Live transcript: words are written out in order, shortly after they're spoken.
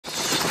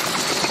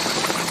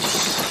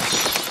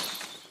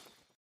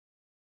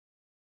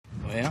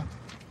Well,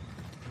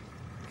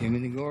 give me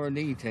the gory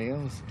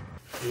details.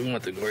 You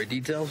want the gory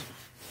details?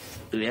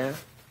 Yeah?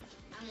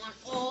 I want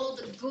all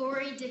the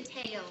gory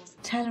details.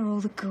 Tell her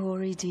all the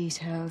gory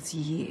details,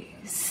 you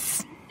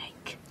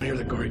snake. Here are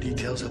the gory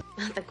details.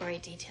 Not the gory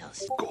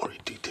details. Gory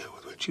detail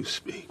with which you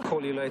speak.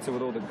 Call you later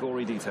with all the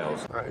gory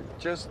details. All right,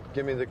 just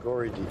give me the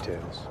gory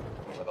details.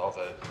 With all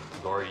the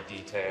gory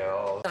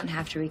details. Don't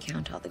have to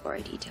recount all the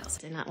gory details.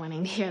 They're not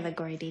wanting to hear the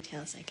gory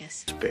details, I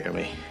guess. Spare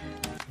me.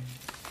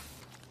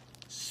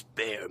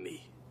 Spare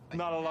me.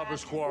 Not a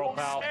lover's quarrel,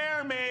 pal.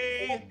 Spare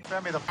me!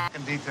 Spare me the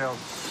fucking details.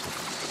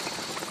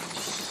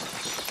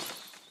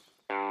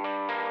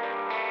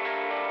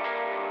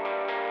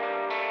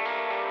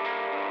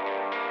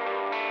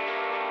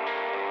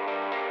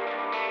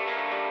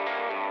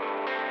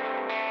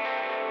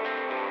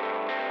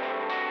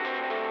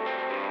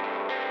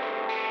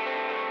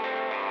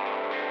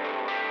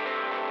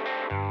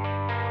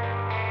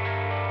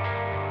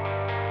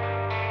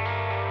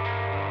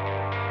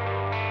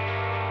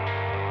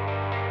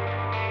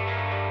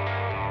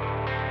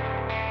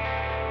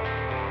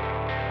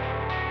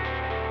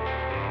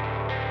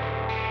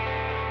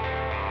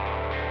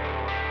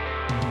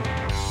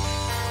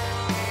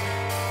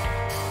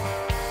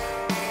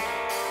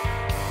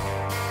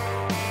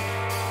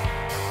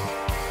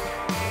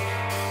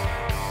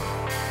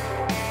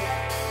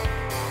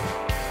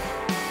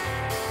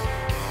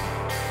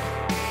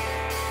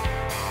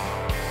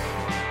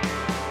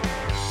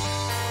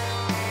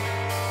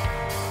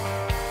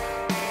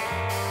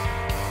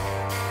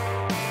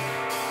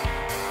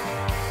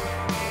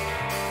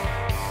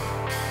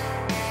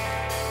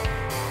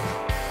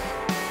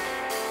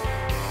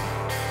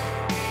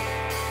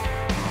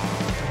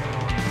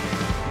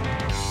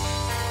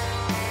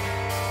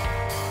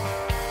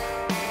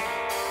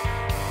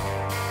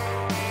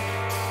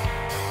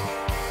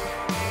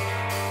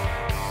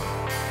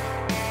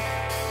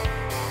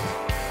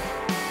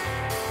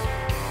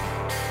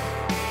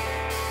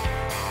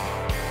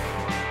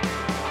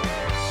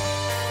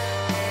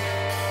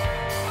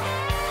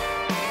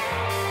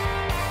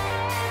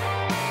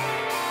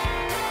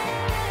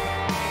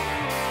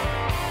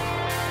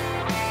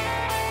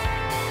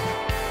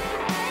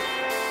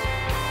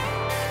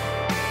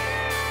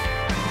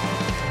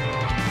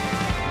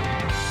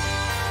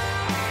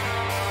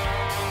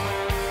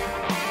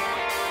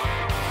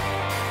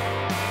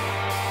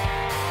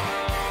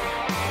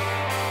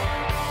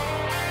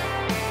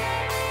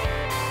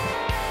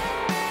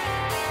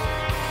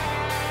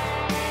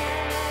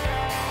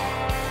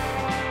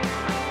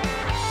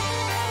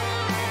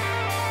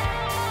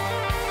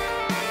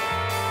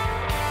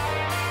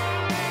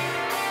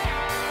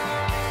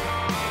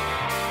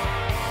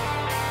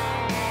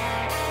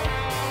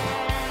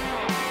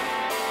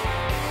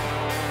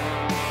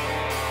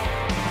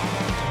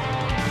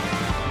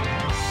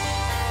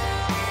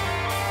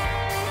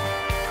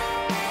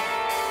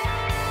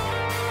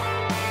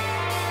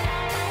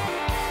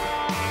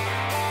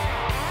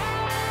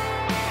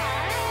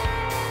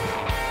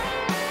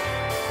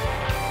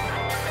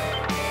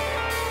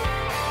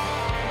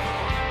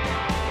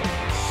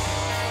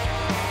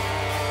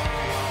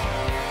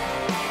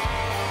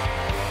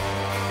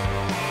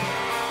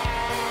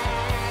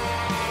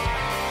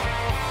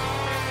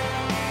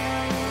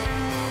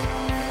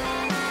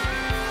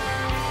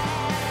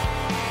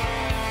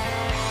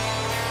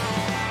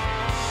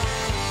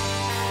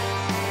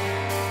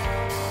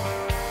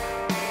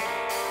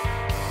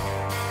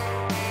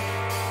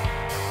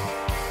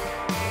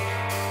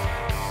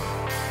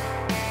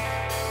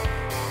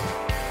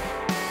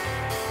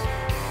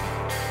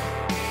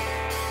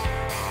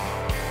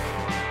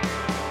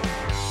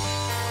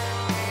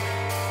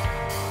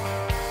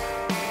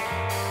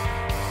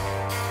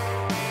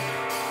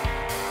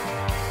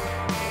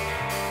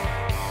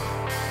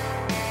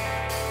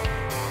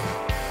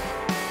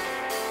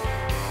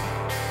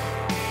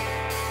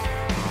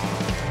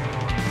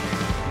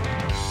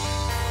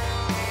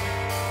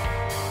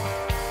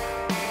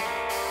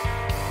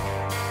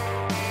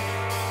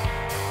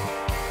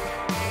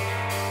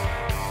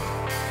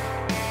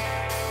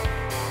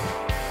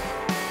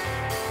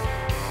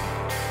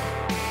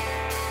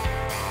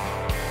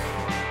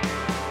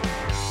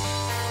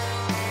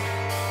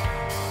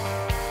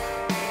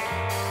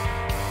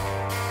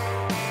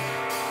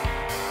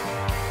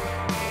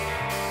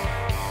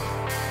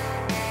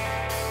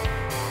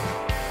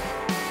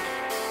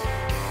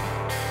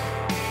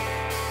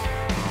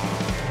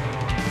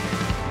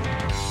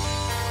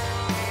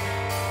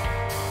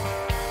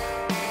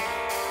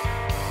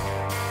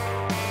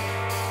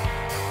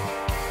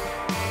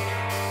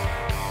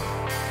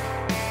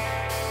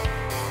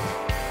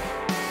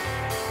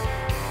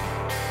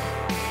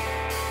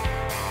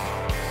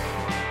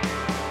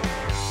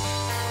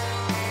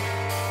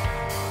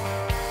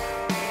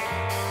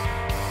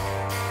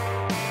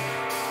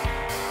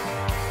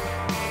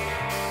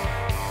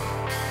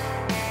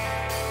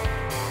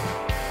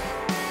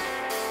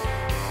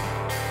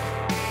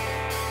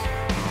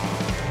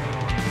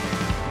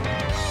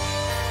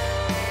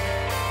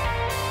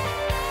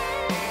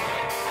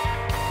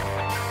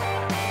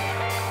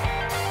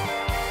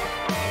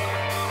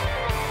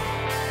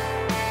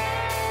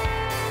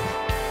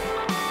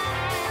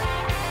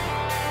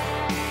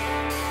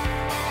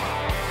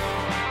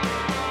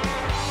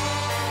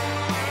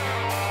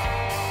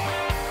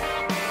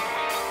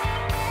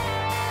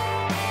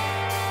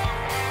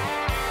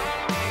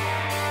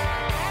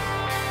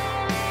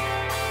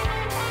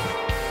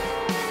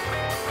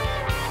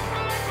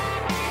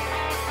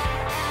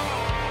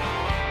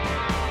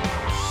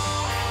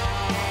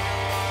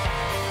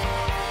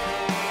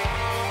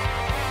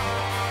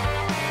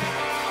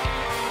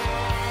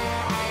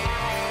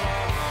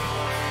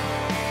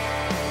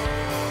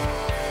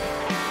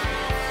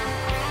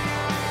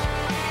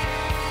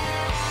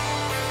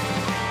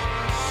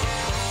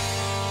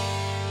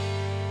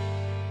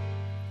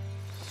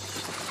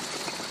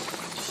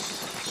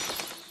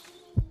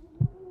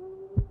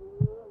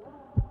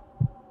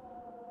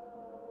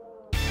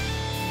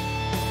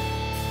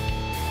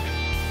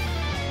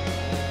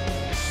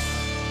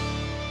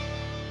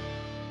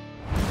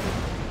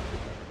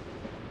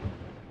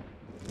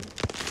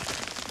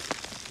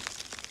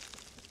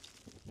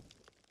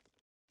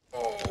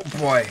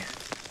 boy.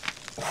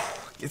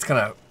 It's kind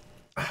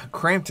of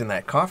cramped in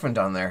that coffin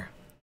down there.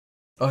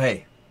 Oh,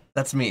 hey,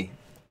 that's me.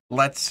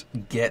 Let's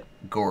get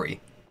gory.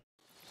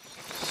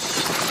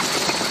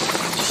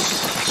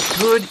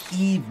 Good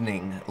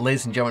evening,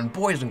 ladies and gentlemen,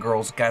 boys and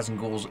girls, guys and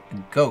ghouls,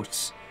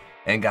 ghosts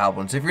and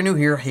goblins. If you're new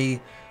here,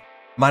 hey,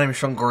 my name is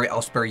Sean Gory.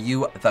 I'll spare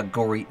you the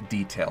gory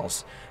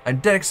details. I'm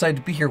dead excited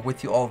to be here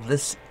with you all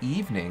this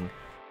evening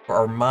for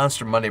our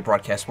Monster Monday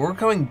broadcast. We're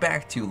coming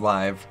back to you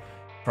live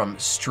from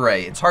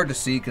Stray. It's hard to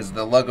see because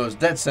the logo is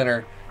dead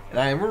center, and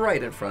I am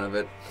right in front of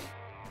it.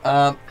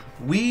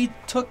 We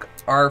took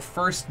our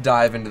first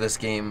dive into this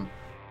game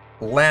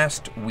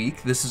last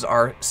week. This is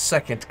our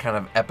second kind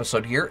of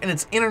episode here, and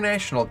it's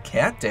International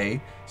Cat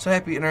Day. So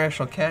happy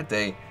International Cat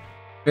Day.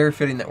 Very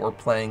fitting that we're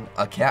playing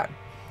a cat.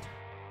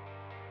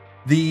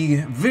 The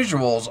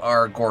visuals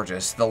are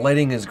gorgeous. The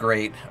lighting is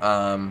great.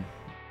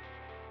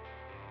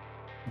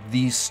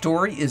 The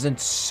story isn't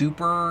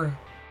super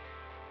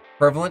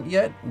prevalent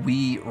yet.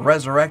 We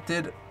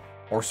resurrected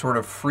or sort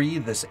of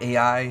freed this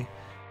AI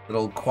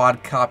little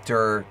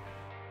quadcopter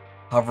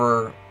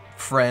hover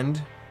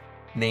friend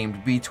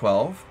named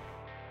B12.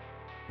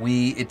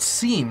 It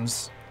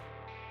seems,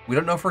 we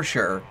don't know for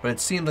sure, but it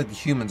seems like the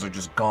humans are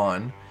just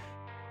gone.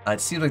 It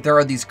seems like there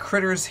are these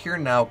critters here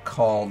now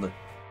called,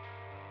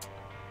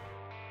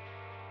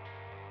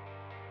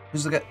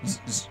 who's the guy?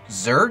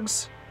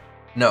 Zergs?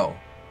 No.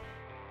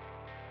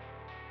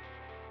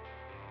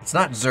 It's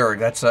not Zerg.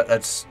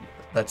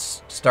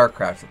 That's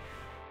StarCraft.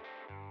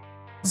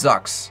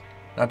 Zucks,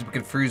 not to be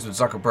confused with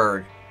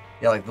Zuckerberg.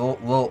 Yeah, like the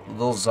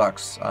little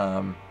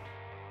Zucks.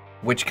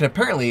 Which can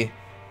apparently,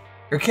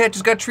 your cat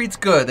just got treats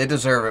good. They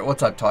deserve it.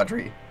 What's up,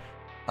 Tawdry?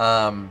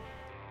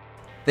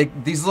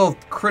 These little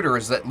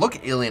critters that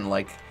look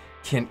alien-like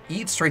can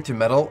eat straight through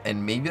metal,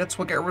 and maybe that's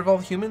what got rid of all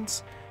the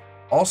humans.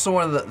 Also,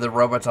 one of the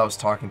robots I was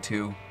talking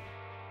to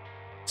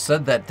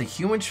said that the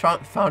humans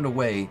found a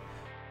way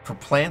for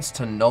plants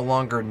to no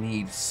longer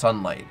need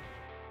sunlight,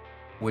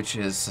 which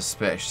is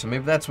suspicious. So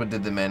maybe that's what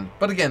did them in.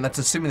 But again, that's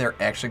assuming they're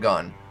actually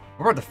gone.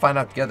 We're about to find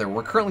out together.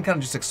 We're currently kind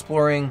of just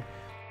exploring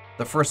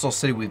the first little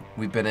city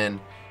we've been in.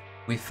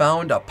 We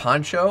found a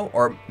poncho,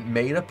 or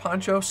made a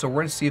poncho, so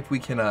we're gonna see if we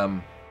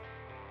can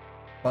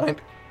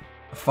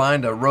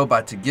find a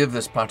robot to give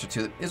this poncho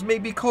to that is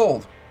maybe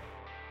cold.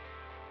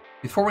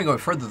 Before we go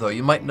further though,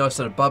 you might notice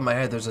that above my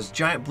head there's this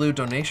giant blue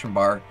donation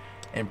bar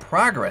and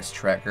progress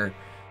tracker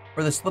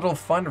for this little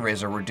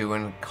fundraiser we're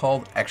doing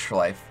called Extra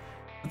Life.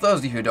 For those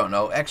of you who don't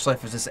know, Extra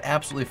Life is this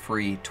absolutely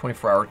free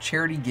 24-hour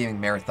charity gaming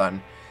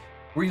marathon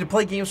where you can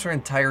play games for an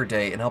entire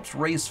day and helps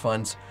raise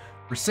funds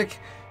for sick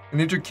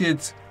and injured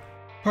kids,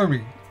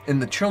 in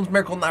the Children's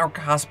Miracle Network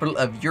Hospital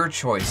of your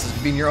choice. This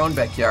could be in your own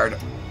backyard.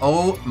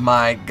 Oh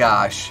my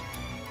gosh.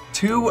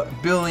 2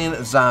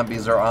 billion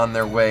zombies are on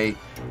their way.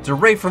 It's a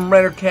raid from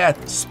Ryder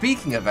Cat.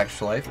 Speaking of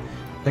Extra Life,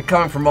 they're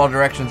coming from all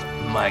directions.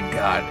 My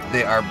god,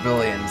 they are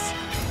billions.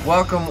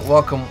 Welcome,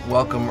 welcome,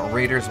 welcome,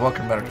 Raiders.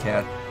 Welcome, Ryder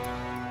Cat.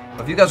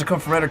 If you guys are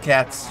coming from Ryder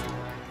Cat's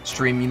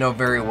stream, you know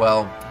very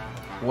well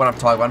what I'm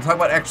talking about. I'm talking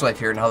about Extra Life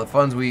here and how the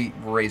funds we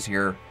raise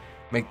here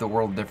make the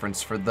world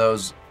difference for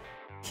those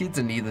kids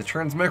in need, the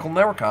Children's Medical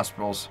Network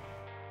hospitals.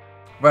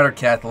 Ryder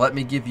Cat, let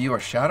me give you a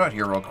shout out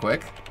here real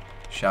quick.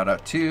 Shout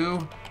out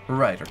to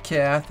Ryder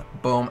Cat.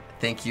 Boom.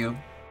 Thank you.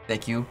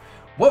 Thank you.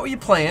 What were you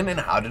playing and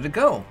how did it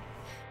go?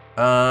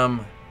 I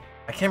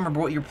can't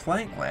remember what you were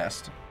playing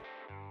last.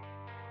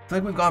 I feel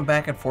like we've gone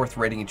back and forth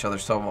rating each other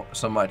so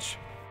much.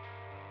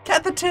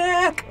 Cat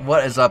Attack!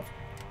 What is up,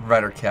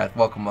 Ryder Cat?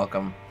 Welcome,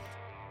 welcome.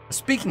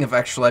 Speaking of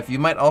Extra Life, you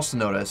might also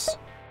notice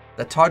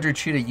that Tawdry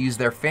Cheetah used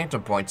their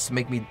Phantom Points to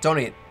make me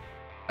donate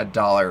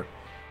 $1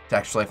 to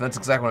Extra Life, and that's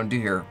exactly what I'm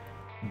doing here.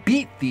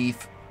 Beat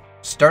Thief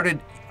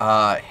started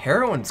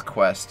Heroine's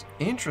Quest.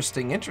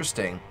 Interesting,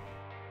 interesting.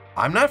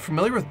 I'm not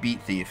familiar with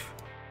Beat Thief.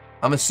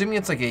 I'm assuming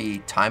it's like a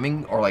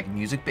timing or like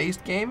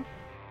music-based game.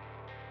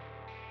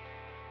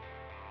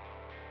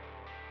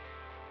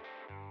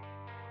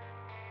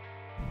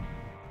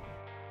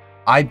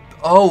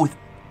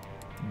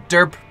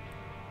 Derp.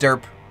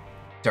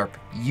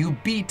 You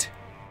beat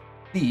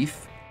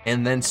Thief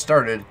and then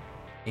started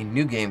a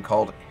new game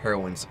called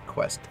Heroine's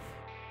Quest.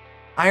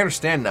 I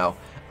understand now.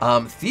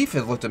 Thief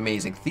has looked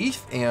amazing.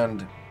 Thief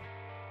and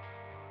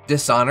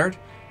Dishonored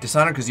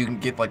because you can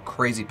get like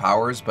crazy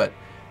powers, but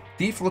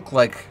Thief looked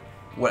like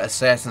what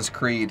Assassin's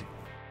Creed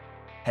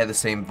had the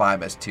same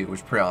vibe as too,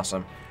 which is pretty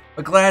awesome.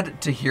 But glad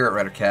to hear it,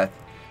 Ryder Cat.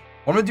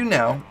 What I'm gonna do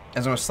now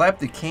is I'm gonna slap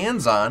the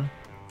cans on.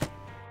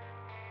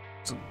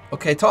 So,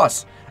 okay,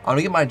 toss. I'm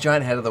gonna get my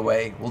giant head of the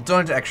way. We'll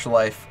donate to Extra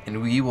Life,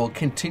 and we will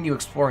continue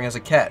exploring as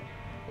a cat.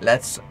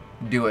 Let's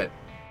do it.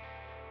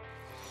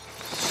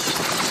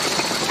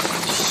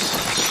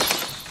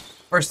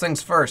 First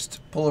things first,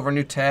 pull over a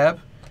new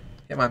tab,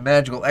 hit my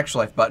magical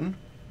Extra Life button.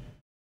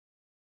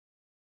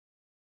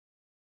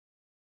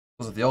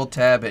 Close up the old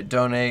tab, hit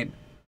donate,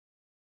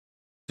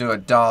 do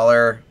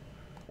 $1.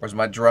 Where's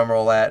my drum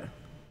roll at?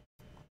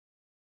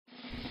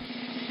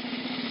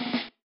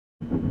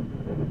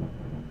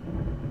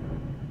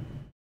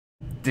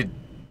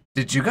 Did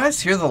Did you guys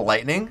hear the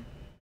lightning?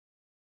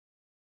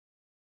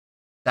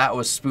 That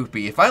was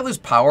spoopy. If I lose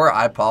power,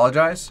 I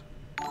apologize.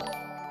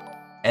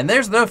 And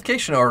there's the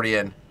notification already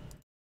in.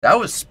 That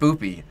was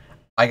spoopy.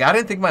 I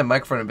didn't think my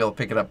microphone would be able to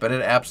pick it up, but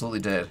it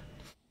absolutely did.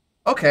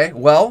 Okay,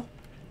 well,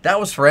 that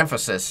was for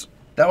emphasis.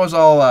 That was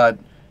all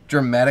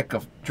dramatic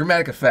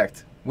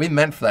effect. We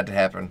meant for that to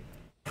happen.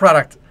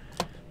 Product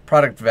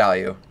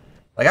value.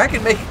 Like, I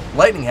can make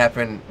lightning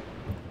happen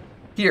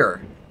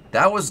here.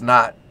 That was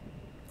not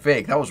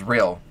fake. That was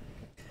real.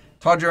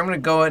 Tawdry, I'm going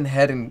to go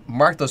ahead and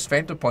mark those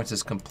phantom points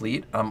as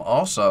complete. I'm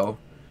also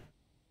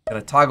going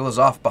to toggle those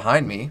off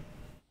behind me.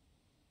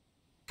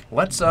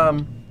 Let's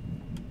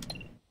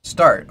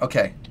start.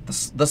 Okay,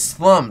 the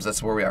slums,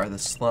 that's where we are, the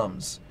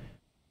slums.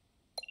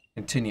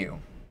 Continue.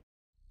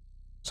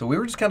 So we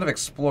were just kind of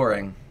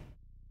exploring.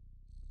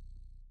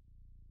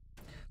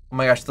 Oh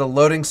my gosh, the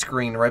loading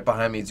screen right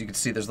behind me, as you can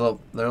see, there's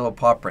little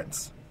paw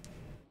prints.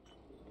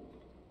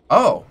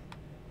 Oh.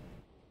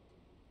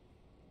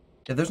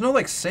 Yeah, there's no,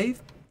 like,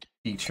 save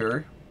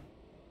feature.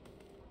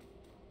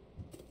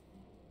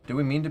 Do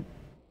we mean to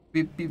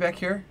be back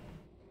here?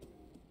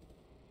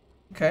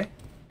 Okay.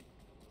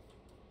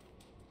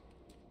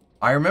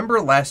 I remember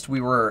last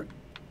we were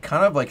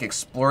kind of, like,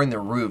 exploring the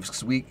roofs,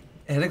 because we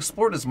had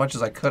explored as much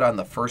as I could on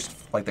the first,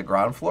 like, the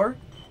ground floor.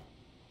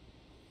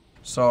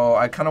 So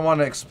I kind of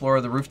want to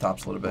explore the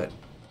rooftops a little bit.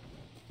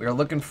 We are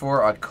looking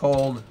for a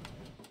cold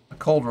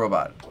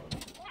robot.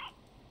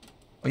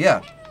 Oh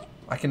yeah,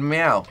 I can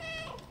meow.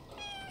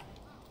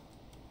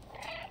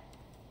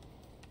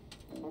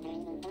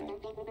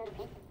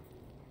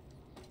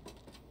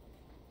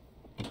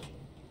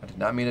 I did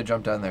not mean to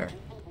jump down there.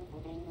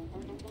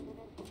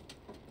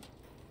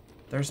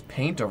 There's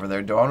paint over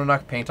there. Do I want to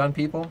knock paint on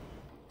people?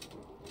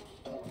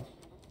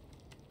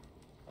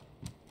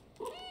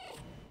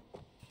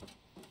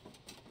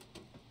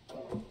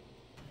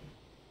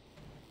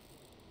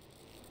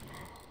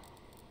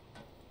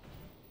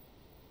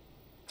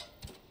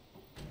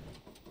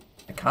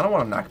 I kind of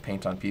want to knock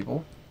paint on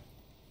people.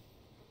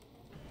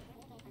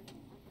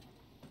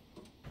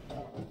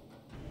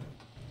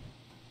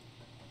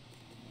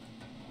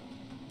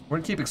 We're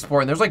going to keep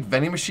exploring. There's like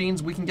vending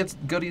machines we can get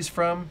goodies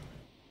from.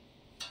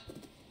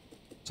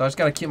 So I just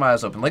got to keep my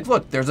eyes open. Like,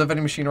 look, there's a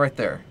vending machine right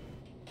there.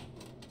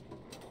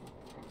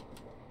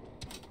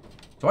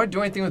 Do I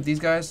do anything with these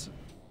guys?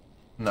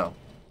 No.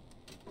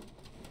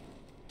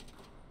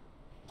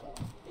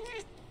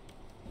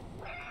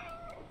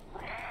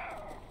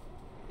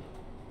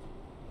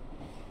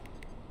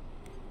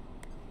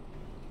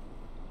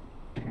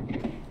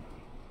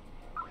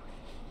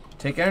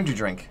 Take energy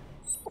drink.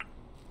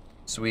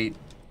 Sweet.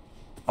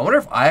 I wonder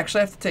if I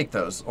actually have to take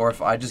those, or if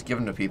I just give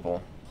them to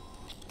people.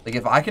 Like,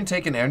 if I can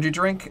take an energy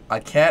drink, a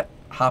cat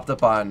hopped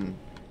up on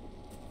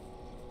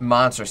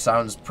Monster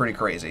sounds pretty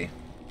crazy.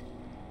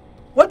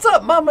 What's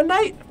up, Mama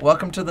Knight?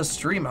 Welcome to the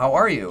stream. How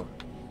are you?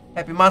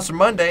 Happy Monster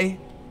Monday.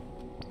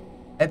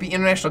 Happy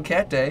International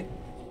Cat Day.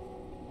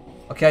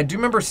 Okay, I do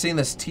remember seeing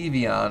this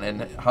TV on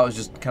and how it was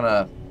just kind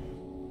of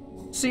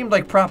seemed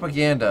like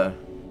propaganda.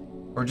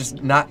 Or just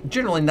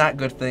generally not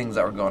good things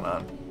that were going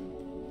on.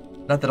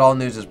 Not that all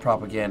news is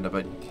propaganda,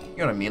 but you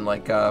know what I mean?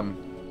 Like,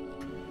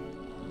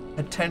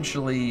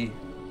 potentially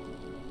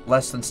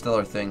less than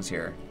stellar things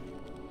here.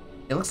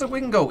 It looks like we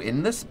can go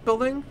in this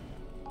building.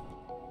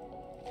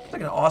 It's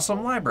like an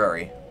awesome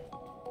library.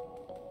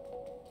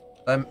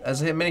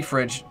 As I hit mini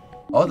fridge.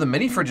 Oh, the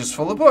mini fridge is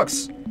full of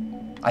books.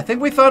 I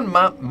think we found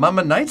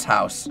Mama Knight's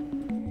house.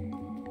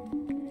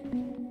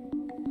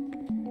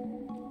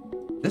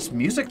 This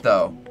music,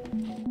 though.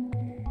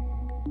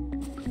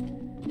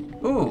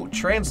 Ooh,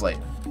 translate.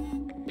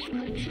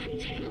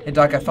 Hey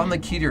Doc, I found the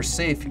key to your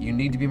safe. You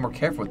need to be more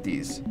careful with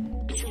these.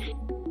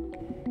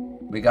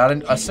 We got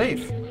a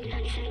safe.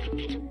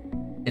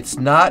 It's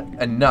not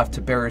enough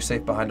to bury a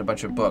safe behind a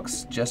bunch of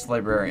books. Just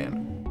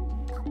librarian.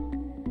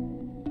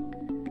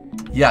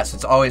 Yes,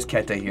 it's always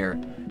cat day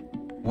here.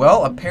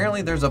 Well,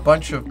 apparently there's a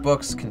bunch of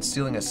books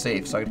concealing a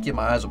safe, so I gotta keep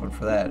my eyes open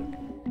for that.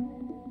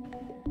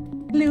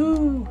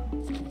 Hello.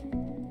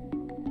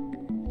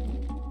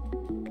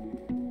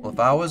 Well, if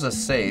I was a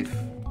safe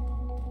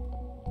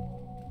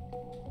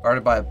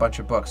guarded by a bunch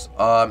of books,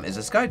 is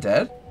this guy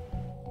dead?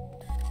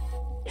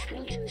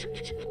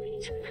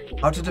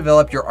 How to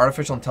develop your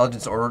artificial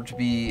intelligence in order to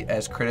be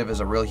as creative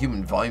as a real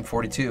human, volume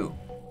 42.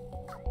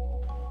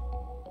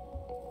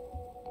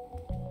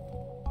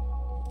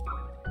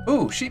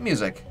 Ooh, sheet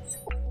music.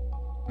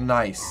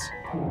 Nice.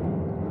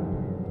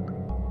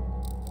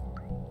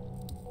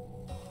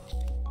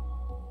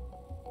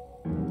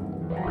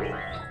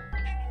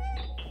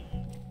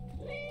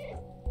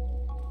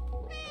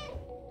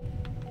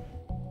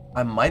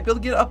 I might be able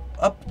to get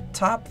up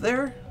top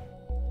there.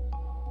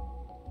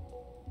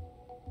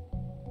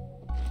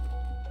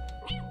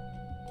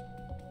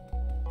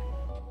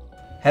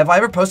 Have I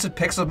ever posted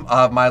pics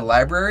of my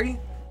library?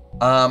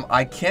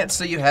 I can't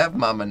say you have,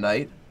 Mama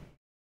Knight.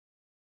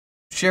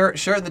 Share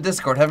it in the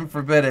Discord. Heaven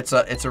forbid it's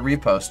a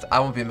repost. I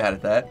won't be mad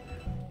at that.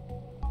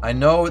 I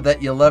know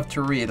that you love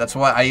to read. That's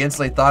why I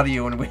instantly thought of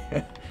you when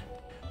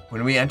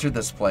when we entered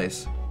this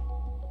place.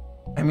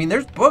 I mean,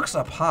 there's books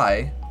up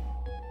high.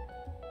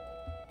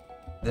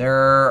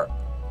 There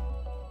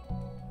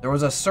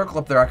was a circle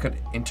up there I could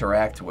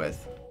interact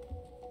with.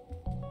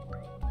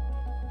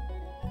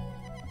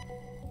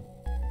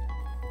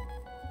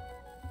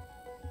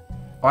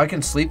 Oh, I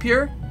can sleep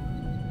here?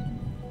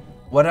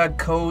 What a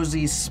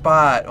cozy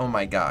spot. Oh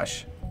my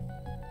gosh.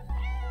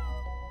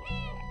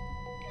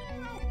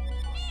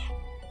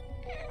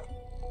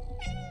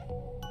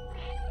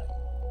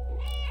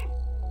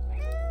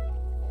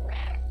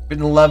 Been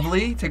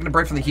lovely. Taking a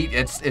break from the heat.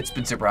 It's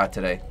been super hot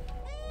today.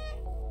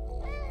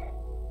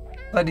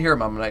 Glad to hear it,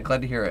 Mom and I.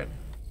 Glad to hear it.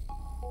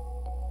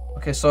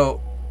 Okay, so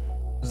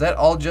is that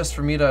all just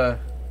for me to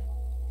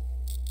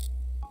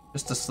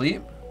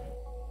sleep?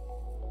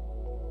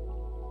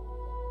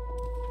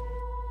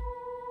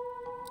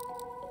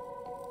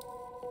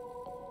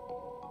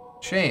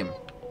 Shame.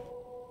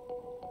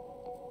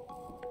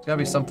 There's gotta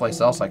be someplace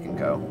else I can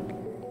go.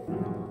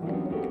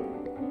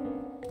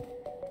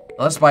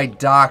 Unless by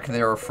doc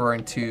they're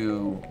referring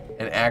to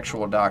an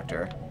actual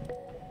doctor.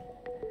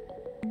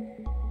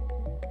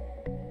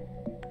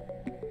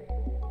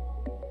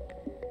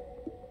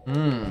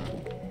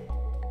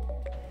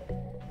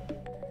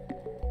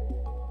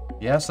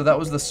 Yeah, so that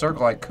was the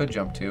circle I could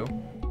jump to.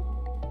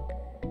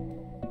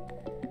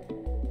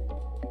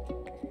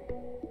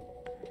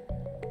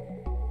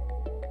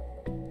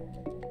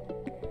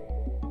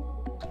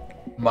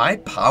 My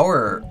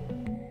power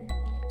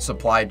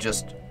supply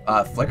just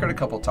flickered a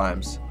couple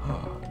times.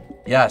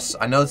 Yes,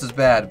 I know this is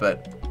bad,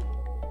 but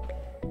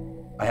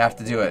I have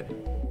to do it.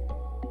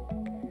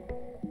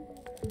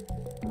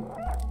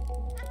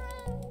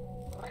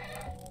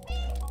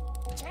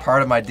 It's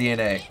part of my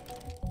DNA.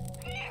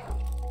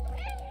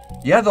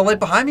 Yeah, the light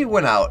behind me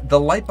went out. The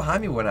light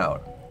behind me went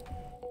out.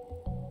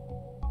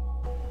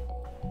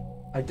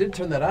 I did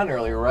turn that on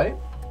earlier, right?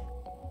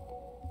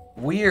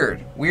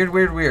 Weird. Weird,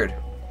 weird, weird.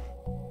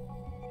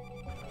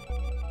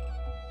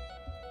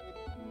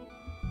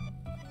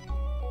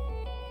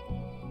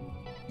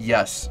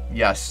 Yes,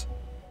 yes.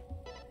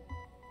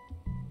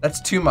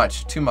 That's too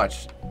much, too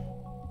much.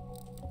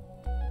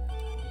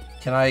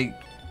 Can I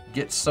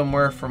get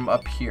somewhere from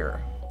up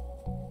here?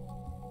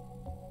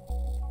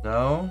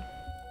 No?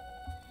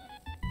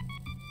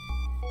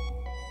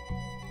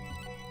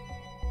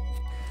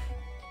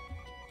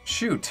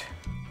 Shoot.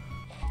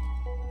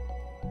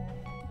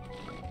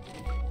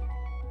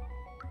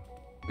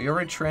 We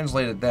already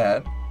translated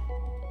that.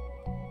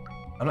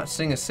 I'm not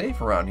seeing a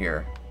safe around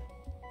here.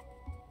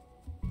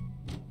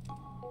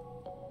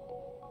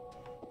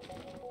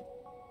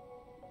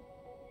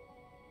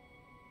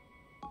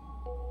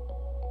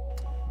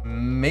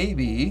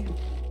 Maybe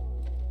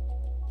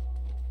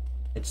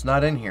it's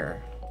not in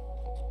here.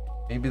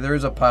 Maybe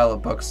there's a pile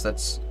of books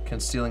that's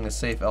concealing a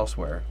safe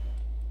elsewhere.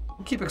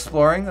 We'll keep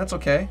exploring, that's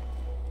okay.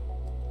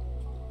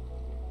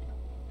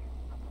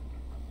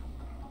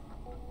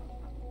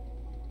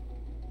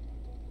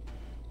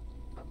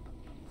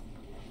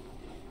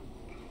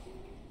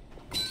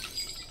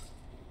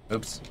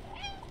 Oops.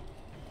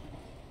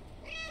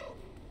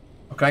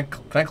 Oh, can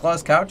I claw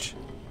his couch?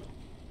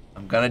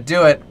 I'm gonna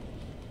do it.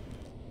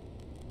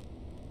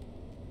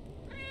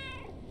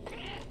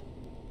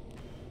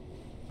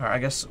 Alright, I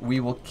guess we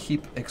will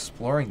keep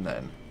exploring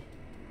then.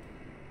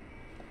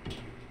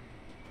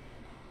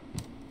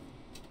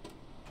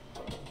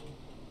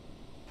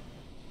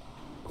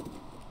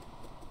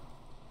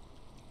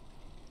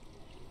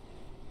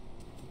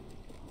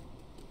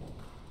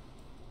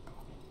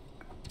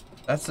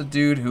 That's the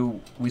dude who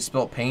we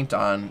spilt paint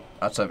on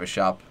outside of a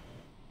shop.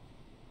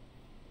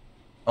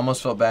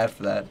 Almost felt bad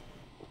for that.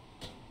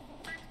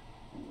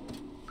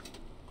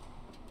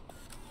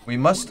 We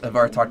must have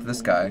already talked to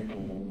this guy.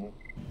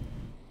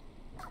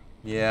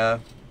 Yeah.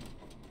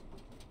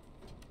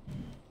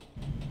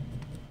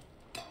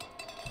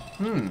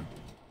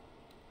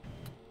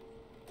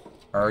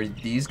 Are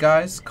these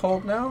guys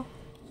cold now?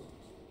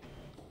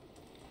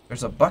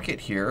 There's a bucket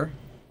here.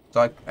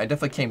 So I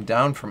definitely came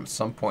down from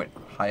some point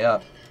high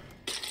up.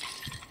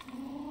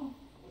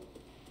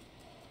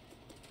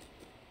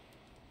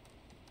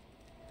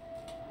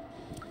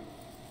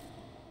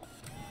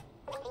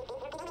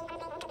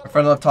 Our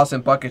friend love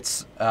tossing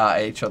buckets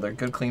at each other.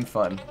 Good, clean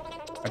fun.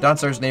 Our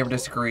downstairs neighbor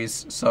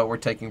disagrees, so we're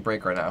taking a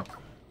break right now.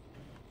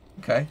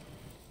 Okay.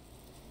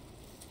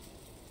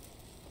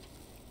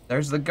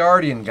 There's the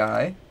Guardian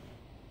guy.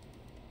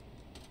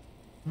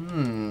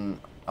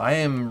 I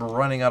am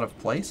running out of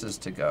places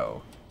to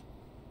go.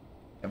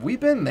 Have we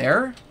been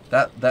there?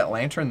 That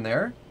lantern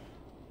there?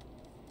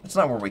 That's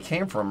not where we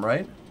came from,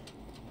 right?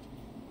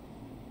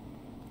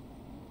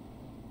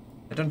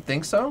 I don't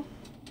think so.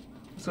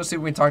 Let's go see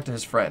if we can talk to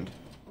his friend.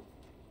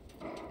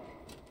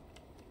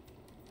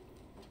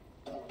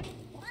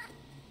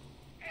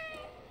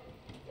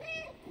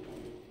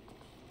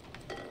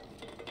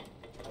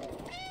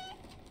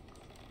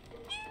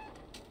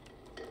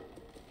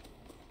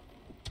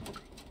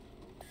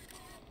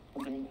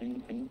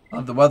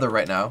 Love the weather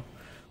right now,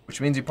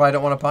 which means you probably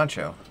don't want a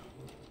poncho.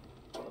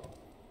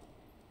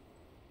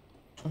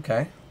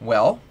 Okay,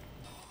 well.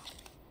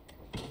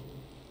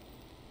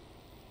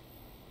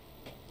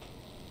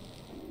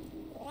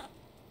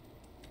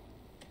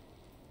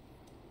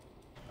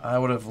 I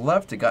would have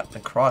left to gotten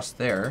across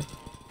there.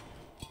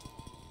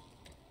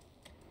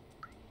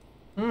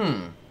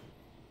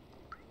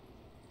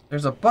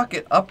 There's a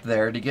bucket up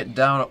there to get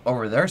down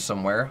over there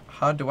somewhere.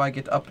 How do I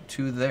get up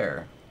to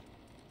there?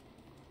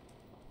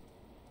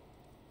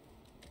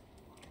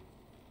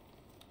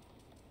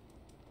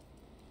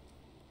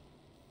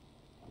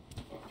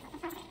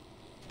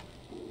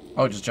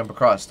 Oh, just jump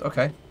across.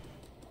 Okay.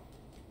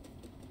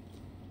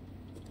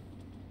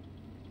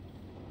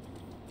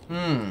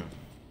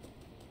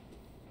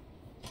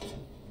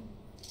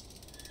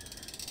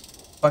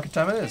 Bucket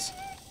time it is.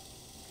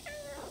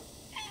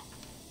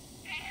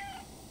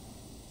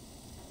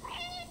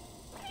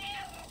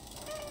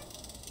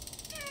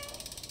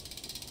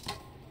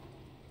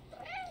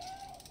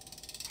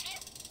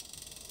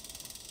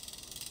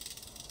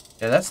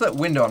 Yeah, that's that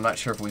window I'm not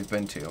sure if we've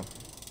been to.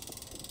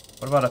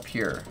 What about up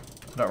here?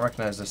 I don't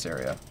recognize this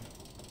area.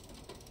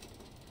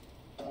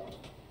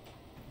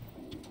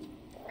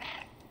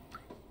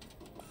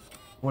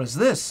 What is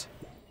this?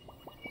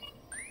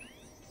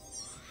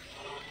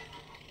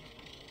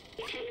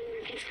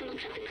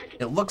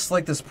 It looks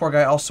like this poor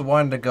guy also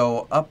wanted to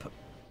go up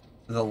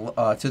the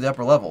to the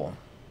upper level.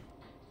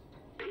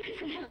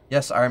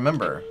 Yes, I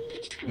remember.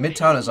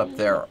 Midtown is up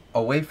there,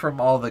 away from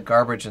all the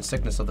garbage and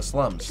sickness of the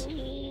slums.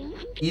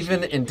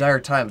 Even in dire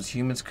times,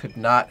 humans could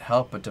not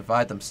help but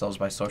divide themselves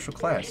by social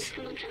class.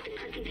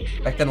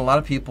 Back then, a lot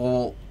of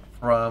people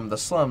from the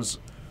slums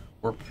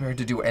were prepared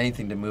to do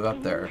anything to move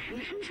up there.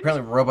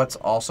 Apparently, robots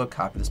also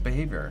copy this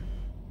behavior.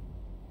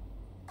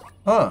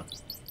 Huh.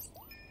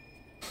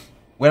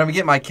 When I'm gonna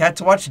get my cat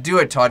to watch, do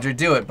it, Todger.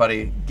 Do it,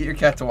 buddy. Get your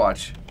cat to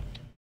watch.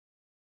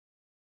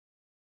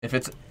 If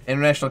it's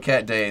International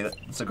Cat Day,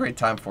 it's a great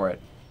time for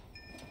it.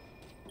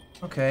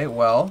 Okay,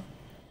 well.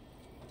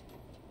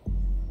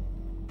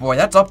 Boy,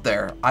 that's up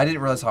there. I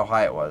didn't realize how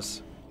high it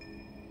was.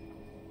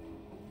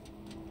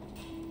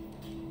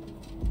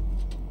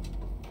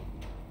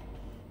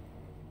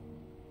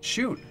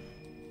 Shoot.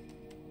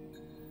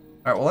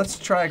 Alright, well, let's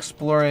try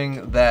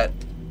exploring that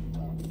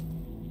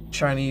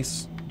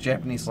Japanese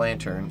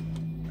lantern.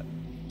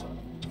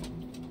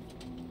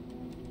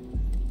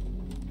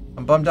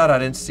 I'm bummed out I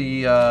didn't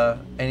see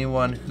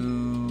anyone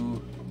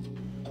who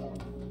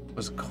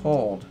was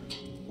cold.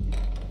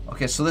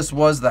 Okay, so this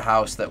was the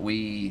house that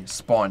we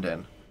spawned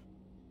in.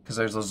 Because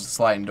there's those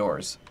sliding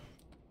doors.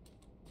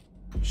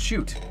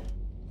 Shoot.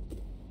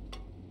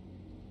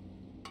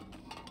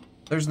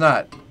 There's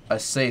not a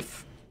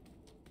safe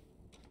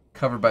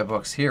covered by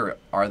books here,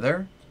 are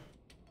there?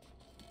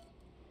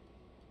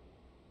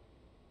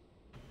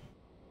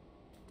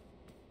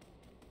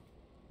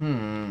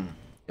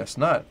 Guess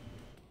not.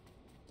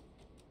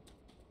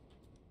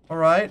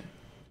 Alright.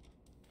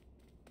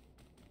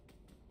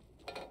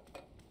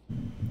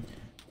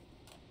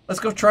 Let's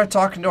go try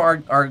talking to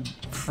our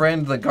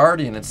friend the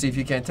Guardian and see if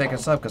he can't take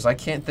us up, because I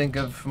can't think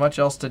of much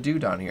else to do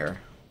down here.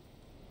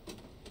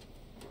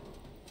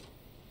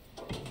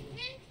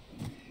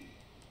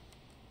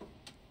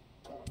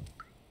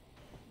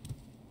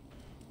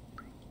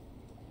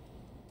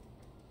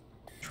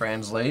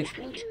 Translate.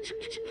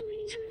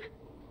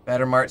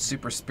 Battermart,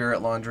 Super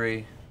Spirit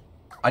Laundry.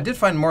 I did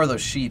find more of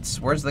those sheets.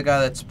 Where's the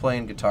guy that's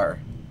playing guitar?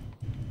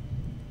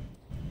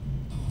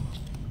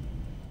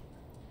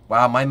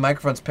 Wow, my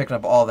microphone's picking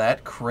up all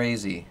that.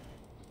 Crazy.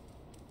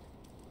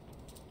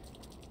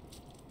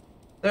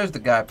 There's the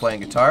guy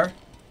playing guitar.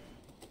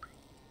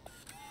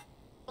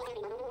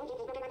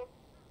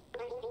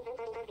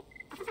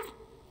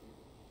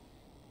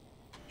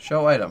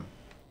 Show item.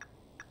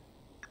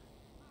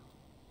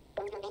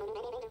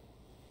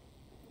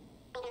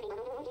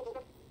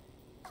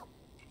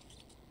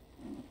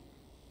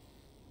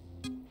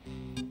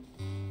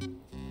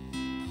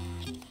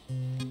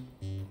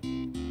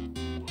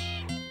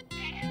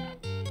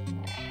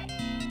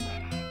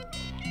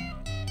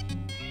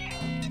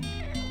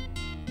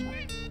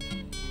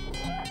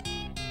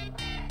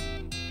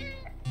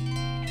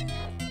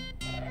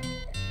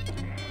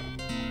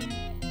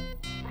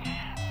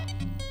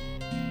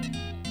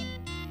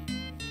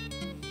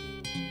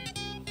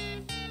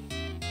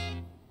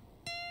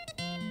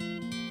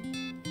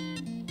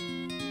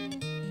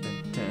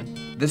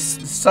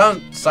 This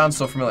sounds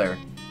so familiar.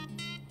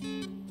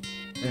 It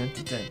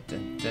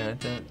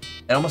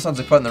almost sounds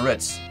like putting the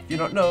Ritz. If you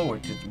don't know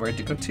where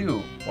to go to,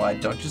 why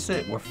don't you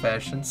sit where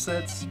fashion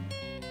sits?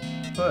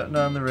 Putting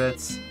on the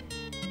Ritz.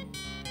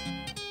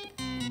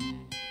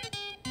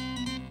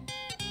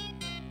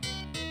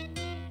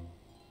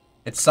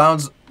 It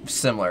sounds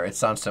similar. It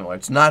sounds similar.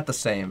 It's not the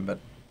same, but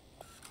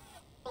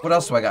what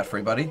else do I got for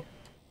you, buddy?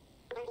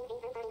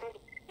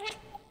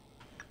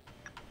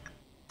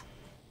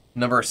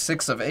 Number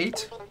 6 of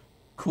 8.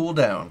 Cool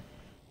down.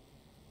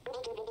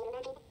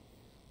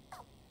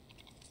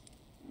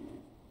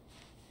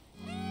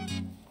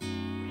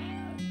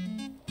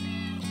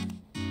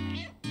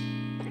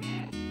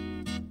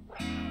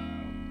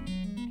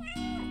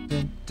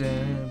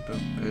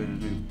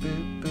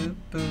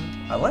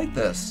 I like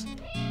this.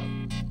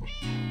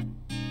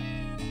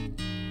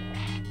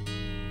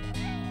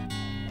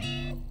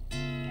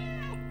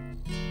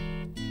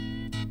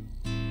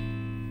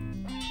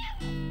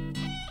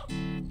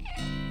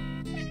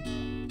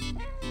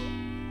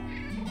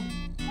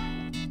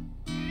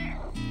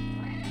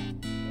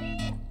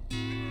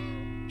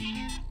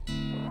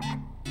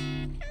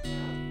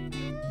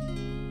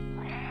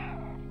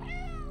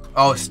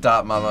 Oh,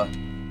 stop, Mama.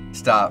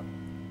 Stop.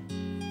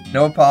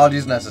 No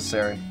apologies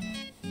necessary.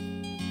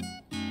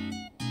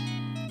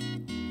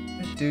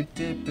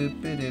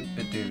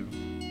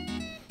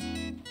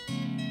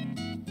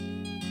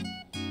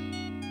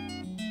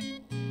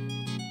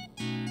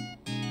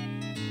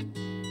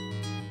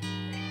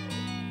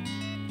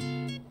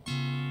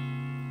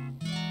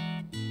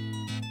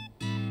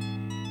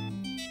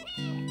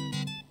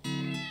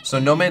 So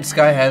No Man's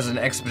Sky has an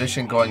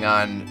expedition going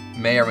on,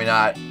 may or may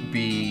not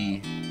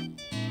be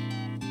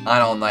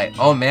on all night.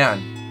 Oh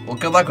man. Well,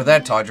 good luck with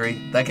that,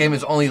 Tawdry. That game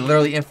is only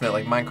literally infinite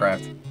like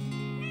Minecraft.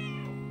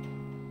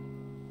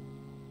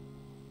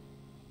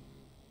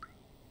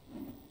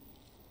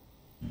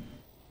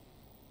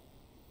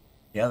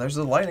 Yeah, there's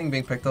the lightning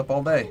being picked up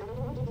all day.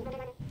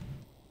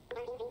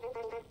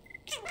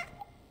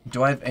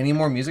 Do I have any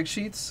more music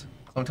sheets?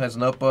 Sometimes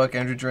notebook,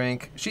 energy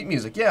drink, sheet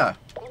music, yeah.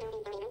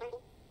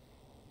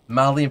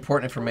 Mildly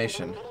important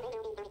information.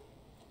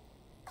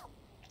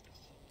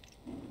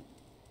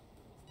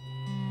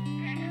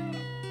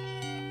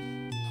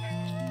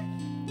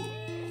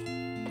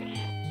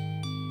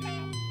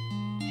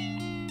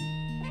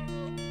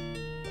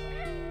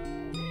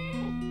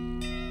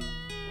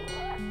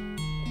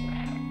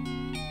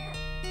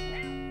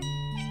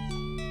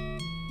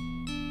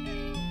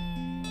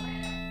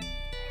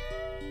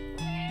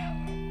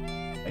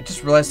 I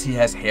just realized he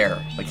has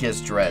hair, like he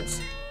has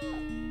dreads.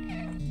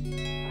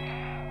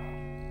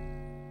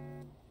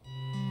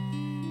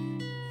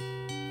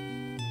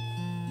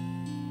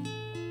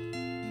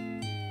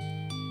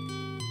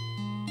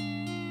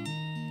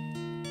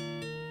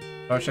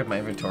 I'll check my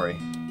inventory.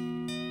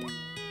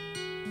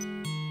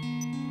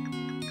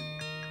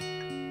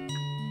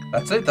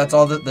 That's it, that's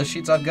all the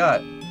sheets I've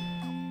got.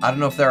 I don't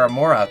know if there are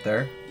more out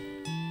there.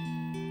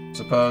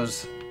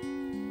 Suppose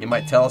he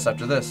might tell us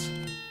after this.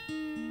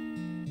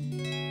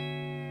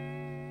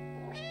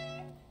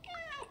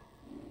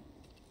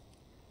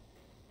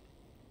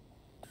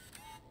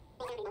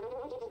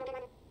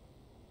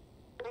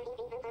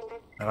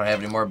 I don't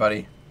have any more,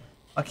 buddy.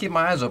 I'll keep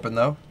my eyes open,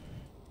 though.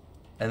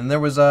 And then there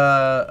was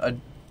a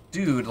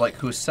dude, like,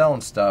 who's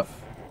selling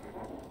stuff.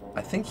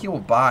 I think he will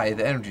buy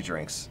the energy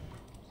drinks.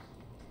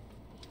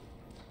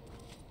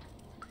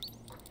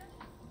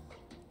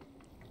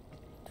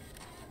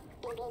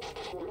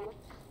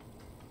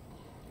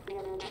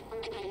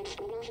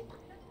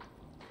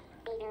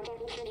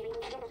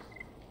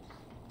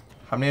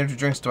 How many energy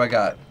drinks do I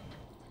got?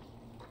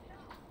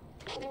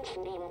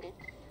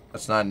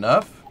 That's not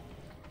enough?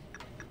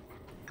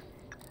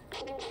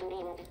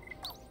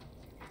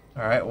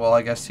 Alright, well,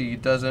 I guess he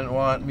doesn't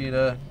want me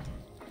to...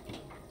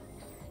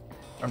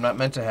 I'm not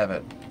meant to have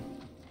it.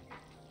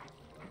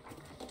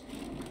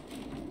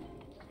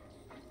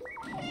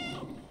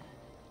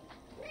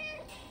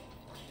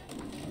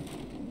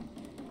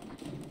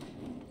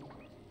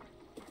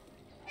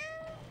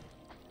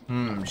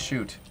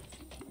 Shoot.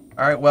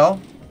 Alright,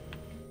 well,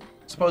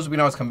 suppose we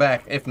can always come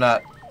back. If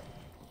not,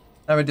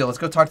 not a deal. Let's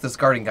go talk to this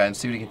guardian guy and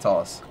see what he can tell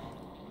us.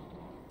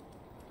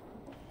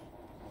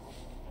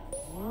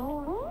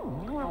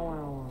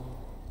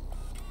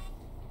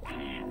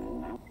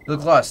 You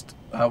look lost.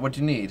 What do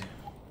you need?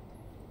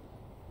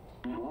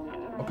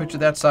 What picture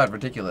that side?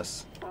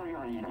 Ridiculous.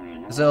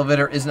 This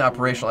elevator isn't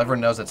operational.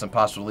 Everyone knows it's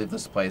impossible to leave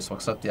this place, well,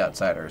 except the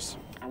outsiders.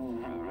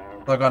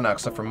 They're gone now,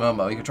 except for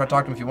Momo. You can try to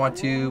talk to him if you want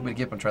to, but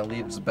get him and try to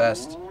leave is the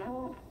best.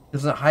 He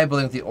lives in a high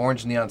building with the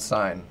orange neon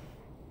sign.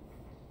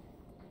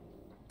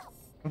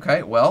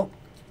 Okay, well,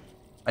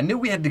 I knew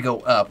we had to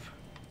go up.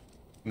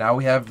 Now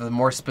we have the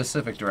more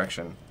specific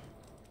direction.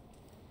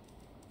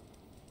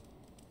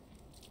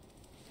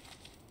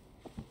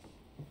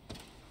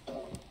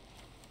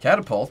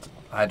 Catapult?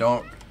 I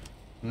don't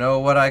know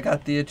what I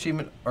got the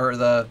achievement, or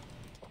the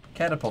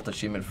catapult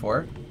achievement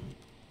for.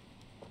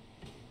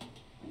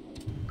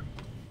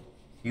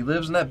 He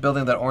lives in that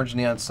building with that orange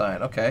neon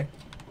sign. Okay.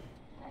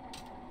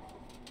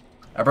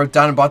 I broke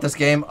down and bought this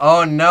game.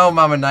 Oh no,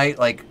 Mama Knight.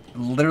 Like,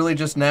 literally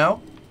just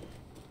now?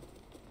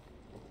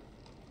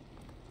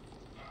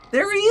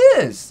 There he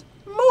is!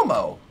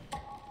 Momo!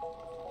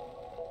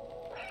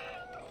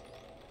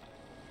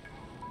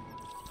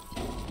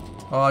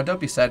 Oh, don't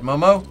be sad,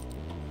 Momo.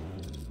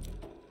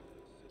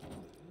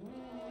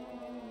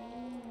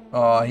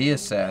 Oh, he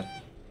is sad.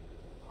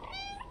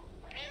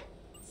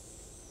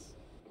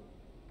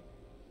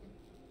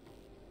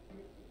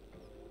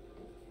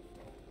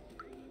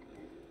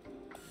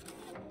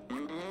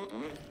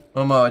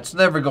 Momo, it's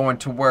never going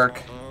to work.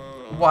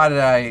 Why did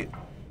I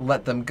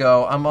let them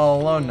go? I'm all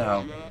alone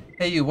now.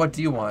 Hey you, what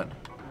do you want?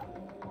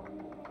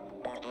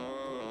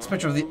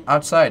 picture of the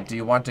outside. Do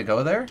you want to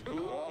go there?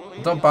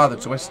 Well, don't bother.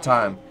 It's a waste of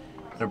time.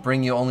 It'll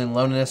bring you only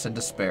loneliness and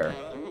despair.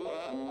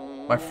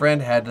 My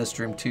friend had this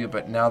dream too,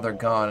 but now they're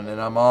gone,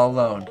 and I'm all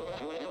alone.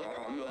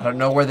 I don't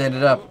know where they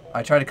ended up.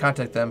 I tried to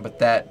contact them, but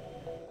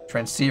that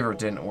transceiver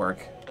didn't work.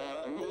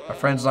 My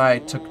friends and I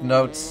took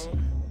notes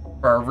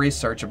for our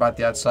research about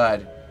the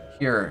outside.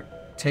 Here,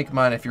 take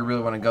mine if you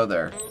really want to go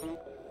there.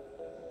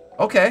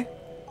 Okay.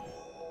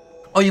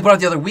 Oh, you brought it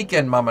the other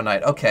weekend, Mama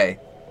Knight. Okay.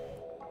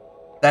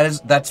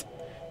 That's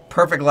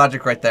perfect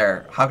logic right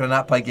there. How could I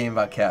not play a game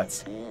about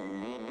cats?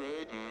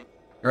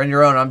 You're on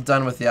your own. I'm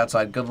done with the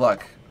outside. Good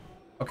luck.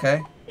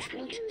 Okay.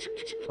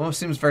 Momo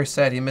seems very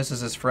sad. He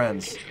misses his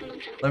friends.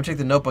 Let me take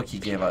the notebook he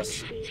gave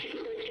us.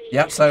 The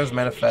Outsider's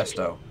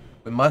Manifesto.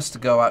 We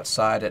must go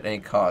outside at any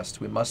cost.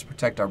 We must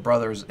protect our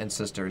brothers and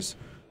sisters.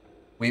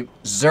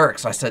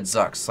 Zerks. I said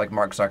Zucks, like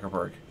Mark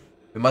Zuckerberg.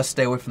 We must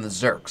stay away from the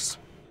Zerks.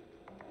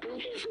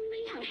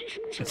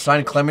 It's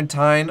signed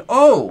Clementine.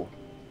 Oh!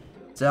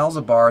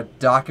 Zalzabar,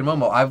 Doc, and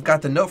Momo. I've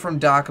got the note from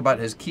Doc about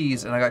his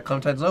keys, and I got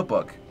Clementine's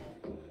notebook.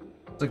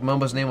 Looks like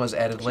Momo's name was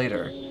added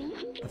later.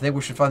 I think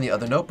we should find the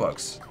other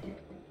notebooks.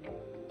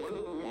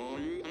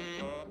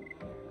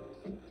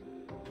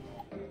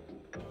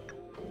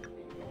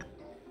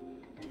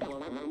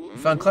 We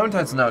found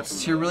Clementine's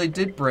notes. She really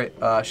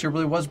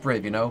was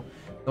brave, you know?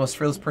 The most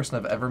fearless person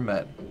I've ever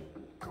met.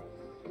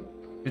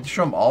 Did you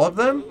show him all of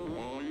them?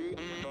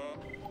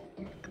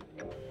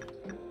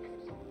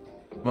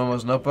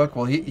 Momo's notebook?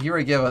 Well, he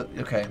already gave a...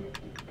 Okay.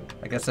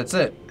 I guess that's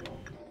it.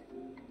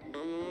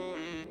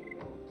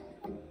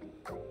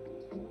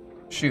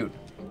 Shoot.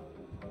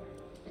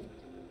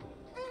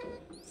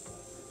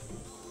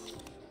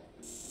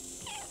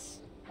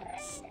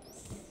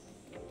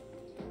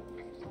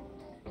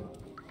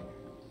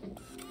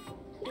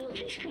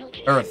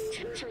 Earth.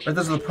 Earth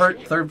is the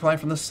third planet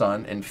from the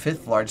Sun and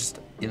fifth largest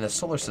in the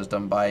solar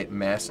system by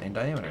mass and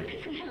diameter.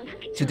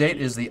 To date,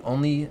 it is the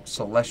only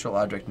celestial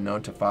object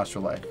known to foster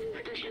life.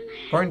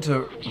 According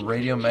to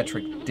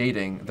radiometric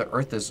dating, the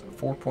Earth is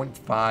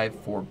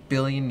 4.54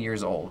 billion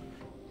years old.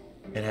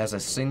 It has a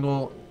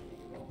single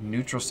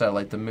neutral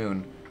satellite, the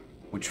Moon,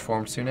 which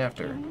formed soon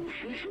after.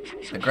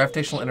 The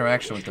gravitational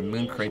interaction with the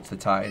Moon creates the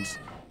tides,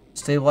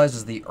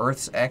 stabilizes the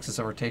Earth's axis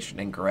of rotation,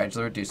 and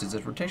gradually reduces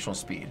its rotational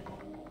speed.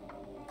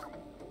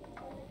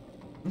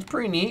 It's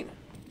pretty neat.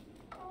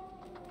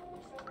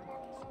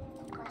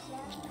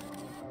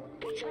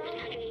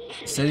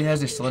 The city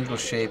has a cylindrical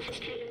shape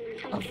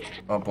of,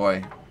 oh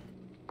boy,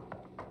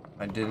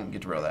 I didn't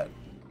get to roll that.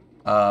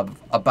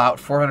 About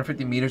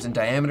 450 meters in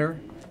diameter.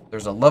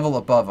 There's a level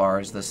above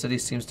ours. The city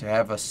seems to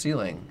have a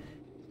ceiling.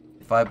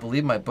 If I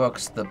believe my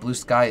books, the blue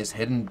sky is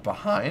hidden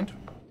behind.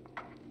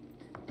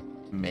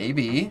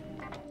 Maybe.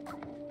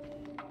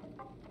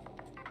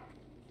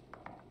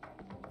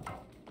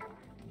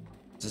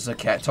 Is this a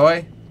cat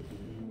toy?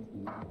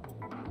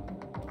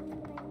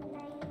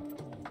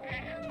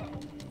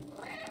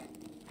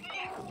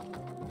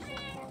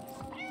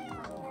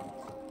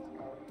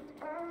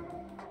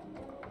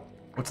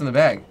 What's in the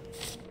bag?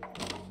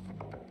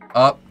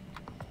 Up.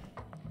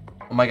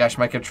 Oh my gosh,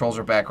 my controls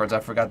are backwards. I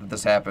forgot that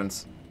this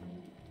happens.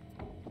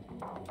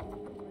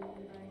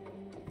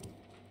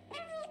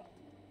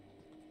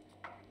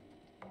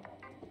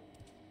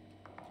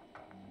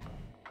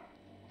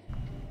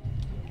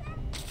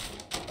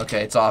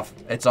 Okay, it's off.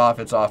 It's off.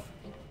 It's off.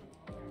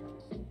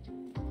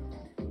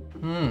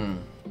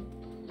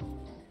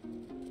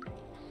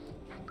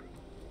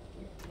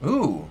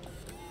 Ooh.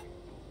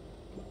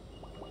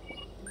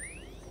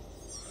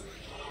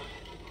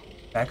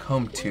 Back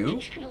Home 2?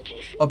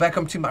 Oh, Back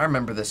Home 2, I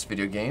remember this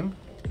video game.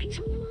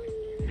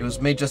 It was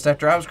made just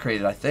after I was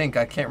created, I think.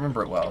 I can't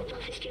remember it well.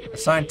 A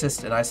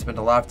scientist and I spent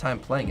a lot of time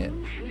playing it.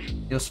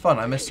 It was fun,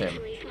 I miss him.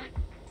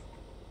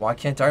 Why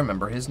can't I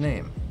remember his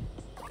name?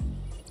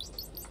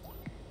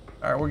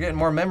 Alright, we're getting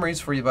more memories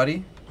for you,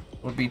 buddy.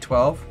 Little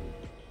B12.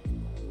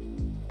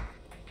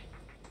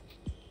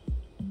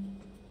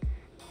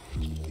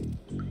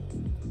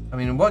 I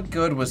mean, what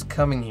good was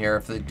coming here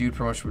if the dude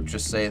pretty much would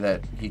just say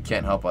that he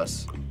can't help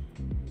us?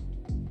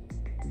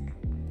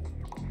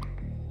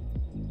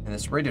 And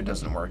this radio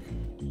doesn't work.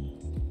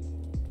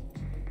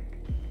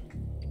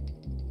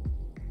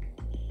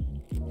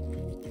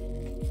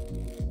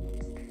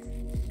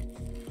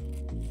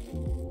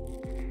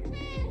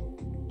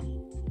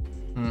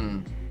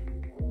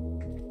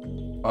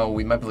 Oh,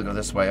 we might be able to go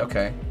this way.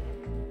 Okay.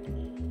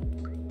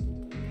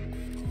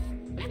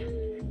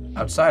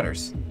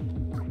 Outsiders.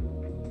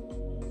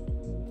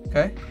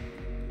 Okay.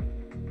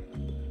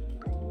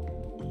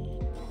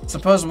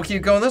 Suppose we'll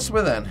keep going this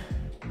way then.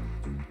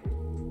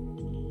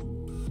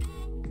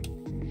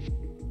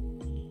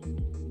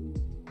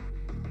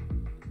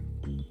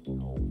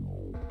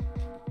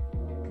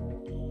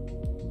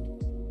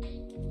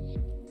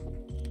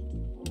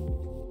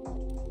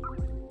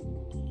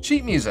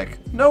 Sheet music.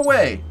 No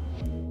way.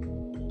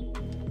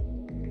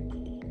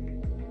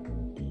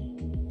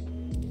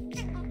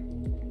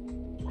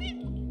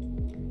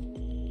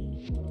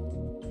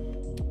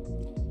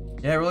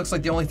 Yeah, it looks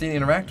like the only thing to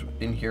interact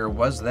in here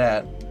was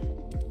that.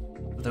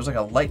 But there's like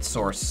a light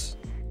source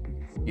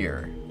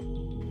here.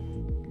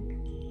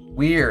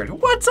 Weird.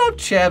 What's up,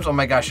 Chabs? Oh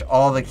my gosh,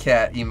 all the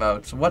cat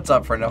emotes. What's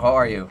up, friendo? How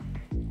are you?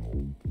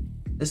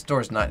 This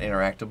door's not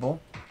interactable.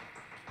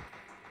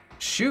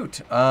 Shoot.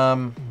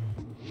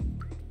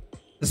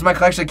 This is my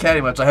collection of cat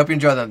emotes. I hope you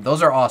enjoy them.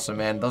 Those are awesome,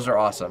 man. Those are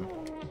awesome.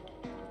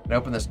 Can I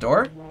open this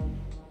door?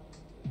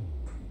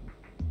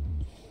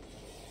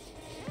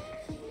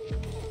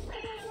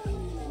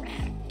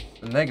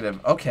 Negative.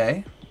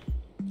 Okay.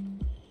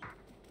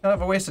 Kind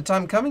of a waste of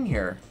time coming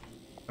here.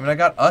 I mean, I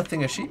got a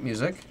thing of sheet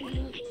music.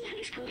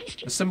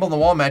 The symbol on the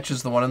wall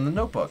matches the one in the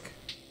notebook.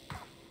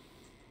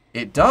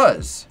 It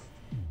does.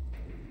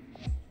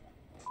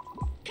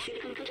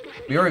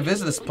 We already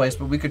visited this place,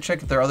 but we could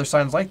check if there are other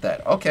signs like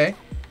that. Okay.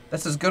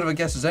 That's as good of a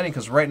guess as any,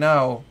 because right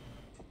now,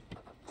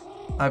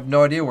 I have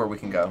no idea where we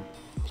can go.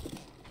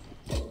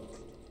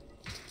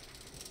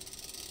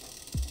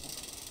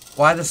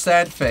 Why the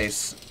sad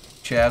face?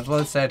 Chabs, why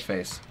the sad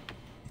face?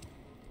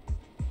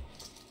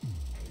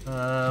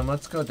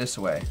 Let's go this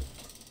way.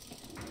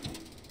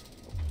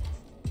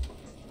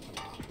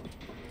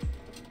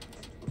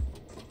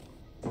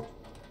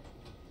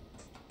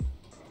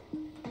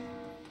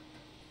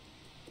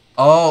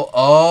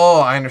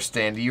 Oh, I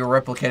understand. You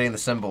were replicating the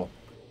symbol.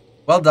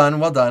 Well done,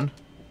 well done.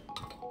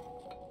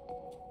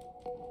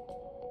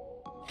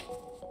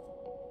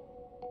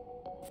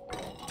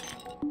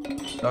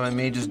 Some of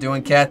me just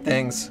doing cat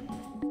things.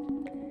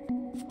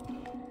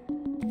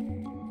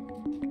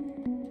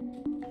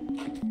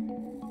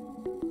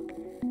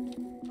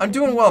 I'm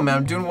doing well, man.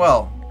 I'm doing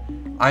well.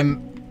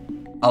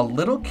 I'm a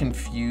little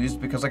confused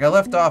because, like, I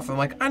left off. I'm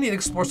like, I need to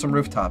explore some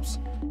rooftops.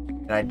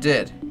 And I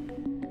did.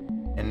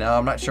 And now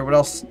I'm not sure what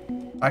else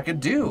I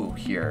could do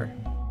here.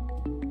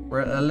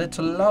 We're a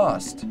little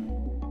lost.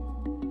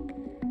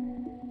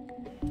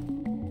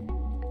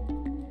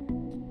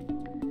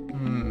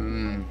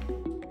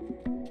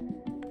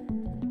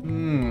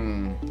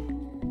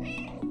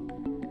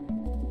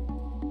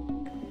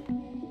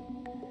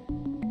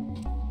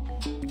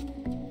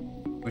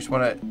 We just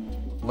want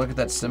to look at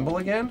that symbol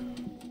again?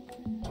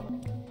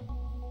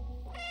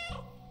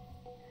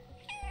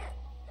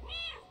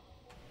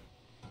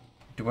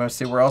 Do we want to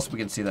see where else we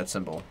can see that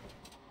symbol?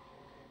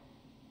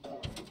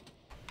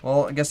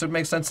 Well, I guess it would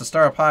make sense to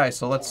start up high,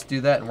 so let's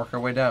do that and work our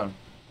way down.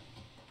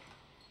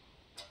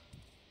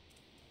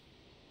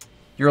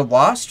 You're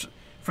lost?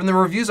 From the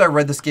reviews I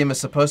read, this game is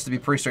supposed to be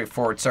pretty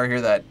straightforward. Sorry to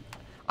hear that.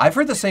 I've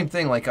heard the same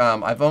thing, like,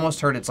 I've almost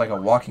heard it's like a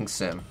walking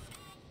sim.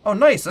 Oh,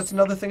 nice! That's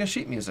another thing of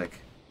sheet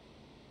music.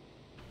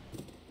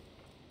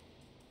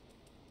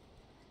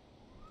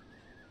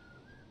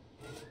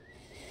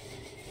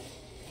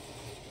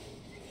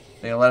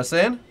 They gonna let us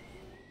in?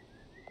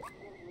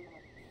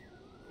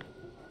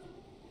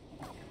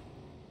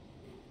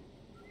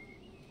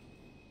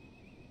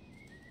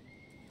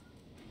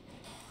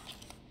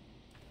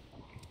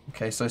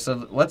 Okay, so I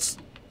said let's...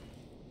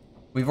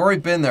 We've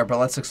already been there, but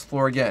let's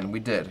explore again.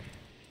 We did.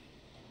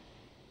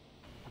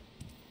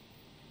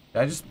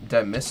 Did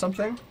I miss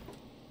something?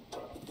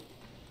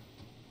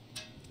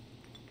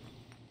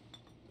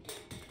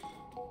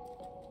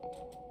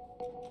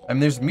 I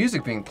mean, there's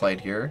music being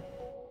played here.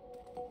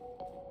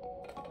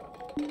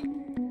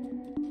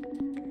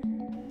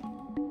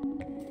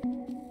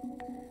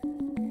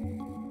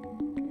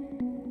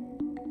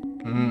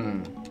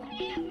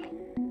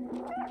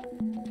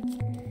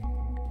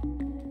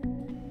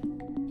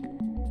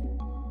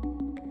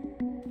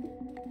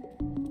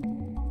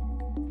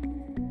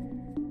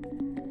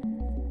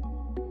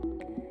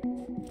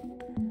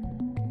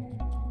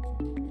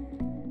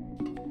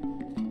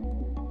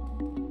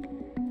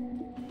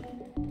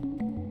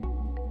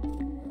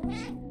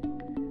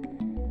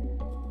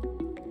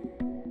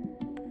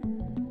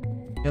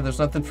 Yeah, there's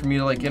nothing for me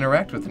to, like,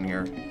 interact with in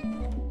here.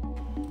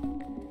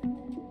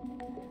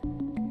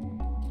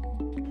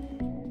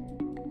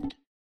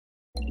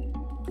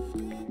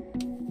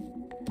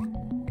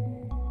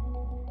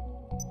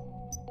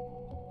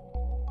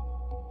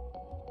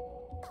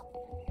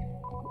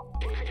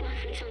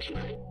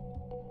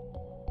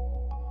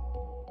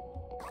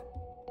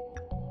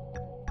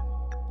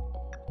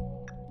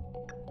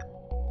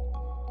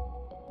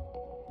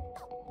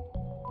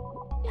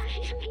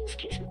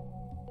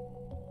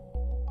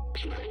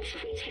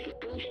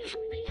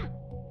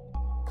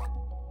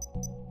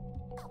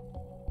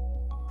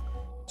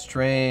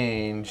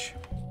 Strange.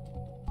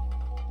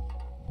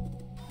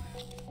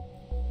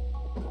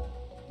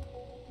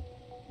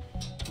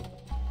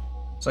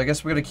 So I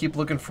guess we're gonna keep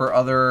looking for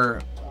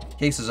other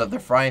cases of the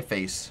frying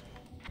face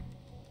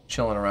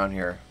chilling around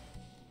here.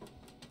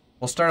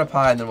 We'll start up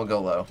high and then we'll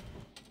go low.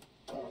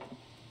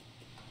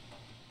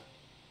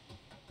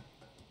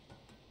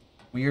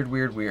 Weird,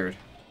 weird, weird.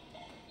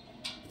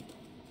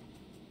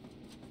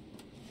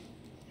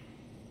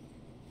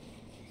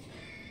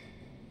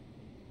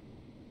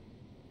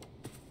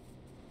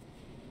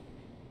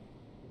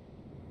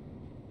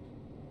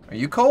 Are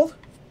you cold?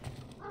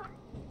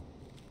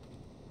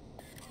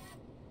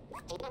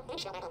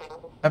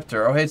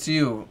 Hector, oh hey, it's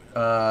you.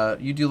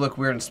 You do look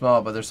weird and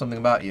small, but there's something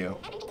about you.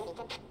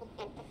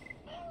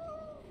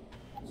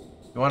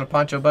 You want a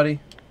poncho, buddy?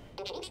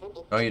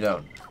 No, you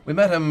don't. We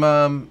met him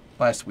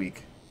last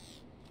week.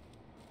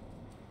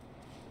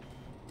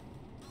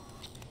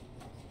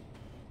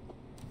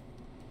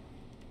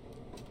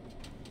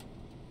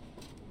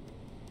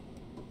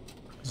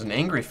 There's an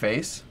angry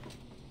face.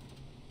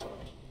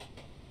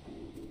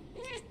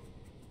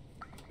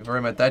 We've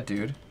already met that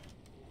dude.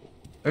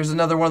 There's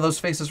another one of those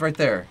faces right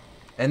there.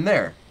 And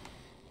there.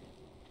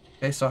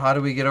 Okay, so how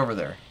do we get over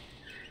there?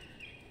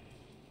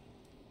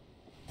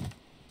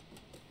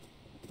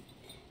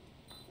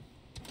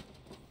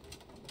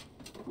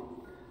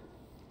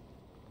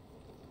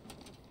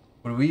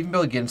 Would we even be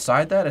able to get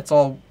inside that? It's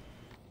all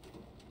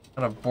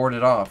kind of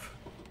boarded off.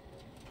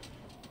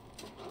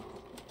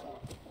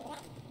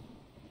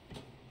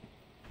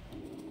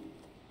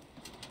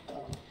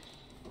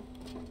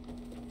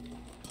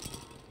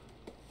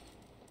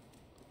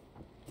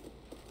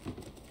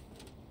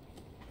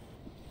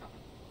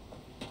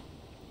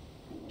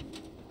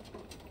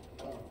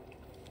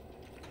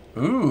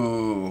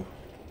 Ooh.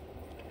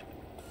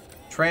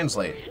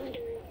 Translate.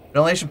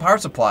 Ventilation power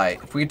supply.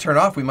 If we turn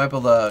off, we might be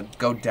able to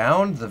go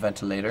down the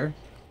ventilator.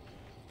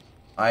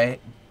 I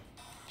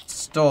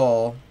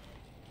stole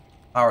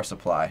power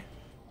supply.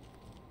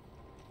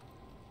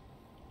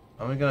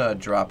 I'm gonna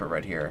drop it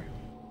right here.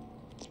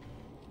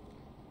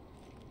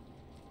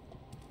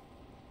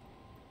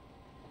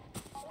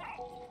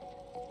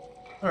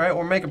 Alright,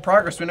 we're making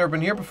progress. We've never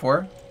been here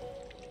before.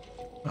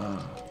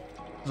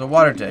 There's a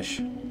water dish.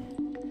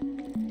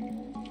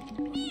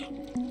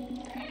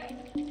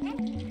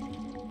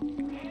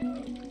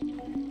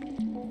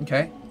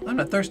 Okay, I'm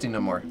not thirsty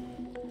no more.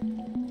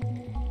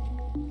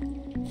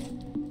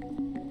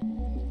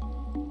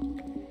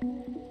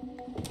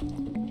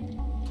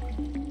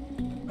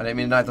 I didn't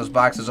mean to knock those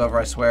boxes over,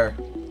 I swear.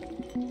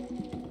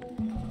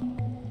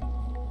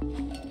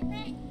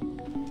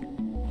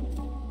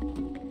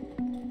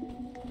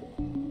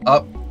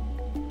 Up.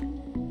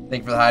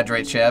 Thank you for the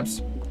hydrate,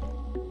 Shabs.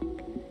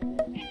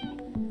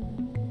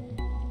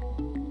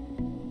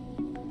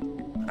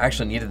 I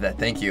actually needed that,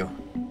 thank you.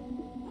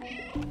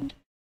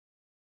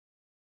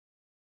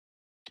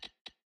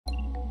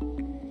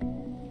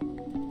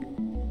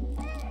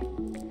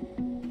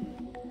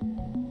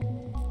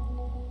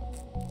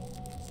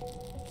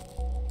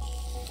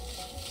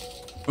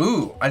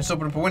 Ooh, I just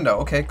opened up a window.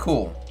 Okay,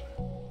 cool.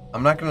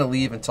 I'm not gonna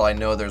leave until I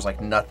know there's like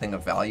nothing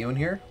of value in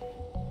here.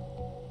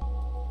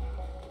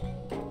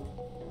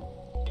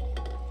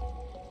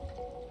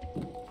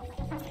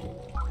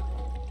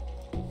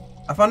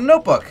 I found a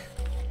notebook.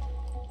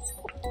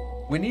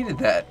 We needed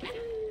that.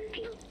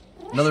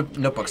 Another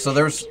notebook. So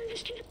there's...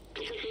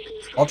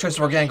 All trace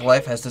of organic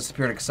life has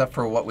disappeared except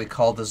for what we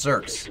call the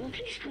Zerks.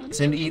 They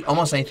seem to eat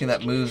almost anything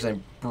that moves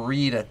and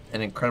breed at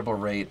an incredible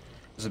rate.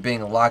 As if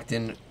being locked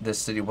in this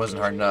city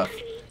wasn't hard enough.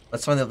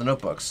 Let's find the other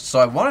notebooks. So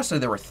I want to say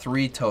there were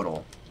 3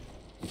 total.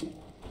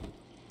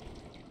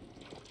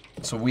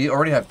 So we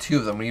already have 2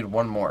 of them. We need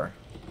 1 more.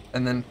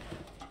 And then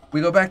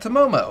we go back to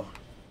Momo.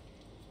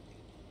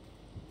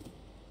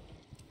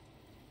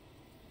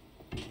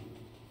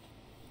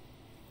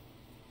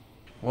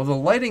 Well, the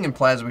lighting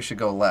implies we should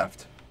go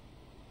left.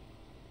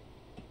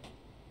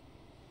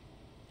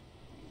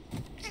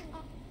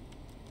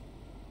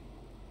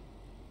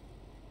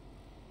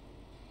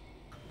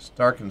 It's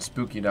dark and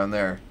spooky down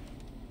there.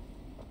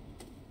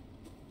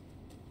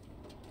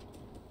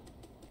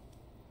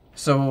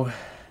 So,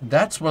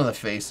 that's one of the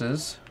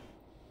faces.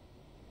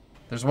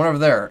 There's one over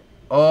there.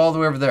 All the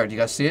way over there. Do you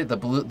guys see it? The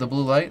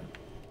blue light?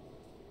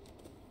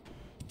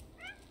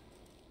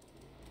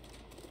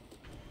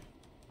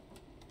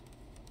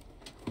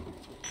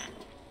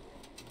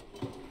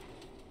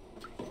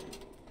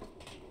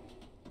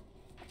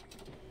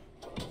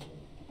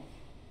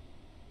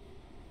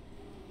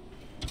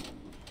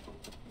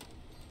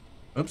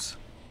 Oops.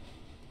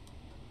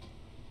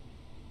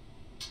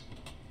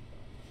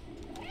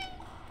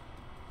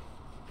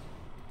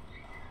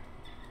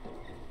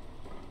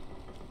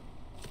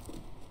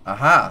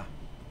 Aha.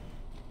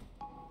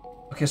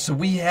 Okay, so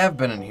we have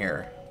been in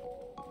here.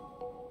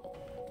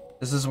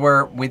 This is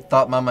where we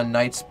thought Mama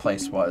Knight's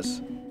place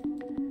was.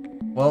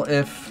 Well,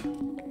 if...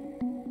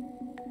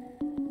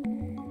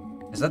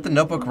 Is that the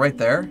notebook right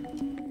there?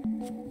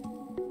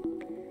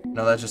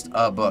 No, that's just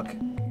a book.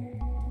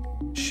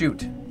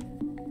 Shoot.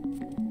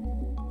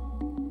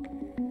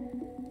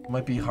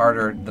 Might be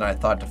harder than I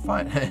thought to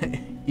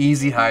find.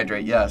 Easy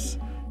hydrate, yes.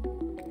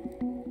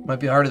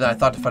 Might be harder than I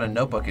thought to find a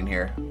notebook in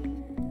here.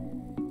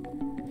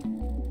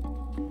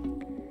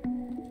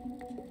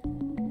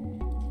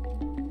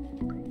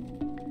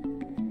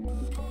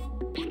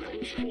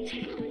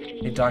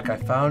 Hey Doc, I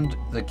found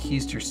the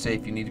keys to your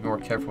safe. You need to be more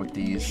careful with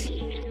these.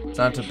 It's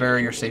not to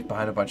bury your safe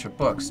behind a bunch of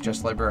books,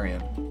 just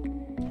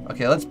librarian.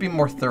 Okay, let's be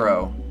more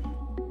thorough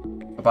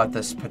about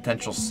this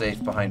potential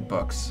safe behind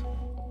books.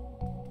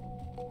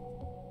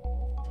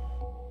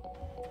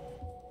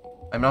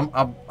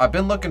 I've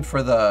been looking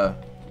for the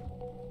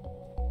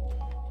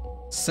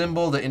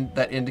symbol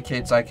that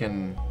indicates I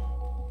can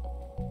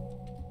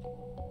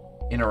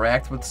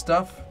interact with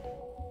stuff.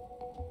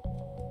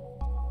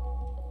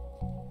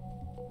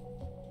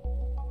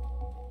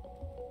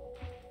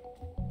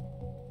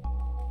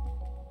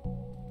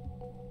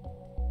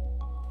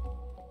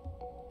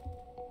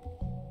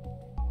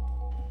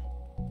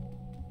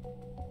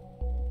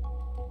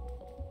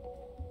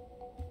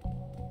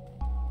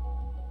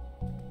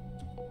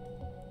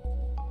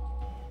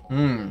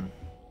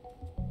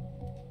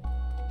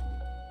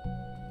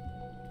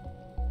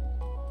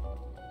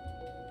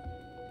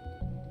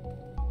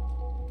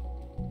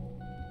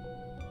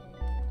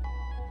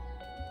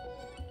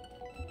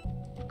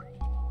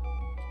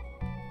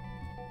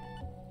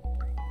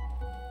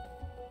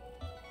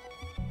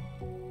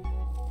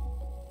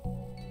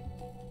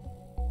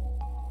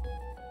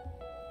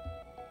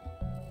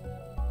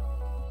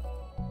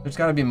 There's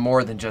got to be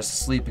more than just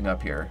sleeping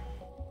up here.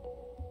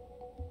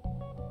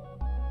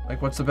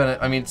 Like, what's the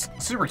benefit? I mean, it's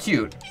super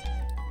cute.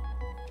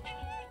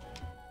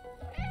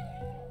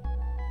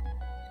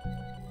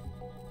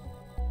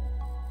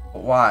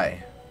 But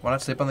why? Why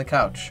not sleep on the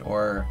couch?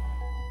 Or...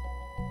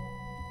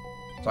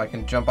 So I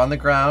can jump on the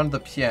ground, the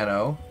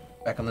piano,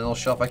 back on the little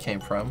shelf I came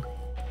from.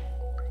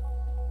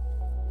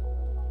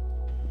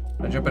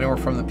 Can I jump anywhere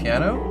from the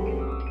piano?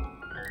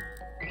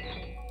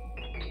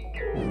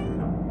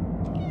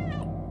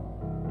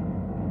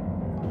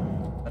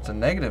 That's a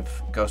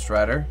negative, Ghost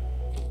Rider.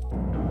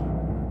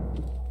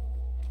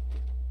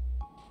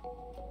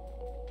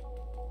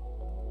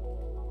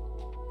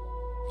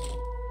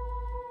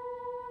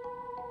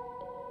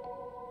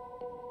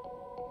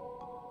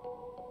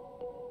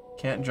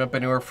 Can't jump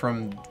anywhere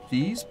from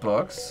these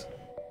books.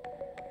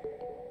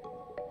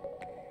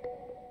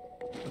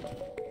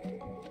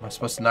 Am I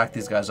supposed to knock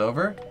these guys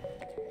over?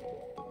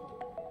 Do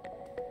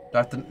I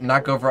have to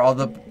knock over all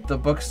the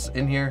books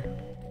in here?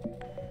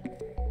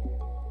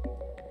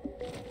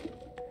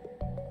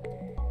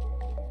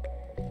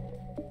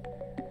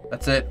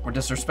 That's it. We're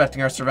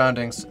disrespecting our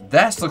surroundings.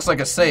 This looks like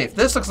a safe.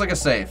 This looks like a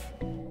safe.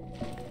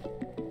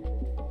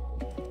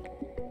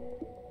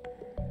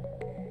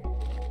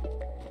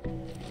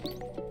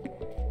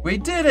 We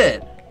did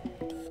it!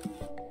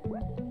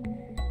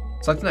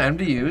 Select an item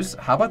to use.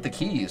 How about the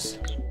keys?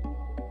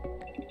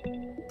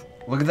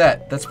 Look at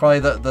that. That's probably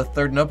the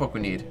third notebook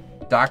we need.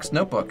 Doc's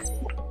notebook.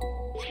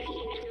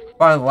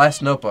 Finally, the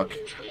last notebook.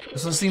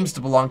 This one seems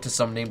to belong to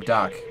some named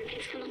Doc.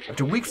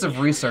 After weeks of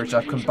research,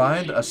 I've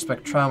combined a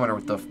spectrometer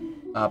with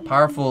a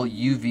powerful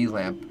UV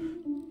lamp.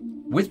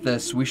 With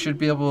this, we should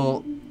be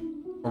capable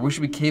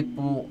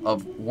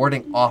of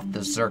warding off the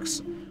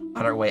Zerks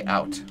on our way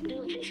out.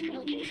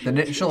 The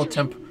initial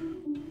attempt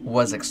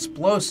was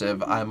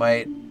explosive. I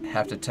might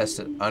have to test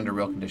it under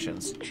real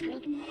conditions.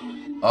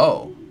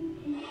 Oh.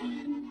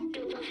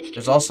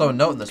 There's also a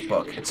note in this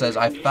book. It says,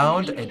 I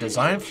found a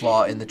design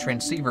flaw in the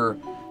transceiver,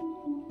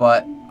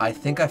 but I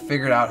think I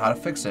figured out how to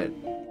fix it.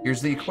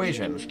 Here's the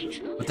equation.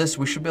 With this,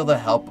 we should be able to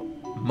help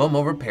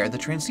Momo repair the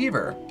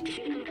transceiver.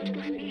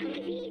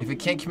 If it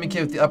can't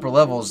communicate with the upper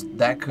levels,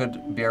 that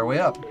could be our way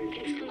up.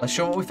 Let's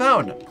show what we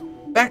found.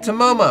 Back to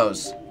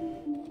Momo's.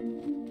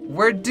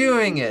 We're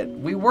doing it.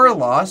 We were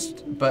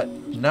lost, but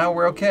now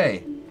we're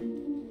okay.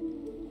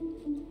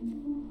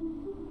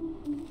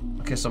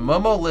 Okay, so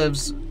Momo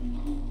lives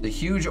the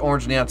huge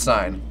orange neon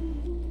sign.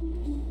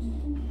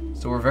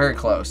 So we're very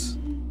close.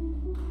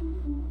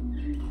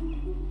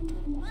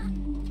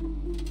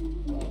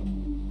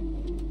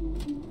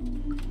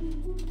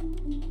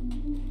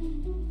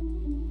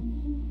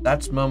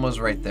 That's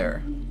Momo's right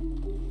there.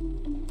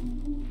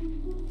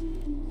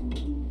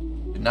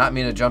 Did not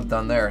mean to jump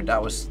down there.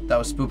 That was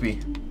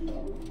spoopy.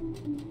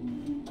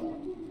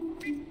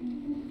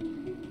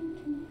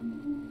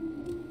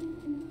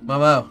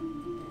 Momo.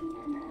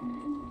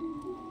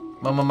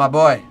 Momo, my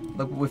boy.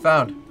 Look what we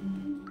found.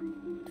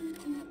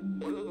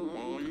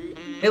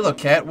 Hey, look,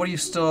 cat. Are you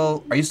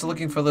still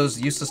looking for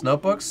those useless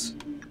notebooks?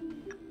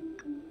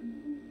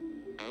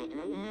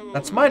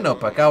 That's my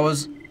notebook. I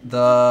was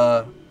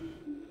the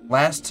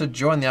last to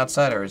join the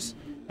Outsiders,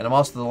 and I'm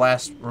also the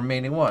last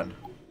remaining one.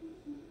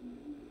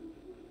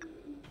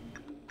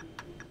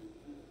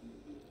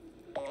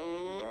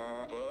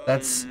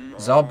 That's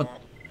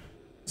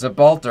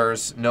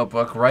Zabalter's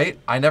notebook, right?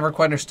 I never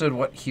quite understood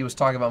what he was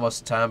talking about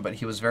most of the time, but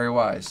he was very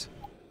wise.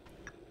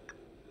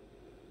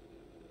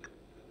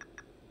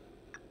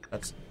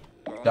 That's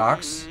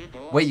Doc's.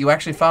 Wait, you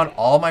actually found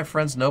all my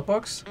friends'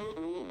 notebooks?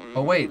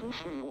 Oh, wait.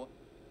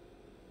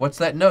 What's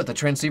that note? The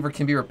transceiver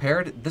can be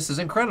repaired? This is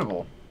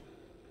incredible.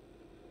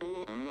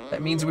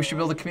 That means we should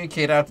be able to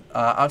communicate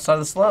outside of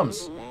the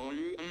slums.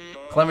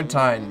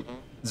 Clementine,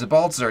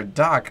 Zabalter,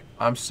 Doc,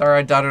 I'm sorry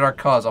I doubted our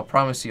cause. I'll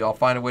promise you I'll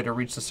find a way to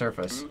reach the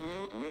surface.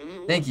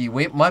 Thank you.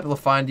 We might be able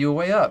to find you a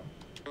way up.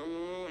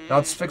 Now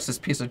let's fix this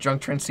piece of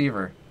junk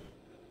transceiver.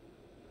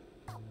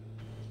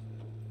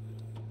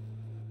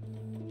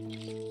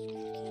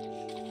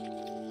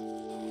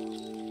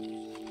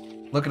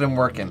 Look at him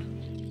working.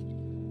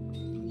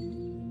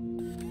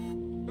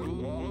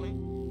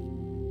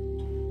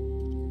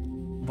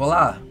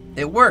 Voila.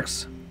 It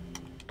works.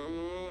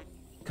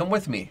 Come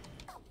with me.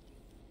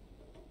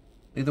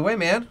 Lead the way,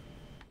 man.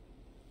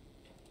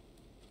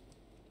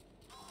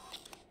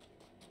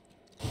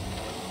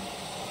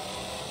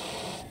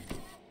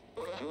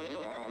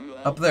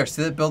 Up there,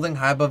 see that building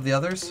high above the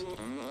others?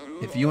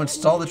 If you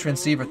install the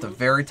transceiver at the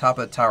very top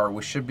of the tower,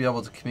 we should be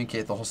able to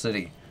communicate the whole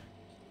city.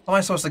 How am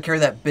I supposed to carry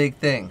that big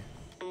thing?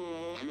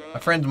 My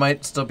friend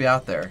might still be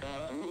out there.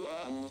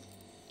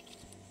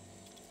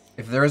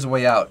 If there is a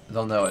way out,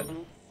 they'll know it.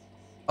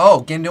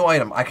 Oh, get a new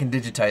item. I can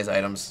digitize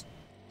items.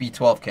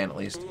 B12 can, at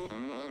least.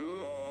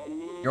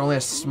 You're only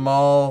a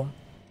small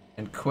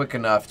and quick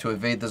enough to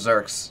evade the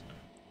Zerks.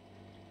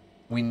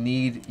 We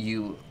need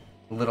you,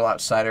 little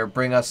outsider.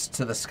 Bring us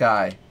to the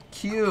sky.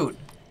 Cute.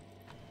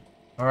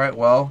 Alright,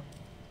 well.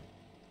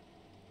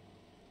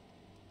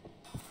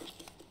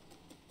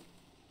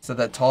 So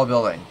that tall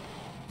building.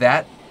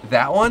 That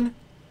one?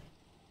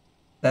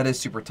 That is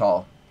super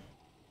tall.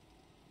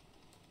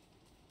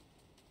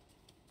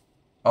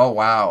 Oh,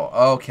 wow.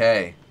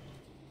 Okay.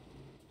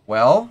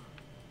 Well?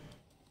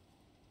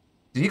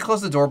 Did he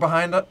close the door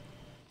behind us?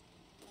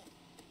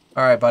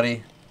 Alright,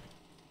 buddy.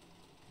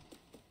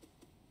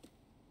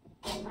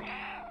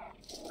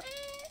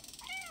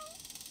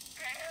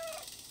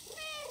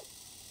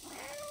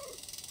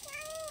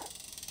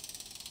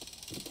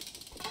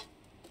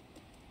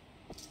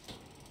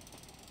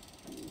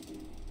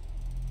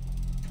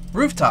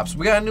 Rooftops.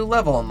 We got a new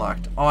level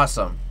unlocked.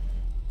 Awesome.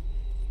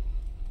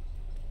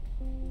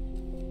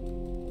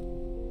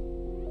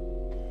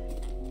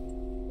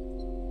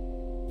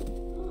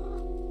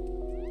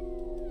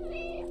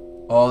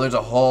 Oh, there's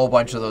a whole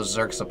bunch of those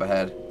Zerks up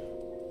ahead.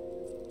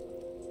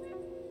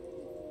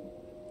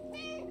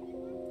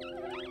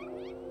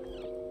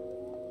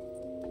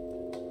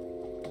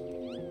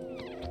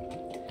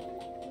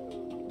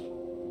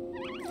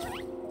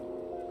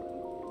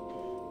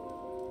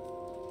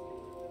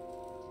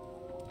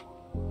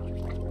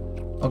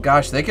 Oh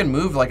gosh, they can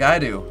move like I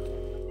do.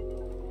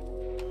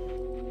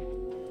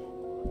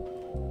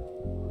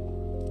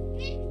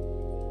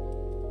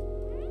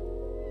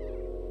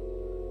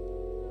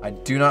 I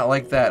do not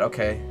like that.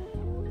 Okay.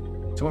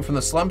 So it went from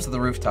the slums to the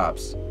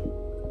rooftops.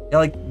 Yeah,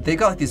 like, they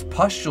got like these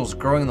pustules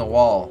growing in the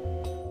wall.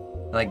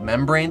 And, like,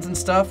 membranes and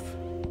stuff.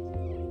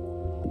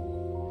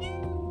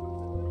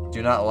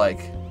 Do not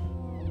like.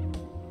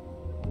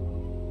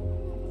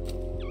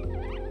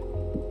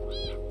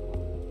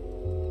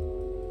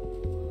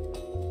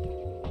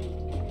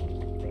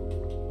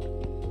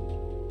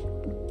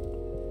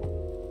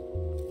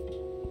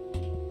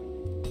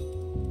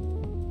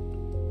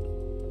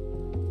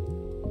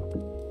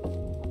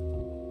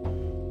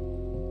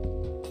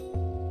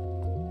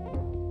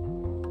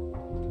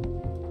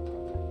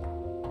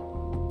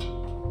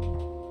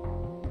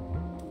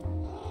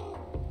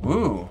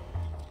 Ooh.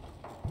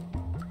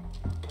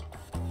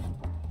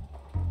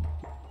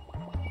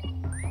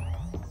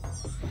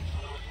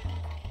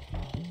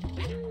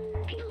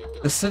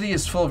 The city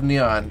is full of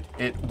neon.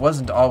 It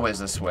wasn't always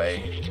this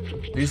way.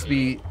 There used to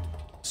be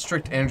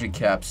strict energy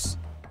caps,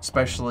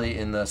 especially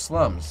in the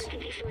slums.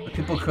 But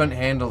people couldn't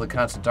handle the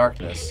constant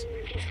darkness.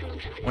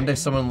 One day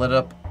someone lit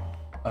up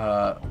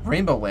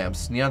rainbow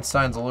lamps, neon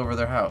signs all over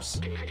their house.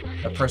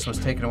 That person was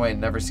taken away and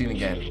never seen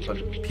again.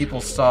 But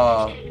people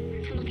saw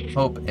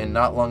hope, and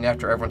not long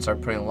after, everyone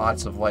started putting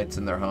lots of lights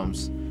in their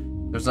homes.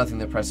 There was nothing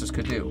the oppressors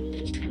could do.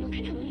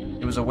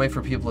 It was a way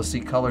for people to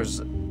see colors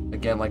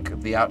again, like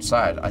the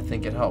outside. I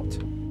think it helped.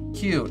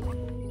 Cute.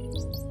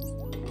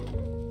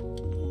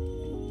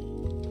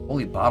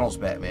 Holy bottles,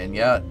 Batman.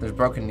 Yeah, there's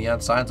broken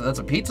neon signs. That's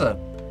a pizza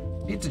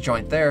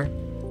joint there.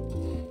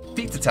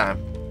 Pizza time.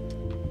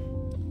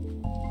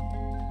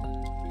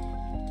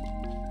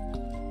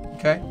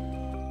 Okay.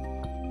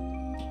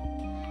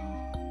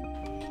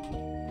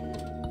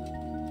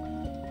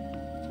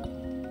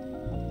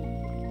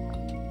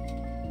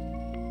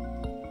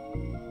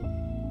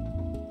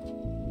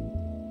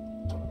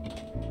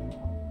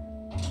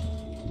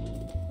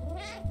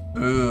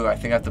 Ooh, I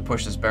think I have to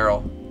push this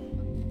barrel.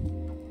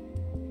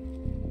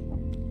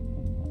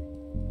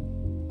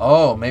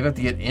 Oh, maybe I have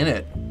to get in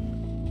it.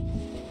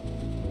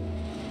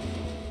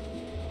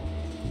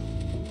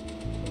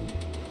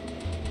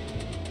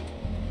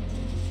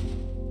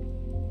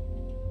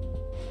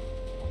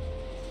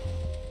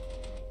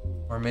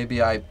 Or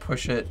maybe I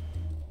push it.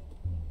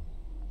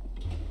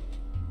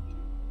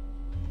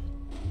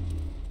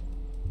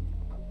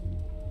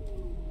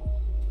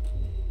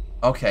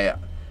 Okay.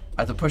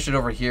 I have to push it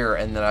over here,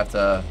 and then I have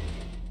to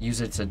use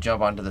it to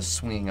jump onto the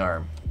swinging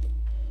arm.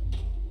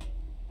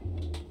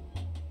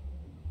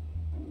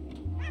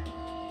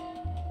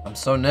 I'm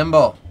so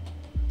nimble.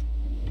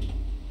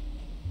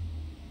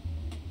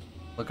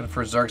 Looking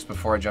for Zerks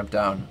before I jump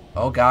down.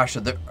 Oh gosh,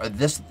 is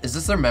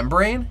this their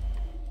membrane?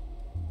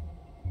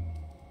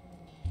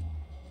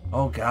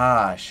 Oh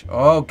gosh,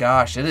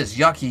 it is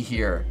yucky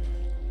here.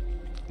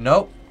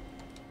 Nope.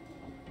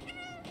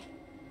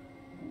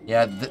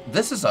 Yeah,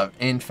 this is an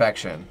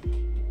infection.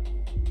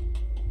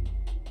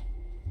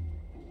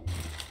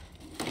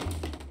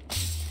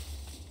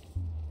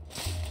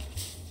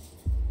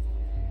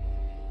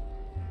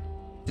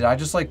 Did I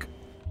just like...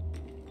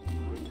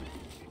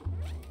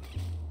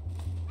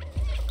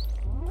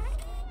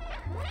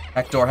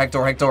 Hector.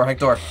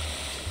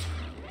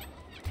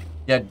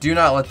 Yeah, do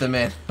not let them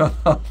in.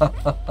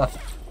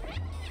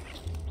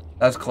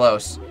 That's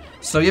close.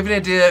 So you have any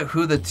idea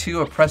who the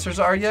two oppressors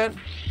are yet?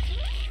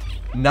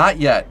 Not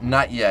yet.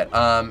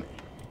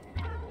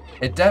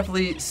 It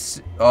definitely...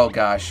 Oh,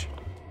 gosh.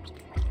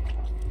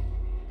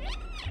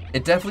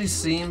 It definitely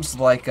seems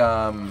like,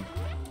 they're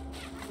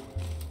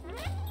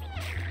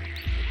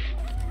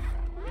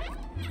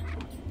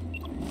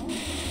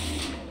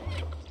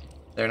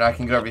not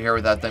gonna get over here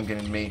without them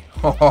getting me.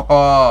 Ho ho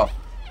ho!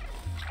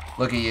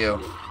 Look at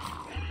you.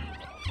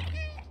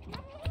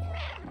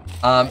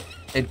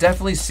 It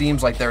definitely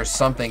seems like there's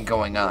something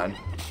going on.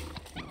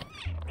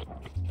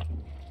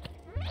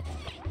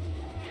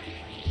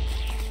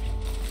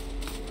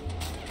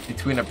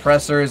 Between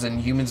oppressors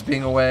and humans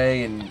being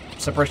away and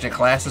separation of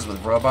classes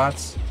with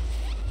robots.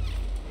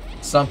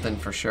 Something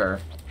for sure.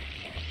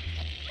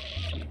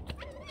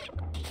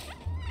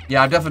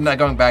 Yeah, I'm definitely not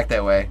going back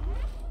that way.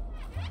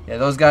 Yeah,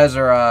 those guys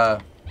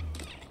are,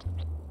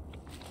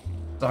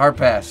 it's a hard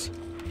pass.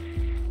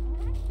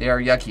 They are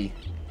yucky.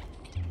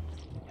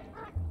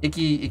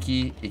 Icky,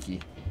 icky,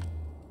 icky.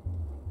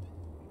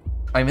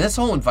 I mean, this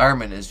whole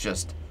environment is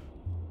just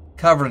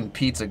covered in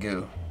pizza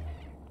goo.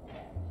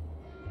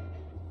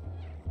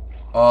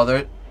 Oh,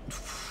 they're...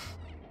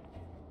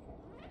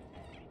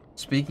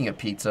 Speaking of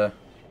pizza,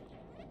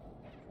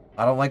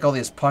 I don't like all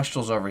these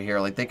pustules over here.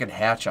 Like, they could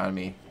hatch on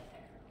me.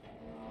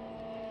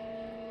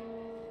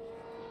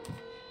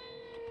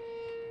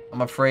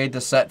 I'm afraid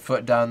to set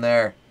foot down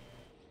there.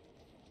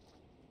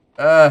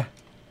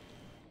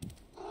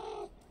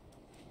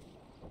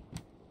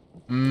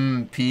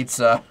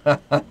 Pizza.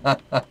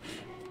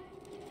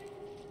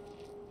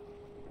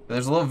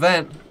 There's a little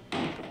vent.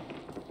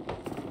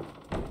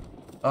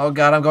 Oh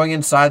god, I'm going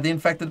inside the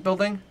infected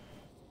building?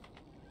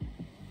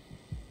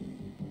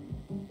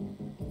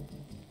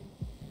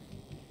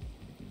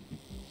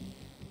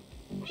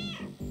 Do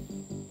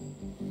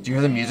you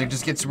hear the music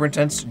just get super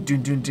intense?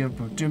 Doom, doom, doom,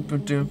 boom, doom,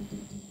 boom, doom.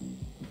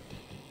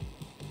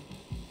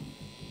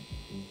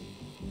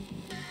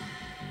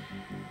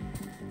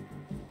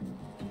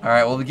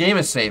 Alright, well the game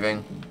is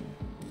saving.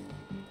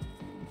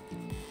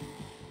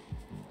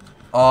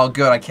 Oh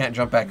good, I can't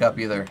jump back up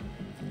either.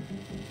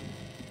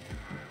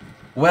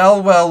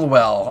 Well, well,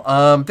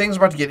 well. Things are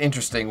about to get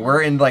interesting.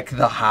 We're in, like,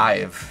 the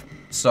hive.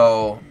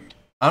 So,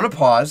 I'm gonna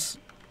pause.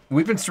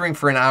 We've been streaming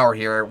for an hour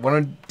here. What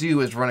I'm gonna do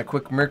is run a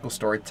quick miracle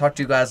story, talk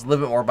to you guys a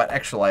little bit more about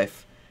Extra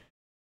Life.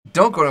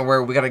 Don't go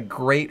anywhere. We got a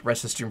great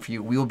rest of the stream for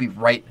you. We will be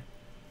right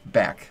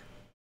back.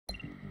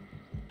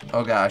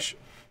 Oh, gosh.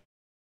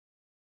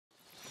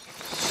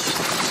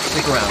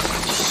 Stick around.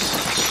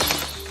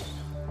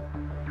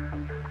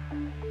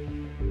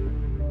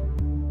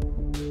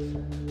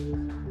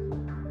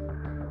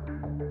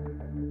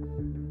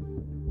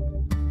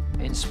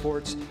 In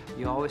sports,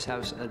 you always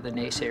have the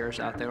naysayers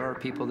out there, or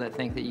people that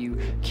think that you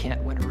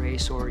can't win a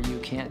race or you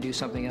can't do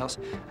something else.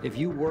 If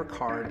you work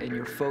hard and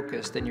you're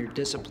focused and you're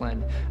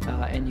disciplined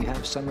and you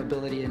have some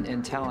ability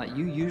and talent,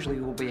 you usually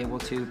will be able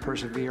to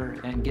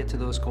persevere and get to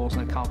those goals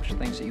and accomplish the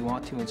things that you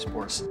want to in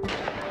sports.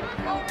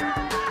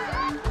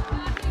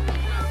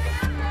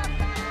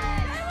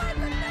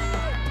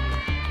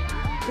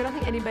 I don't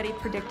think anybody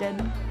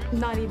predicted,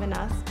 not even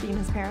us, being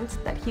his parents,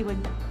 that he would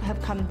have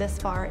come this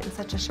far in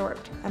such a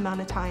short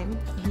amount of time.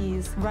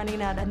 He's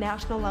running at a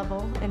national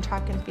level in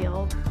track and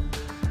field.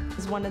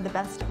 He's one of the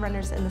best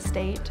runners in the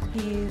state.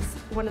 He's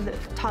one of the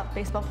top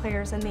baseball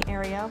players in the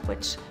area,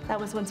 which that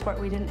was one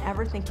sport we didn't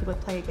ever think he would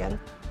play again.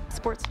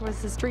 Sports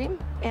was his dream,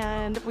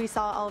 and we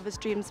saw all of his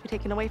dreams be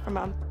taken away from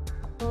him.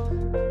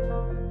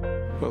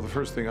 Well, the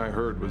first thing I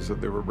heard was that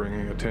they were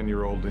bringing a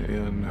 10-year-old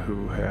in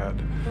who had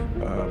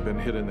been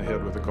hit in the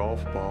head with a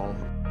golf ball.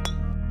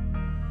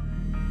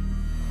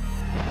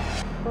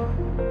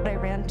 I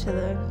ran to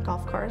the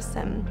golf course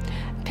and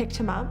picked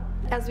him up.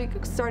 As we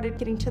started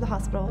getting to the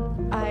hospital,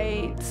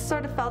 I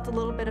sort of felt a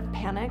little bit of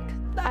panic.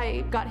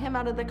 I got him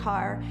out of the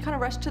car, kind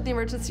of rushed to the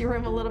emergency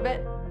room a little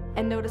bit,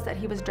 and noticed that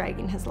he was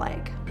dragging his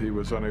leg. He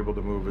was unable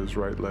to move his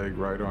right leg,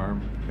 right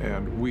arm,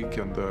 and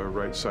weakened the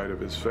right side of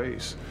his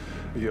face.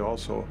 He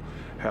also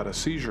had a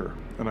seizure,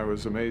 and I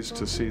was amazed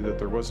to see that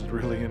there wasn't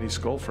really any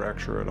skull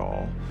fracture at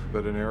all,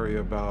 that an area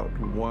about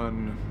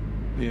 1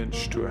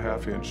 inch to a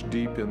 ½ inch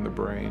deep in the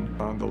brain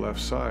on the left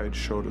side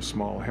showed a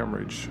small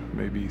hemorrhage,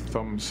 maybe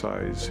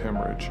thumb-size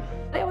hemorrhage.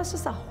 It was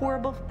just a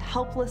horrible,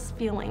 helpless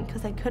feeling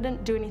because I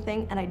couldn't do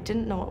anything and I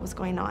didn't know what was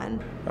going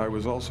on. I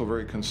was also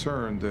very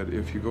concerned that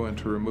if you go in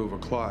to remove a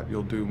clot,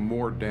 you'll do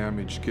more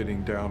damage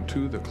getting down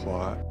to the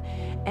clot.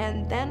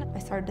 And then I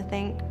started to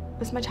think,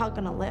 was my child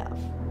gonna live?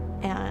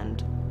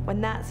 And when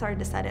that started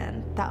to set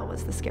in, that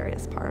was the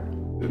scariest part.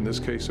 In this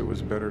case, it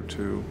was better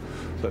to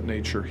let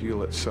nature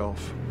heal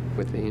itself.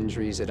 With the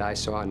injuries that I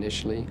saw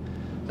initially,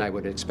 I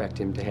would expect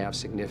him to have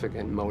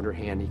significant motor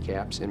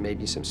handicaps and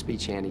maybe some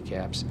speech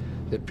handicaps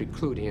that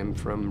preclude him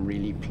from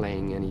really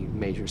playing any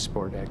major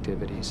sport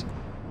activities.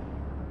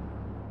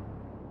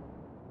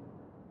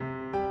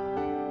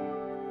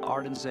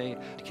 Arden's a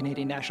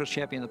Canadian national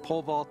champion in the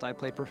pole vault. I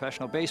played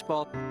professional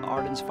baseball.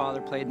 Arden's father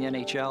played in the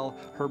NHL.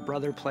 Her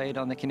brother played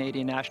on the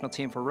Canadian national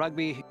team for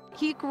rugby.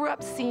 He grew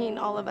up seeing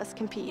all of us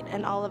compete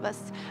and all of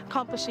us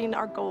accomplishing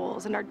our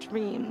goals and our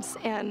dreams.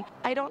 And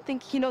I don't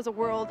think he knows a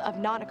world of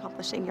not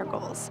accomplishing your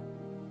goals.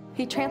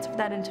 he transferred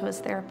that into his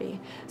therapy.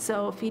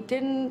 So if he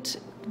didn't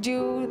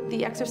do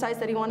the exercise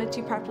that he wanted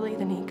to properly,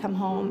 then he'd come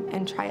home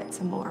and try it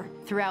some more.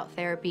 Throughout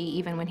therapy,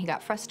 even when he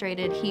got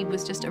frustrated, he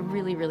was just a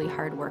really, really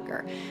hard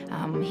worker.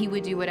 He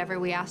would do whatever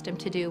we asked him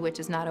to do, which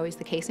is not always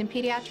the case in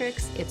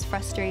pediatrics. It's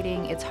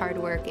frustrating, it's hard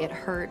work, it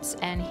hurts,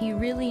 and he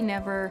really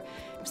never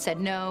said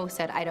no,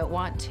 said, I don't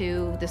want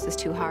to, this is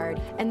too hard.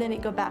 And then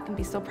he'd go back and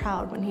be so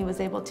proud when he was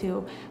able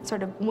to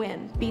sort of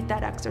win, beat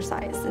that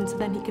exercise, and so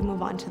then he could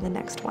move on to the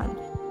next one.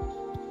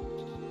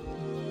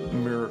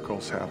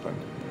 Miracles happen.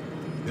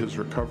 His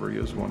recovery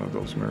is one of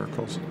those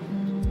miracles.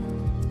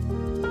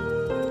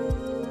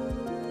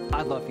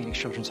 I love Phoenix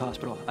Children's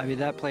Hospital. I mean,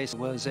 that place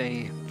was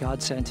a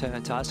godsend to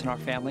us and our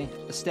family.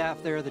 The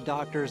staff there, the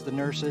doctors, the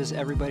nurses,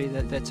 everybody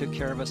that took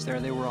care of us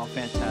there, they were all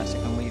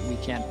fantastic, and we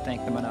can't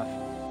thank them enough.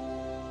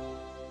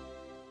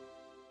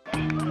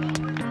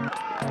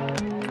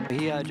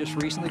 He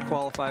just recently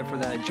qualified for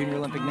the Junior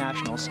Olympic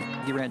Nationals.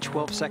 He ran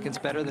 12 seconds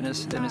better than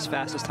his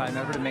fastest time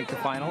ever to make the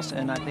finals,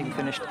 and I think he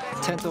finished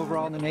 10th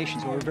overall in the nation,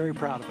 so we're very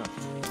proud of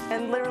him.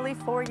 And literally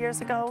 4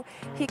 years ago,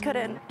 he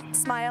couldn't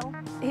smile,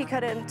 he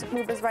couldn't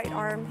move his right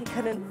arm, he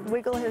couldn't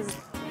wiggle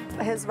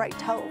his right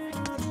toe.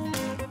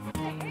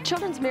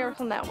 Children's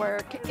Miracle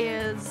Network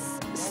is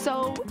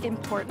so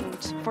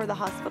important for the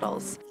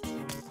hospitals.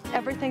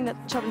 Everything that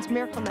Children's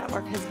Miracle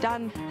Network has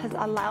done has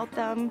allowed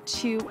them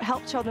to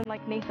help children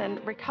like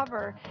Nathan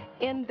recover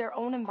in their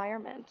own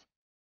environment.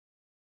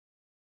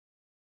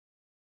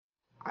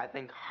 I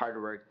think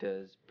hard work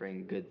does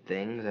bring good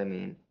things. I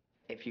mean,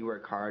 if you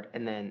work hard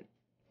and then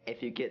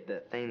if you get the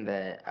thing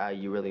that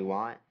you really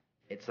want,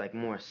 it's like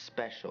more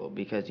special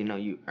because you know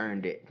you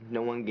earned it.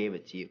 No one gave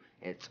it to you.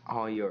 It's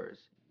all yours.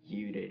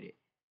 You did it.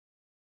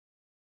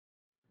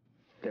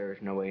 There's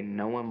no way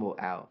no one will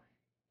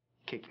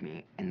kick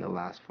me in the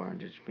last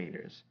 400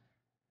 meters.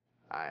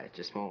 I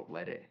just won't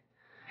let it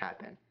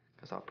happen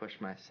because I'll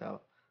push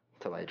myself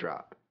till I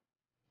drop.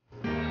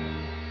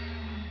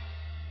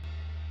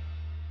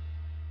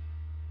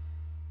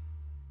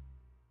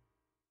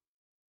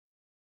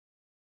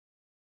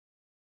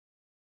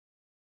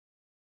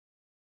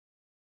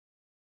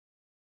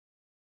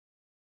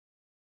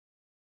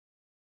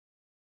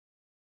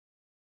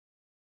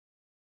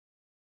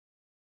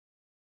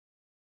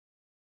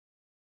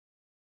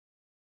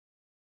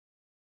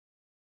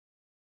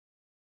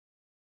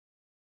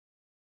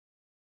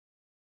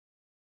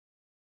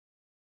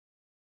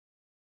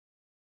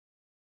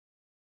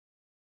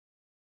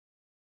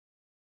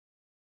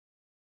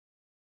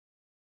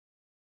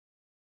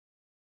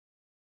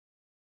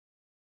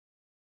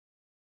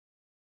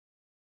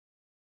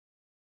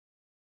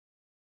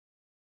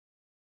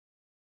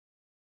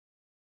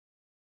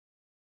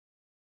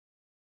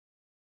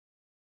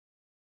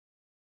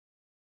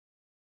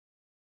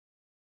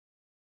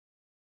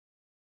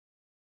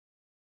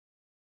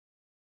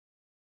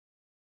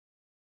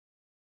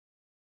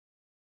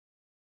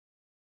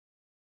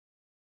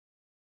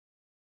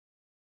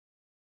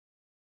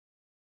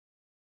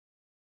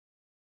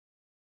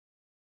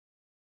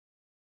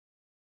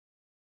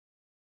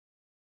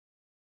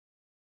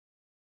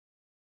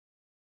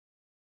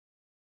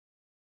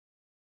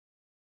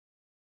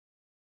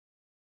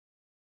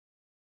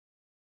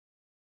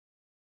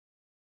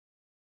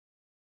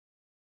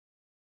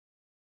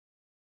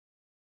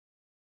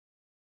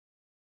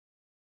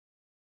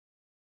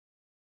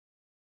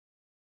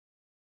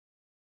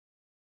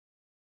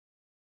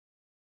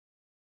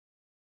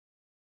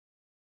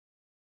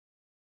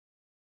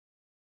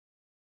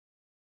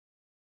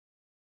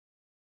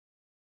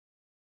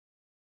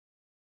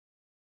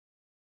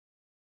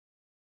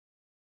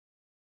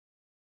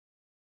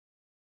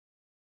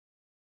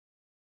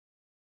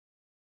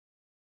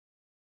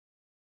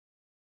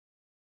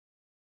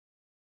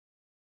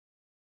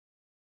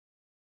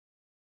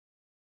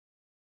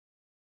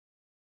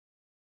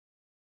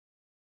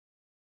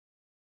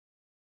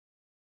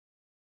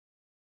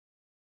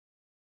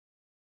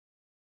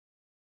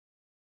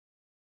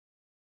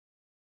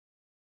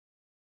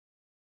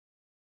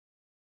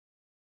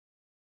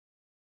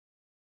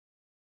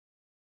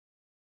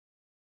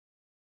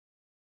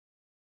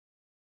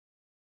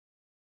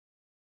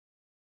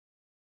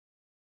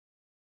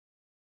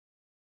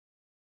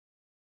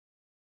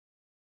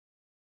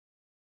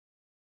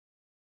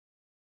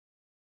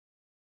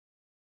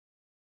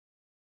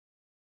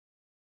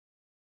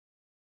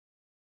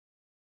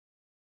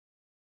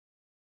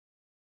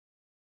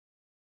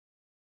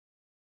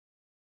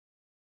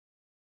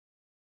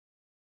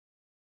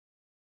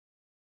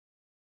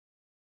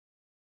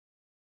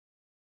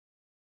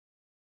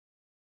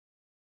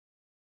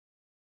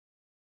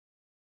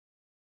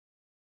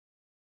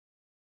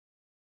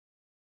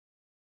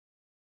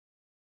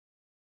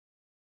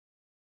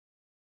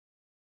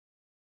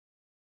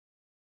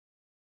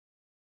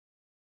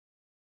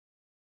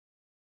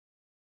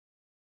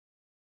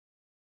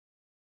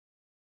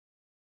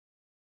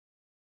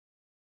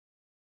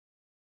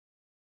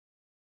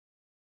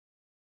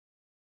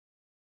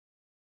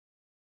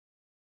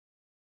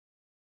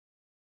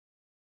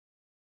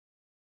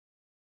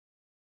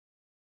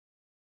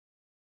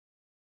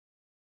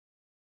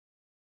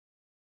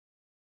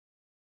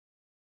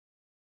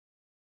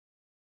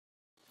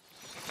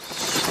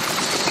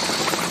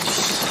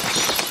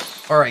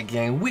 Alright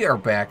gang, we are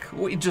back.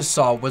 What you just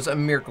saw was a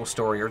miracle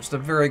story, or just a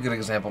very good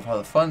example of how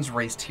the funds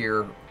raised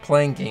here,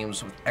 playing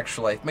games with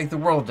Extra Life, make the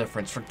world of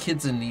difference for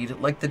kids in need,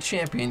 like the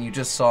champion you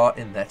just saw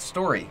in that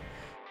story.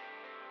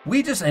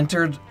 We just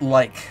entered,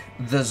 like,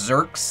 the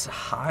Zurk's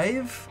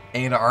hive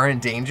and are in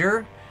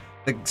danger.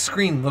 The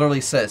screen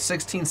literally says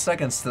 16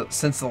 seconds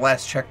since the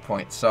last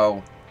checkpoint,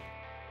 so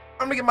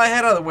I'm gonna get my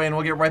head out of the way and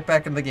we'll get right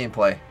back into the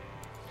gameplay.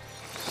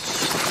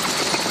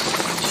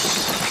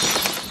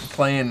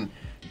 Playing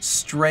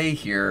Stray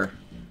here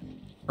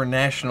for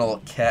National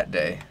Cat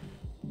Day.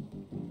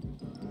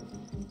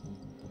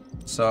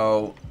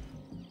 So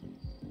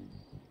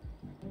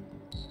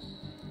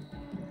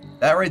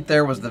that right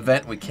there was the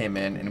vent we came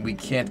in, and we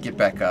can't get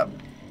back up.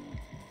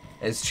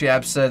 As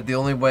Chab said, the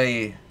only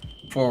way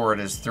forward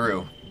is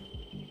through.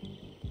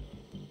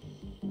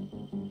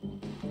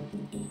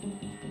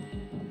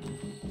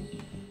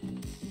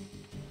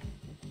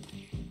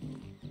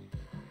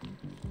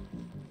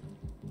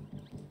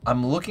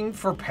 I'm looking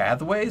for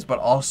pathways, but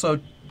also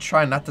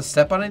try not to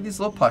step on any of these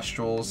little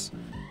pustules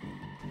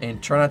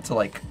and try not to,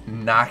 like,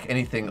 knock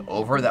anything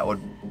over that would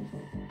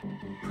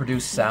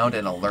produce sound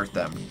and alert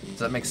them. Does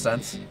that make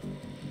sense?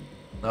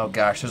 Oh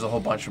gosh, there's a whole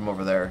bunch of them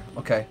over there.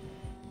 Okay.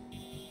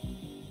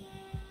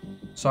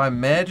 So I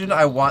imagine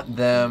I want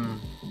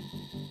them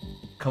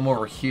come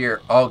over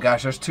here. Oh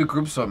gosh, there's two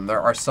groups of them.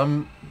 There are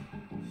some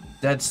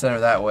dead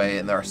center that way,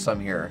 and there are some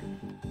here.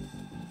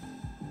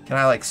 Can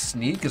I, like,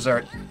 sneak? Is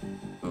there...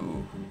 Ooh.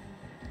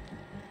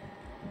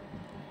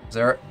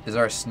 Is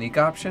there a sneak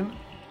option?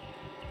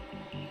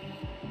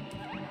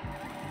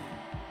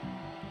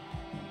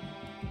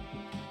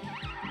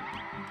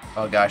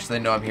 Oh gosh, they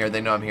know I'm here.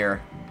 They know I'm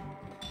here.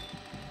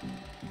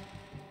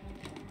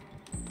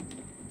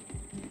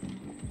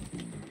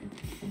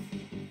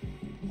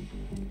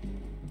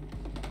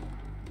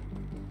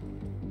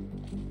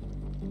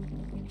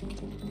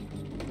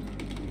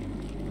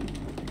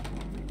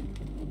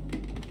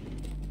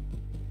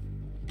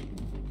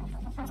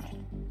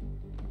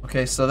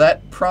 Okay, so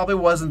that probably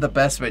wasn't the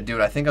best bit, dude.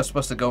 I think I was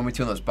supposed to go in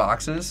between those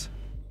boxes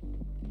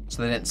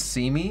so they didn't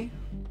see me.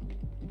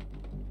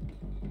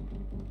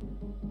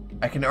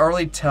 I can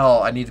already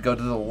tell I need to go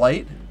to the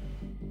light,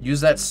 use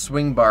that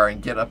swing bar,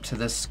 and get up to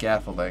this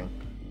scaffolding.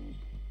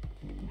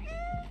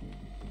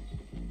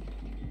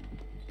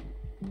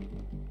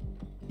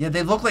 Yeah,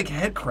 they look like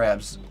head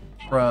crabs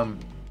from...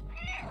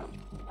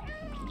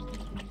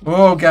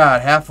 Oh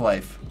god,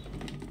 Half-Life.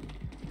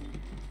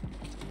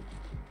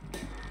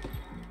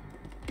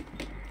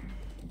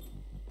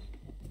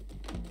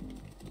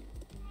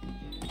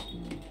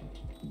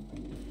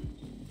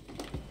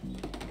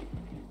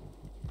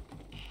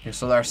 Okay,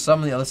 so there are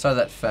some on the other side of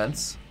that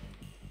fence.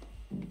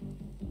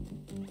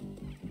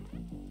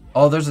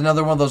 Oh, there's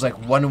another one of those, like,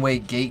 one-way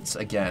gates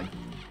again.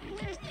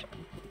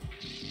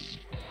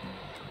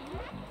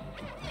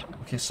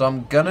 Okay, so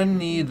I'm gonna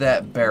need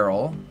that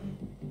barrel.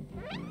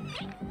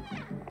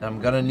 And I'm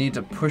gonna need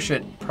to push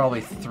it probably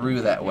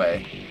through that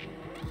way.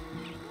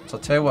 So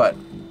I'll tell you what.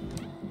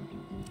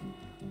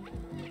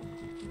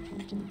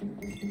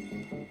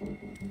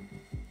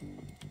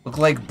 Look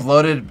like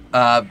bloated,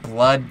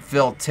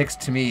 blood-filled ticks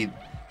to me.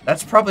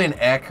 That's probably an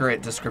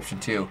accurate description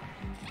too.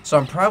 So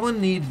I'm probably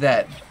gonna need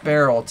that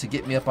barrel to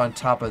get me up on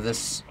top of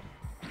this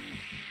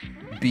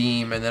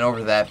beam and then over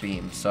to that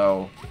beam.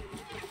 So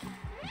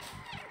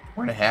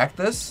we're gonna hack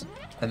this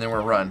and then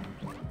we're run.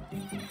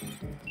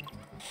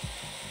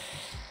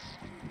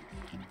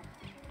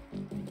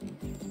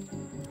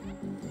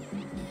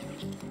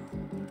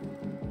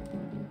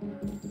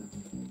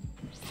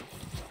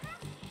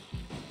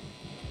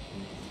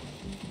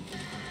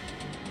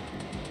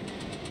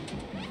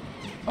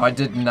 I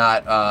did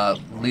not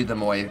lead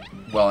them away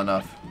well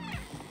enough.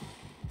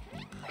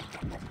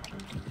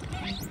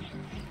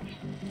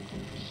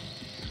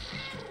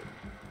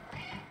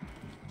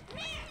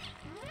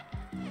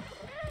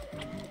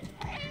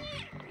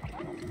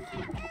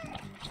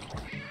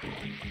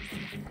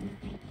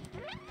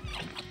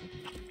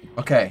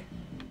 Okay.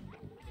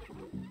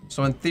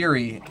 So in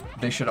theory,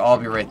 they should all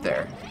be right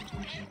there.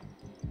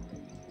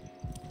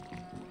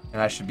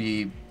 And I should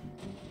be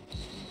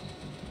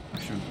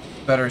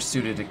better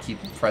suited to keep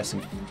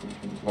pressing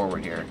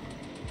forward here.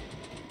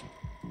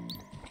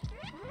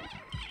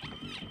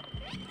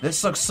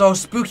 This looks so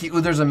spooky.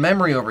 Ooh, there's a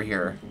memory over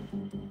here.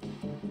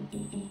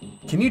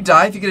 Can you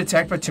die if you get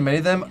attacked by too many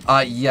of them?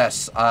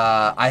 Yes.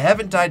 I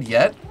haven't died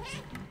yet.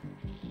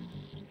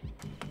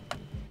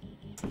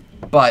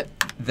 But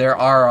there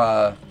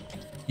are,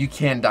 you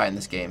can die in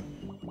this game.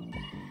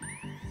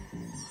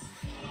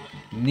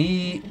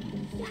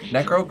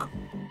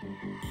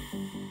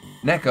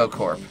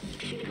 Necocorp.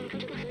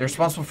 They're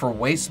responsible for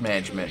waste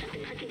management.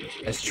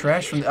 As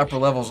trash from the upper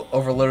levels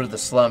overloaded the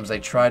slums, they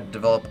tried to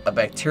develop a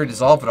bacteria to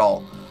dissolve it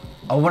all.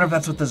 I wonder if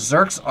that's what the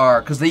Zurks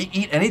are, because they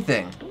eat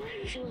anything.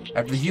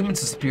 After the humans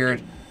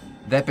disappeared,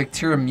 that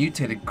bacteria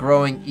mutated,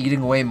 growing,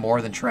 eating away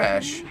more than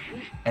trash.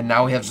 And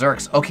now we have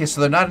Zurks. Okay,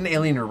 so they're not an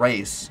alien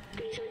race.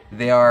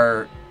 They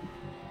are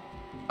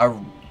a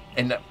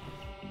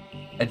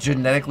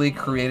genetically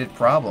created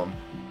problem.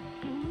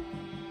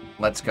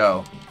 Let's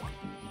go.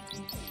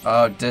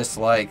 Oh,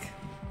 dislike.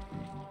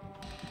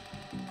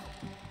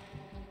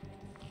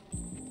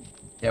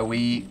 Yeah,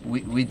 we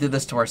did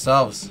this to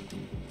ourselves.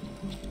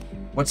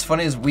 What's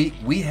funny is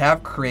we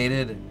have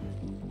created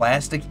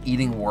plastic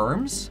eating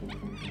worms.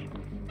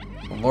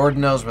 Lord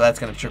knows where that's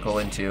gonna trickle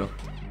into.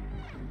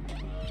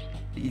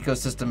 The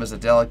ecosystem is a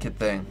delicate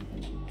thing.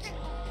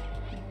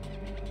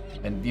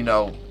 And you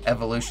know,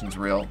 evolution's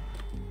real.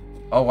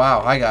 Oh wow,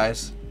 hi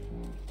guys.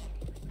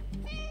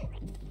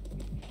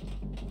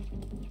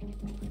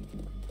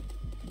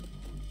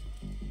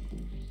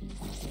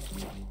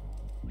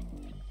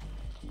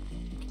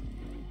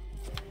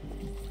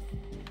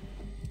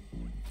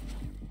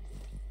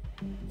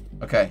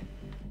 Okay.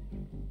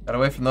 Got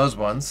away from those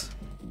ones.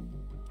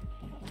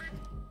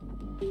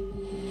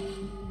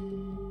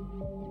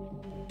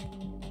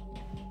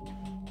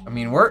 I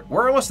mean, we're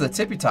almost to the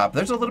tippy top.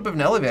 There's a little bit of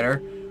an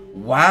elevator.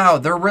 Wow,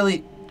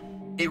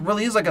 it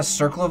really is like a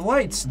circle of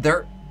lights.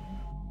 The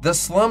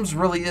slums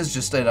really is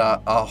just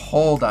a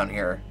hole down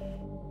here.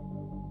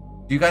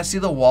 Do you guys see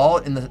the wall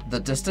in the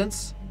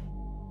distance?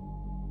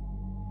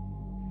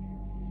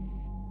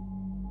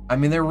 I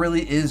mean, there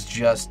really is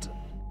just...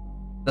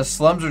 The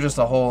slums are just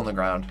a hole in the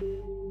ground.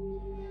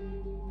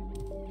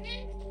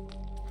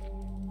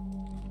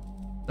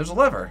 There's a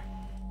lever.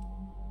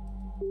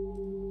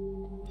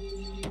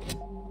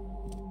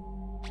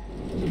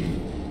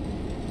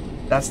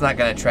 That's not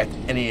gonna attract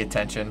any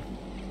attention.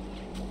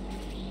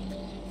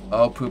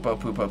 Oh, poop, oh,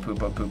 poop, oh,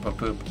 poop, oh, poop, oh,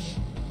 poop.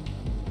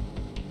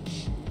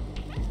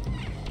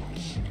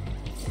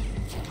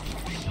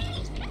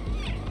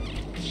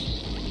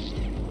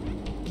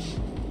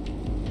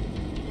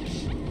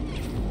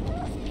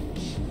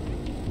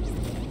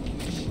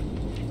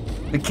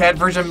 The cat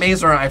version of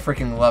Maze Runner, I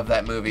freaking love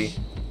that movie.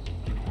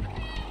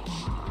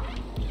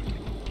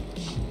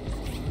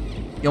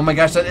 Oh my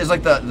gosh, that is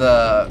like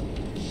the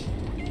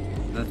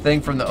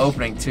thing from the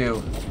opening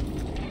too.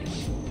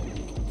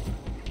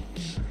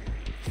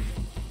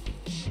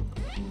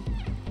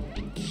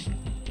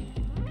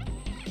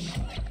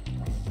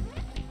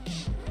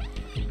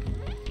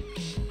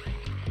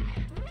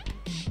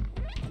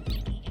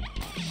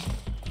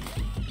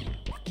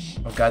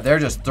 Oh god, they're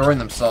just throwing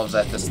themselves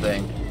at this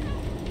thing.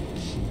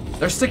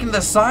 They're sticking to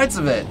the sides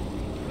of it.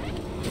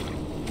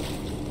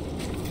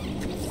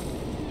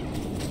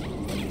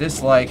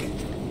 Dislike.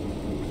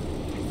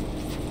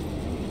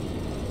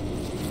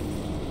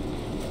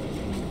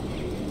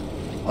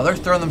 Oh, they're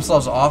throwing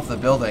themselves off the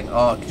building.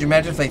 Oh, could you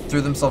imagine if they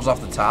threw themselves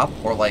off the top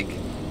or like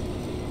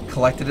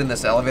collected in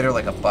this elevator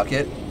like a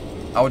bucket?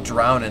 I would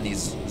drown in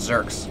these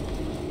zerks.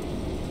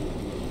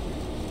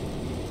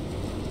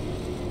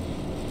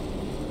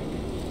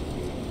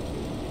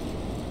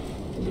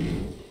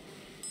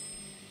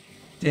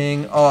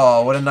 Ding.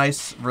 Oh, what a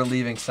nice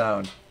relieving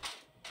sound.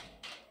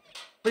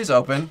 Please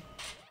open.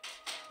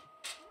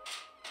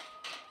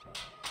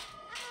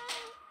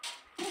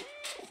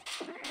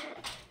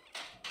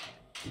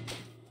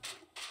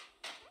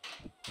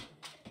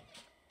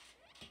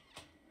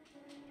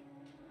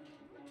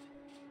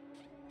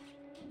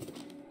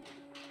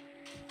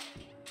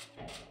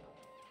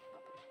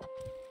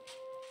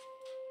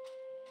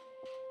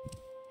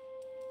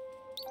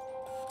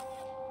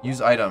 Use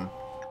item.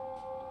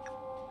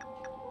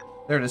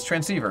 There it is,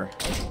 transceiver.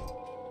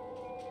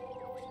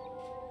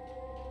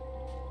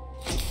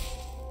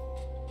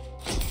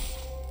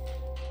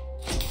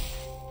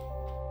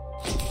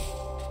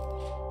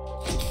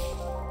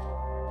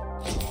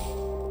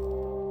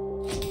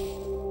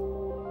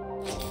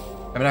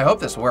 I mean, I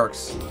hope this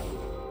works.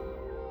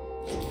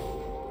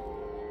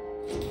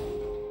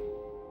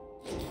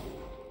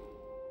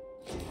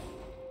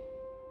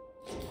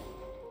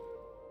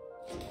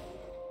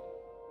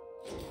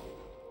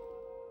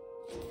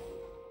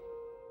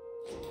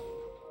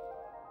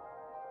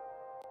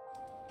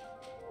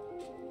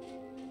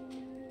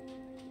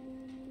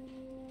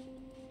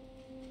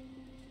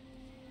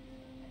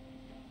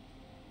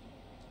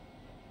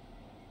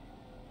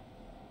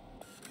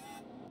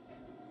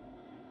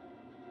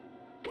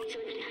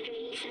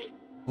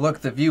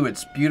 Look, the view,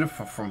 it's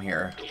beautiful from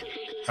here.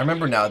 I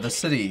remember now, the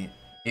city,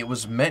 it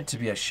was meant to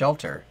be a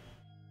shelter.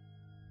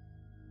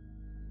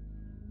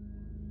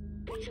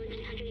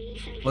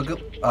 Look at,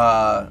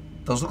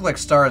 those look like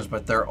stars,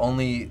 but they're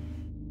only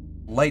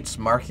lights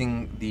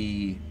marking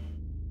the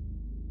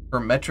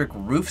hermetic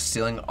roof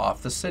ceiling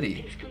off the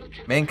city.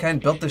 Mankind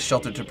built this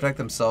shelter to protect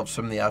themselves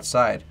from the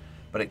outside,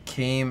 but it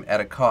came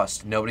at a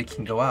cost. Nobody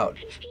can go out.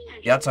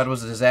 The outside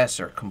was a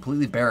disaster,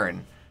 completely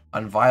barren,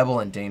 unviable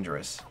and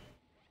dangerous.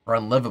 Or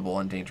unlivable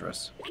and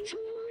dangerous.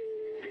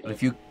 But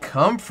if you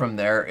come from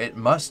there, it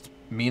must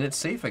mean it's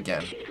safe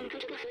again.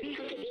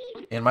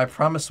 And my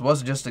promise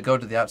wasn't just to go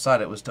to the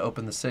outside, it was to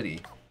open the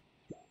city.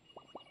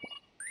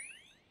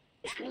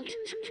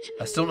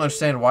 I still don't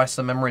understand why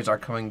some memories are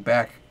coming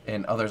back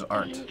and others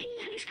aren't.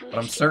 But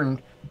I'm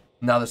certain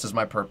now this is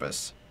my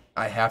purpose.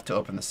 I have to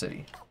open the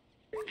city.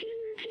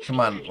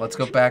 Come on, let's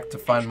go back to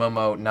find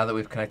Momo now that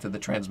we've connected the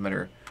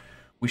transmitter.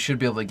 We should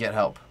be able to get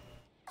help.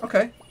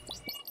 Okay.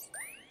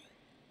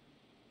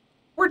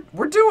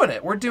 doing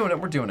it. We're doing it.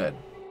 We're doing it.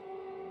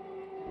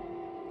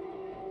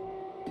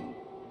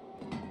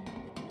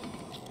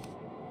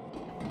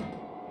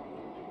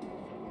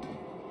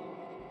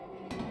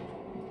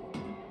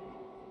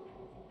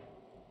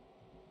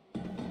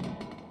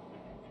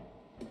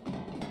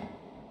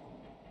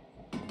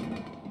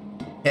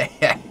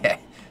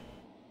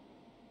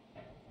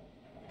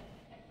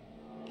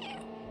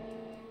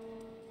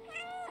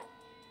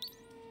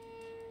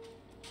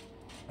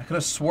 I could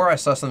have swore I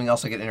saw something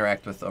else I could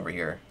interact with over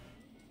here.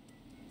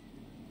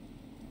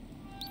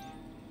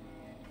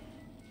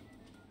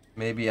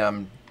 Maybe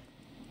I'm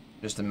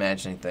just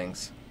imagining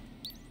things.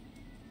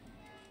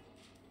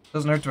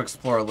 Doesn't hurt to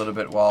explore a little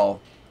bit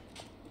while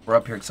we're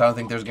up here, because I don't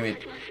think there's gonna be.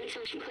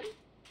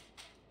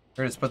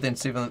 Here it is. Put the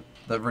Steven.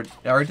 I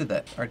already did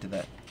that. I already did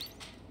that.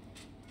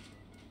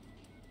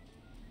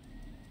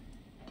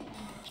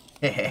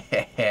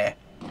 Hehehe.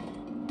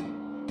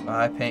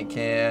 Bye, paint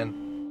can.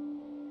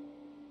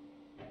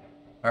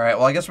 Alright,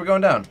 well, I guess we're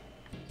going down.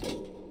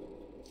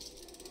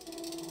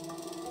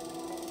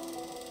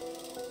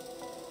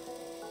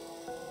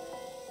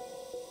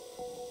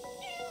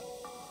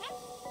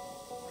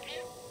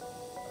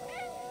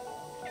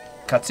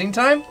 Cutscene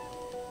time?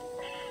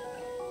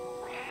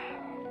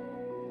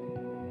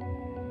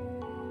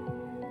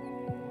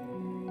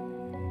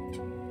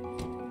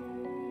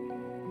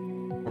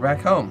 We're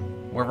back home,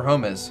 wherever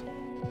home is.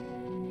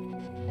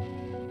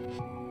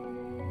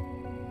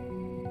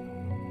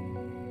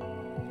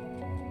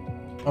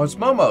 Oh, it's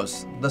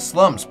Momo's. The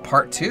Slums,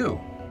 Part 2.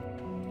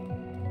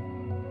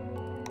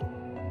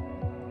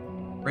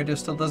 Radio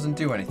still doesn't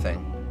do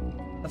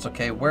anything. That's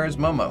okay. Where is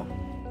Momo?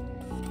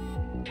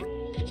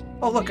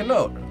 Oh, look, a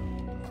note.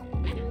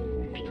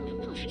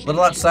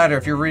 Little outsider,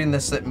 if you're reading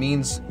this, that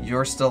means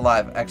you're still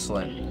alive.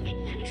 Excellent.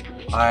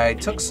 I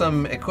took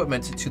some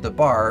equipment to the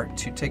bar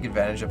to take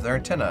advantage of their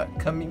antenna.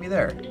 Come meet me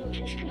there.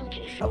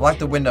 I blocked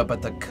the window,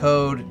 but the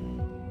code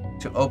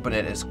to open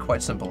it is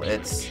quite simple.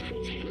 It's...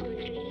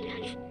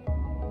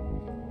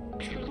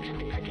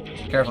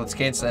 Careful, it's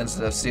case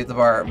sensitive. See at the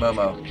bar,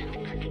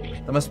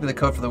 Momo. That must be the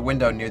code for the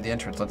window near the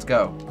entrance. Let's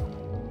go.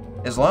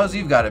 As long as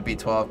you've got it,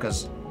 B12,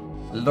 because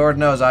Lord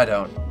knows I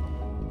don't.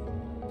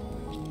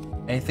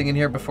 Anything in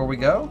here before we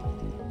go?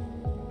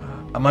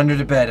 I'm under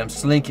the bed. I'm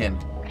slinking.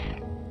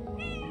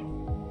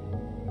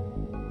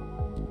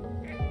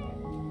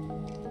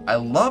 I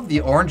love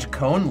the orange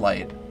cone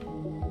light.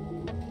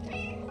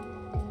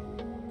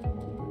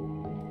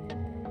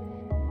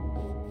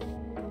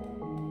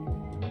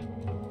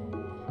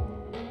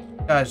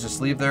 Guys,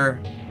 just leave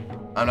their...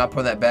 I'm not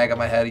putting that bag on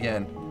my head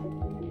again.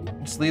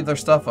 Just leave their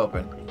stuff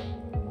open.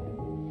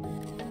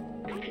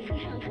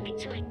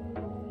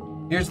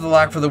 Here's the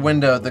lock for the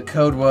window. The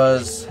code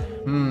was...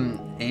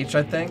 H,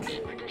 I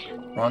think?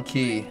 Wrong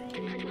key.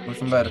 Move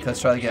from bed. Let's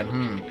try it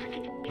again.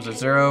 Was it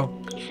 0?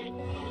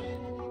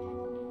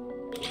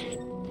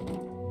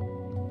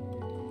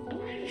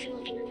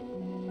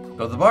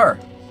 Go to the bar.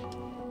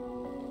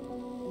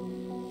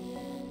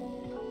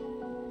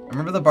 I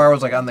remember the bar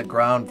was like on the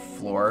ground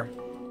floor.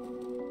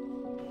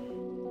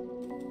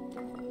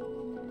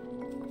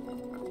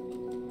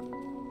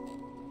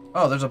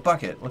 Oh, there's a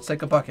bucket. Let's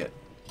take a bucket.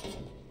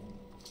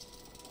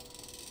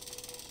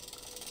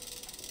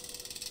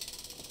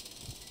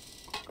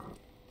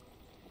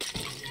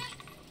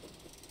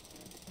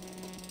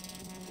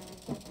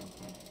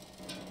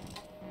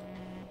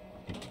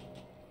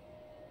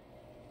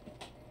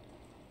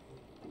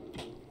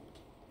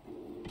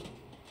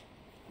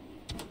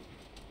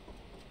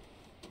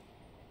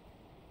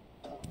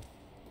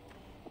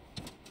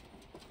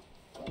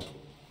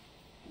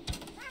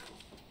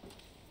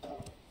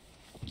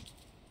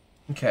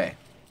 Okay.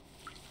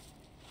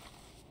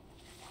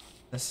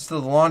 This is the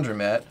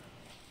laundromat.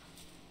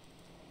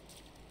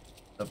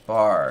 The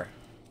bar.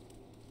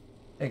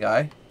 Hey,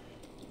 guy.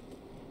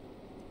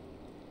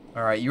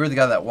 Alright, you were the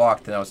guy that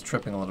walked and I was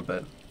tripping a little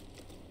bit.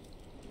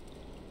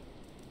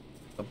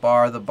 The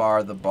bar, the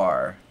bar, the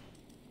bar.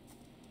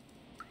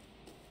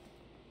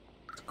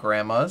 It's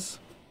grandma's.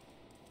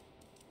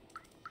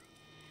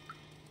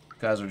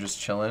 Guys are just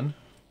chilling.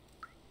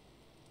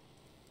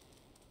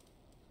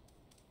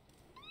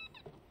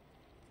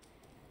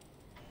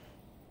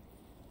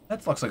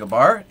 That looks like a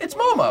bar. It's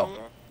Momo!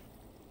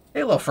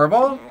 Hey, little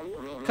furball.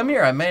 Come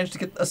here, I managed to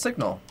get a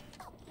signal.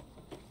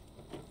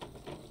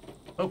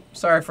 Oh,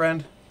 sorry,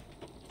 friend.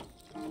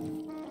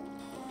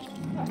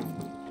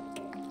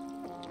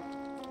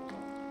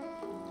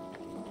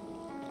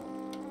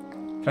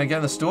 Can I get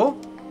on the stool?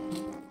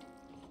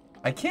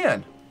 I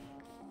can.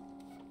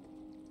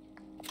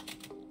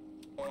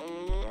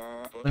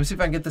 Let me see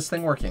if I can get this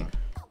thing working.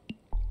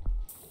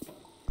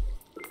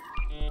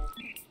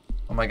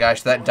 Oh my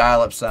gosh, that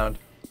dial-up sound.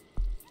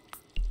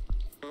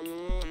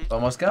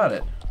 Almost got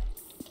it.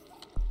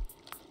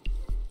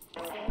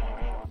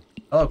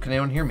 Hello, can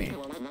anyone hear me?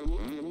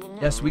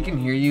 Yes, we can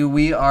hear you.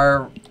 We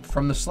are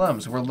from the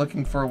slums. We're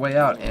looking for a way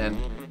out,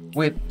 and...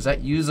 Wait, is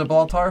that you,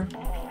 Zabaltar?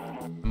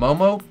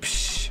 Momo?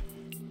 Psh!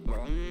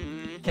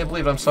 Can't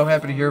believe it. I'm so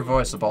happy to hear your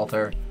voice,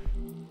 Zabaltar.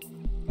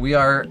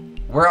 We're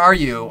Where are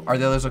you? Are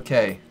the others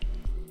okay?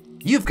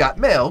 You've got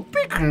mail.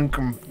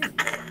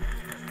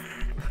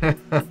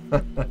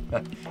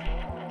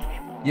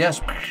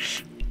 Yes.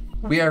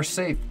 We are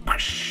safe.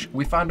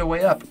 We found a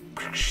way up.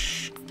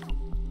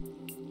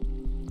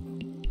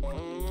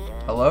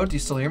 Hello? Do you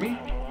still hear me?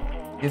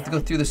 You have to go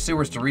through the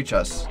sewers to reach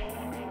us.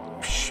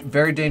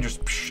 Very dangerous.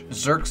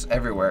 Zerks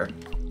everywhere.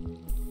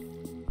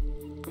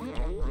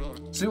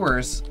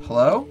 Sewers?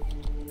 Hello?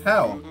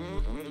 How?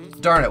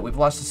 Darn it, we've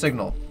lost the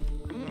signal.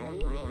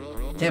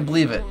 Can't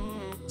believe it.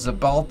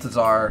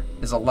 Zabaltazar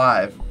is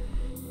alive.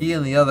 He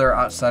and the other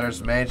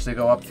outsiders managed to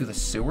go up through the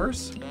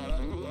sewers?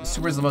 The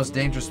sewer is the most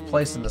dangerous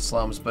place in the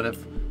slums, but if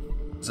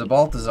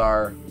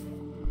Zabaltazar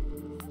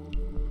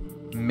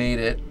made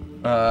it,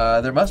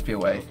 there must be a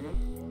way.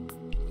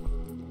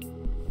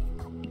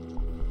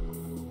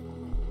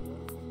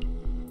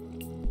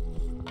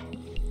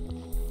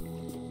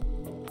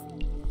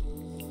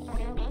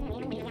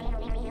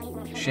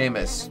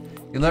 Seamus,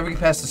 you'll never get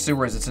past the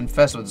sewers. It's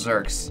infested with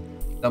Zerks.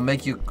 They'll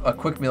make you a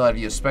quick meal out of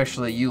you,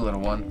 especially you,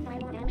 little one.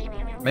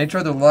 Many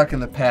tried their luck in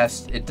the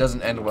past. It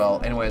doesn't end well.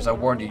 Anyways, I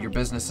warned you. Your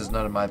business is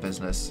none of my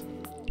business.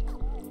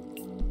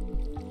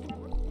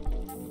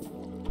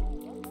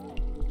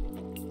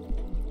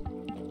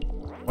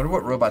 Wonder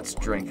what robots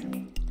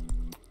drink.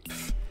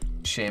 Pfft,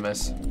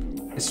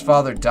 Seamus. His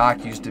father,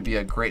 Doc, used to be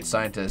a great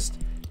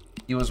scientist.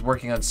 He was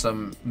working on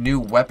some new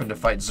weapon to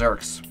fight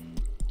Zerks.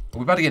 Are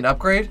we about to get an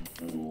upgrade?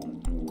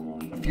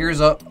 A few years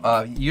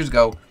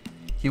ago,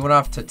 he went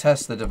off to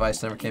test the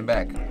device and never came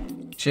back.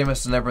 Seamus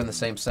has never been the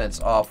same since.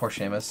 Aw, poor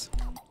Seamus.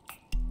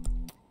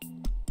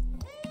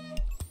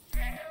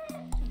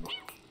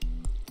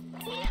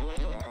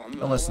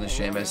 Don't listen to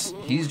Seamus.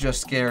 He's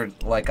just scared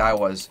like I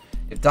was.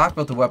 If Doc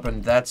built a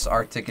weapon, that's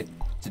our ticket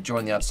to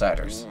join the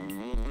Outsiders.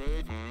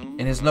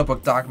 In his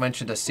notebook, Doc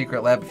mentioned a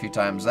secret lab a few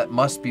times. That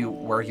must be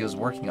where he was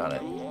working on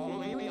it.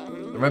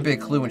 There might be a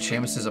clue in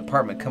Seamus'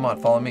 apartment. Come on,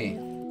 follow me.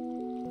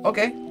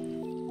 Okay.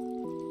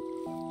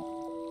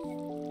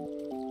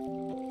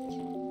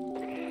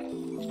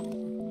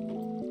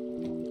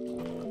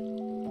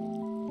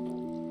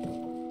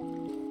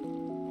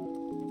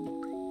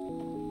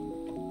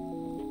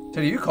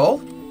 Ted, are you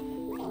cold?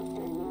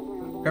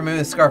 Grandma,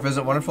 this scarf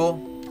isn't wonderful.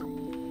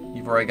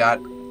 You've already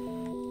got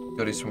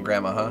goodies from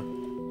Grandma, huh?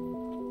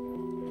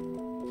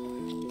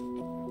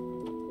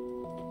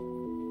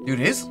 Dude,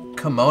 his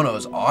kimono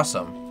is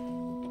awesome.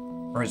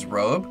 Or his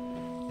robe.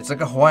 It's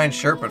like a Hawaiian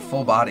shirt, but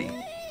full body.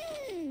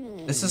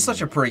 This is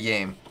such a pretty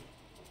game.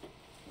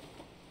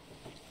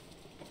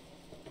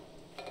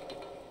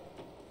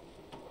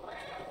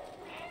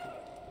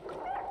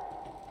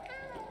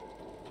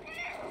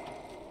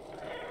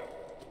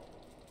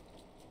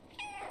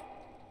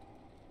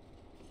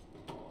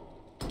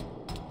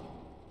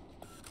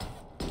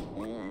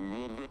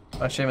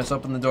 Oh, Seamus,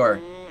 open the door.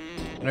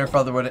 And her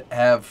father would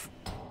have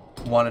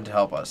wanted to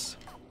help us.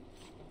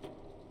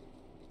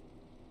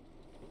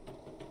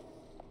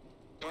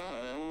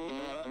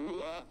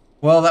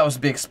 Well, that was to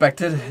be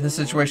expected. This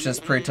situation is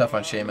pretty tough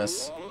on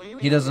Seamus.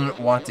 He doesn't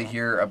want to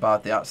hear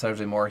about the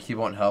Outsiders anymore. He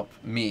won't help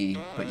me.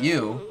 But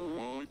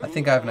you, I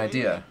think I have an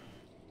idea.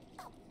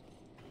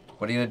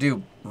 What are you going to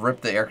do? Rip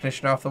the air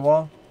conditioner off the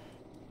wall?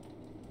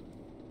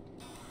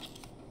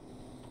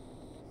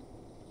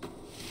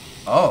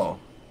 Oh.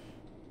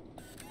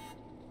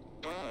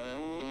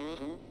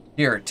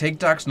 Here, take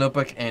Doc's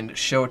notebook and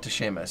show it to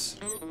Seamus.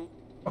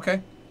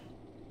 Okay.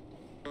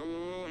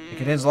 It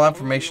contains a lot of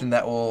information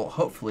that will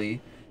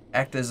hopefully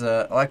act as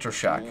an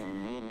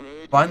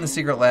electroshock. Find the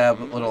secret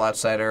lab, little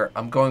outsider.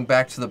 I'm going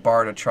back to the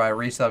bar to try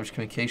re-establish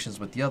communications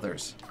with the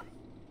others.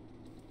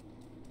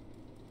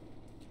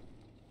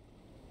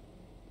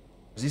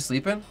 Is he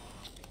sleeping?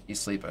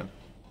 He's sleeping.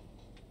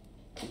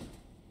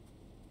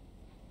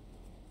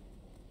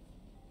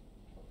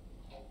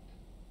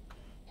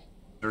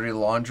 Dirty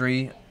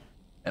laundry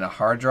and a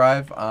hard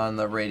drive on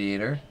the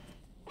radiator.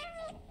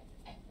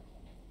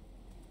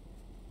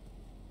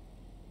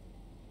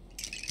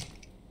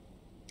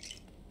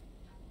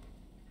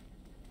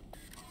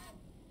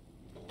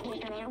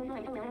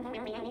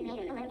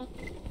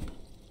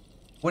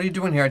 What are you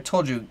doing here? I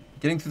told you,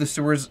 getting through the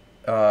sewers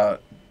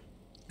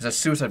is a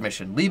suicide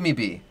mission. Leave me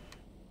be.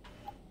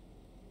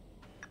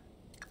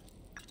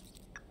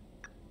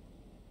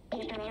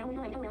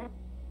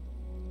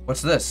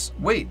 What's this?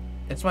 Wait,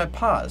 it's my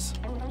paws.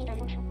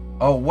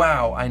 Oh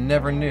wow, I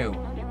never knew.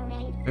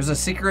 There's a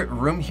secret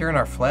room here in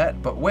our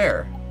flat, but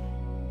where?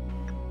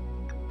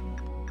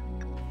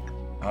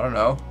 I don't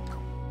know.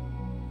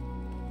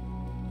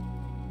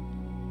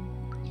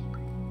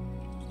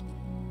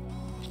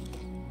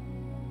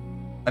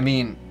 I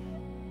mean,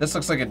 this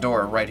looks like a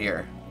door right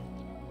here.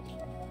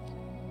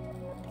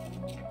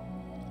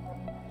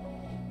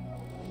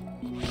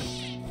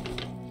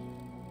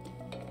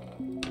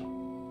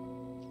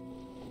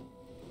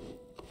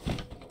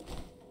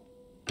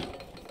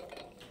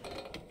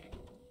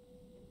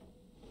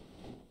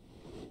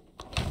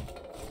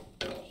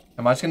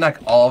 Am I just gonna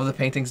knock all of the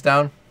paintings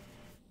down?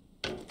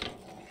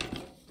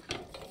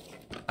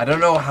 I don't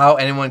know how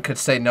anyone could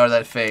say no to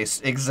that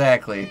face.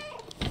 Exactly.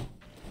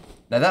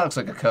 Now that looks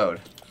like a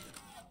code.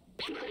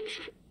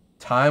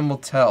 Time will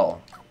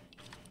tell.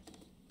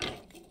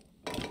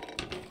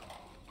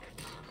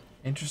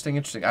 Interesting,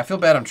 interesting. I feel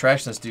bad I'm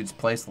trashing this dude's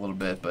place a little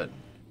bit, but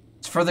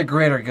it's for the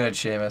greater good,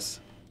 Seamus.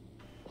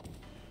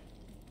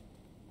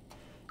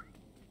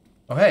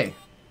 Oh, hey.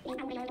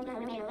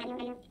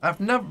 I've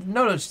never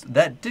noticed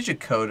that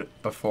digit code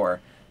before.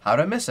 How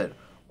did I miss it?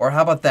 Or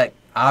how about that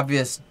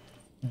obvious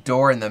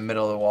door in the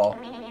middle of the wall?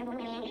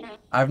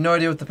 I have no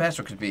idea what the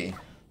password could be.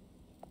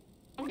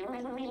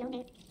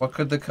 What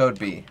could the code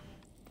be?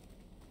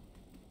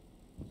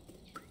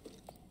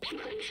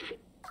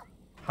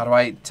 How do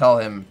I tell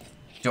him?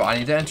 Do I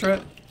need to enter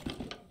it?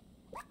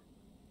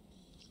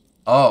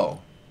 Oh.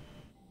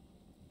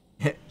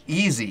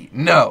 Easy.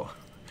 No.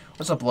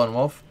 What's up, Lone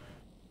Wolf?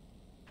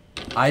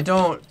 I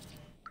don't...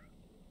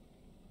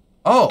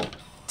 Oh.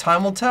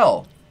 Time will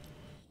tell.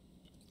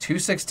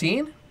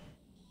 2:16?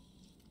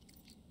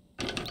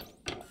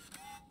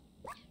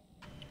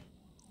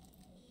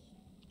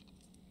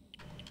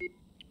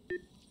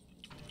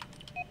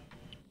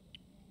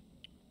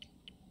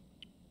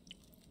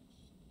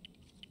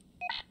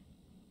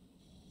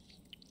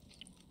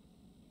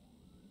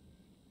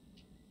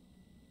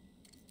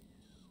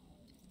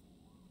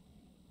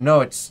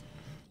 No, it's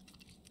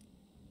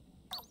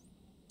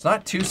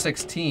not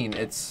 2:16,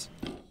 it's...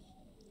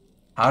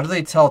 How do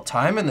they tell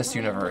time in this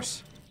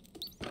universe?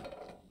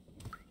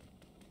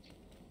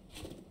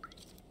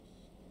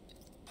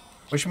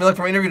 Wish me luck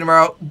for my interview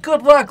tomorrow.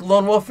 Good luck,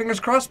 Lone Wolf. Fingers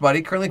crossed,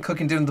 buddy. Currently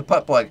cooking dinner with the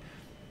putt plug.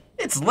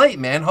 It's late,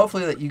 man.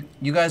 Hopefully that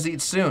you guys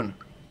eat soon.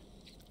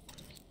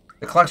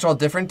 The clocks are all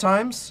different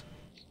times?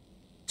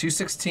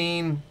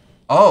 2:16.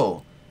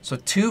 Oh, so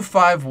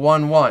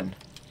 2511.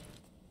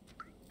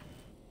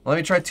 Let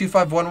me try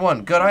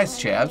 2511. Good eyes,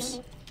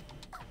 chavs.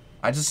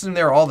 I just assumed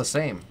they were all the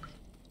same.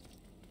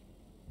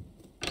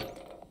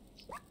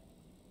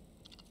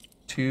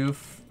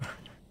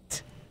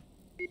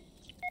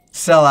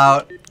 Sell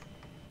out.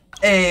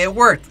 Hey, it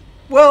worked.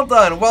 Well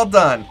done, well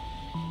done.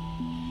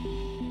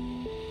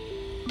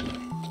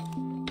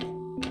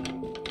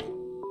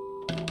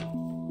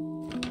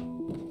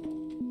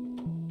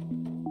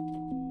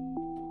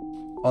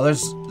 Oh,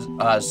 there's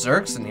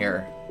Zerks in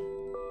here.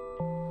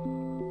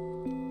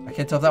 I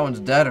can't tell if that one's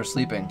dead or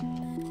sleeping.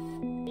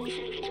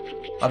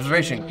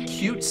 Observation.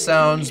 Cute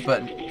sounds,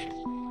 but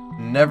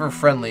never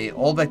friendly.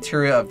 Old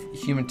bacteria of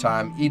human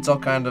time. Eats all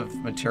kind of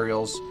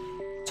materials.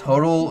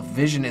 Total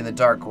vision in the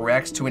dark.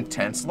 Reacts to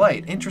intense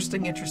light.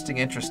 Interesting, interesting,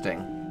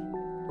 interesting.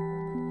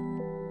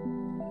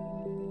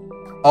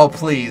 Oh,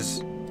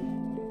 please.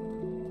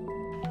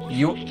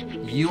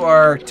 You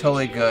are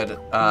totally good.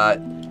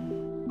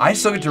 I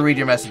still get to read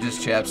your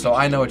messages, Chap, so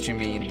I know what you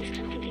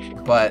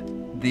mean. But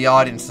the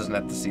audience doesn't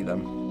have to see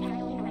them.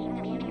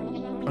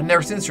 I've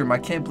never seen this room. I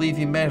can't believe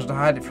he managed to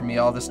hide it from me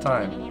all this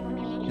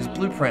time. His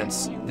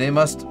blueprints, they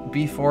must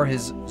be for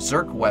his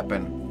Zerk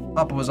weapon.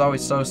 Papa was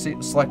always so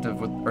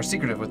secretive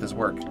with his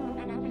work.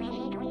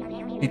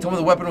 He told me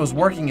the weapon was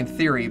working in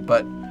theory,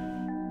 but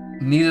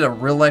needed a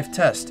real-life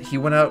test. He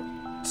went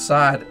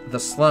outside the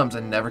slums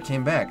and never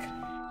came back.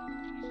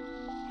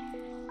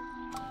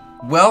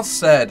 Well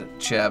said,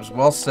 Chabs.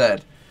 Well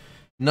said.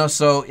 No,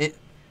 so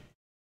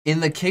in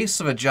the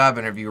case of a job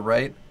interview,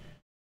 right?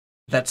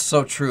 That's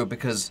so true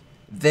because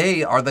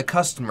they are the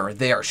customer.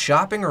 They are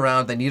shopping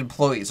around. They need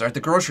employees. They're at the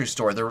grocery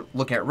store. They're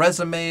looking at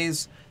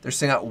resumes. They're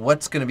seeing out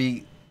what's going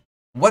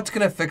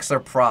to fix their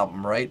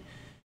problem, right?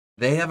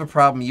 They have a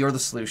problem. You're the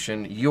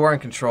solution. You are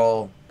in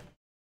control.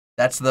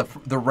 That's the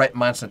right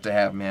mindset to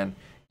have, man.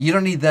 You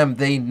don't need them.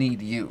 They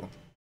need you.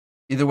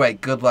 Either way,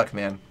 good luck,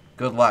 man.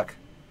 Good luck.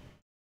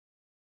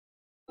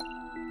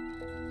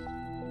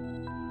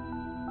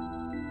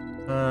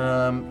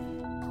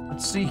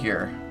 Let's see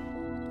here.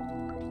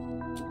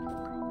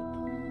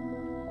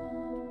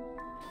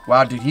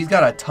 Wow, dude, he's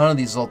got a ton of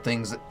these little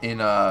things in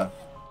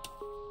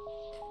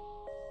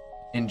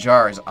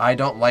jars. I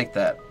don't like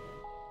that.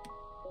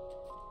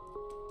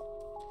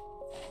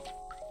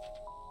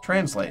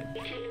 Translate.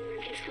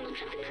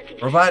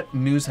 Robot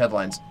news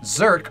headlines.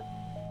 Zerk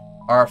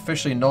are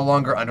officially no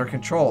longer under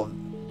control.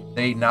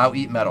 They now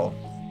eat metal.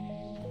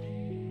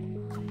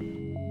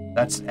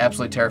 That's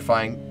absolutely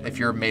terrifying if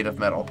you're made of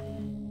metal.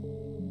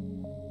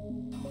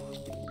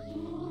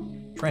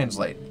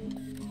 Translate.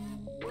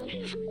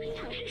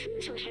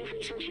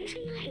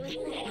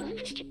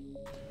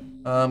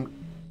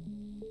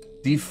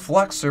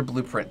 Defluxer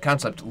blueprint.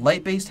 Concept.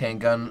 Light-based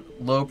handgun.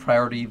 Low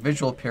priority.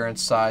 Visual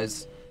appearance.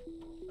 Size.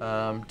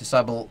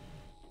 Decibel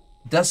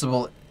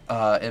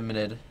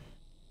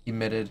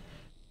emitted.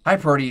 High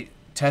priority.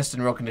 Test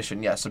in real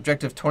condition. Yes.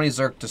 Objective 20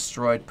 Zerk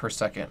destroyed per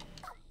second.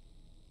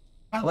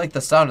 I like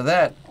the sound of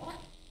that.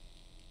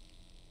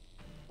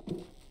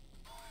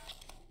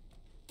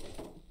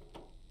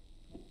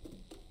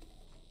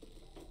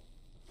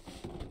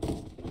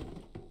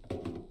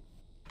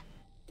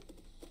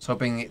 I was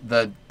hoping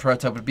the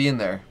prototype would be in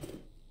there.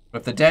 But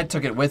if the dad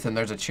took it with him,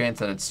 there's a chance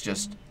that it's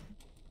just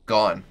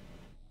gone.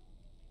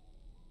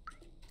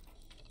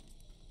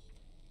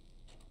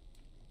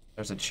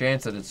 There's a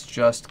chance that it's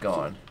just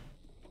gone.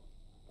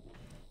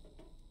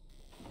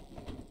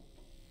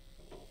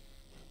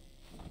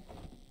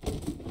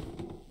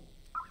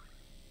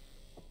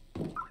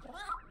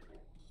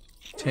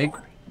 Take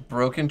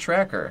broken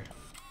tracker.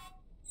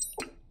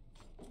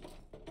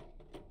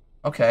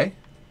 Okay.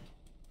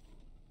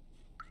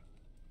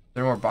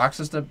 There more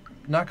boxes to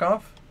knock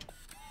off?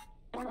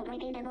 Find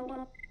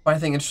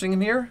anything interesting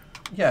in here?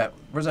 Yeah,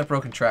 where's that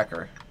broken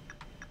tracker?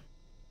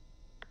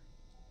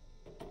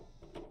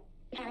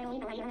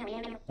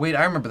 Wait,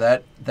 I remember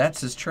that.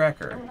 That's his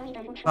tracker.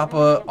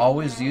 Papa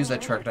always used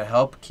that tracker to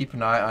help keep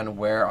an eye on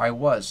where I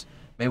was.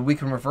 Maybe we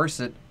can reverse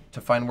it to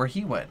find where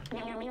he went.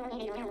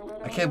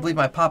 I can't believe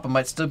my Papa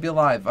might still be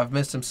alive. I've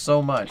missed him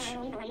so much.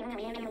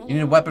 You need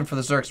a weapon for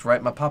the Zurks,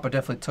 right? My Papa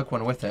definitely took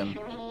one with him.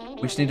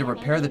 We just need to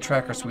repair the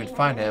tracker so we can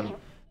find him.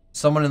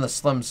 Someone in the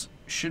slums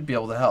should be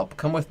able to help.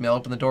 Come with me, I'll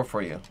open the door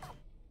for you.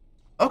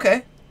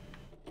 Okay.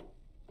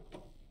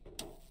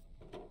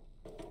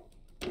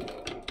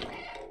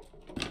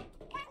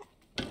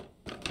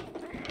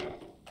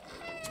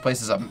 This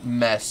place is a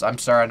mess. I'm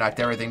sorry I knocked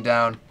everything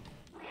down.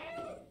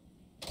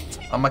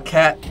 I'm a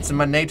cat. It's in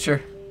my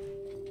nature.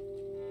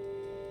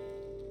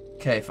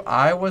 Okay, if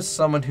I was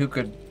someone who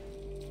could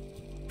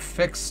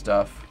fix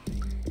stuff.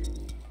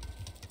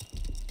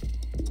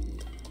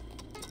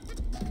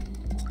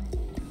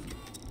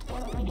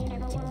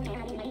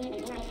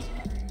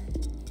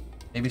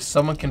 Maybe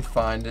someone can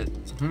find it.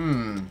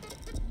 I'm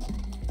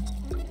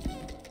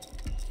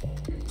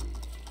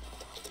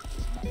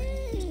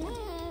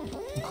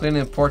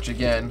cleaning the porch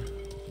again.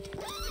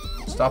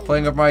 Stop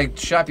playing with my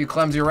shop, you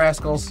clumsy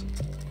rascals.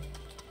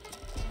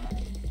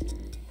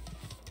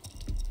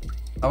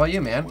 How about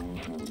you, man?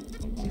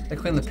 They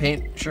clean the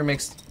paint, sure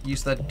makes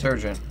use of that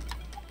detergent.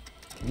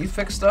 Can you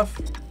fix stuff?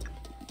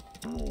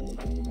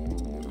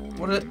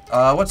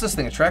 What's this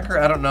thing, a tracker?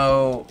 I don't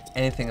know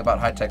anything about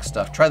high-tech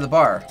stuff. Try the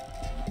bar.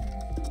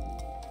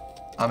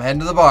 I'm heading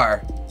to the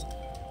bar.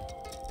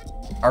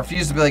 I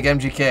refuse to be like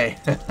MGK.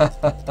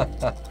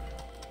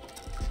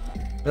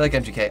 Be like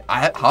MGK.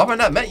 How have I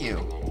not met you?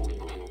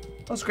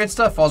 All this great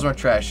stuff falls in my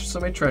trash. So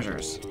many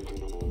treasures.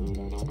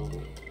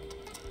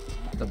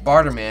 The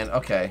barter man.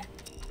 Okay.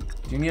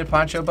 Do you need a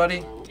poncho,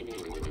 buddy?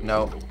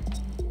 No.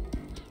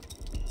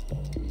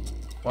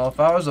 Well, if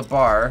I was a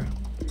bar...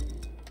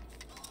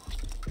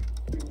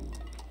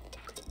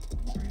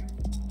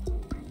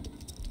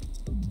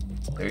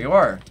 There you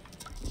are.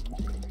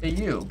 Hey,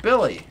 you.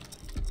 Billy.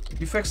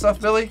 You fix stuff,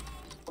 Billy?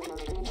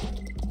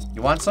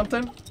 You want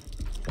something?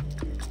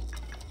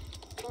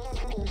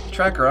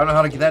 Tracker, I don't know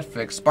how to get that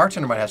fixed.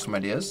 Bartender might have some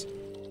ideas.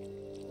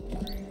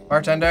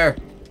 Bartender.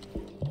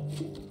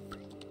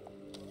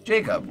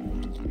 Jacob.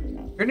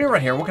 You're new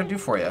around here. What can I do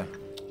for you?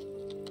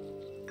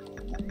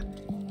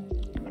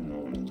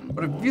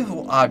 What a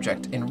beautiful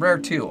object. And rare,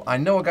 too. I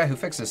know a guy who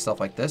fixes stuff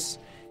like this.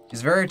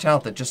 He's very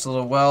talented. Just a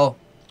little, well,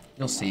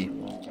 you'll see.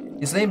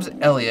 His name's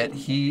Elliot.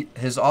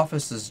 His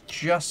office is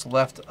just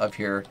left of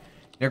here,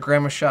 near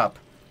Grandma's shop.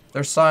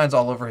 There's signs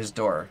all over his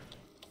door.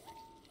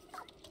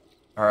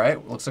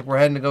 Alright, looks like we're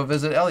heading to go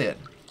visit Elliot.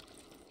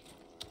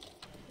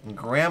 And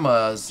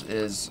Grandma's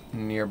is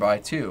nearby,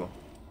 too.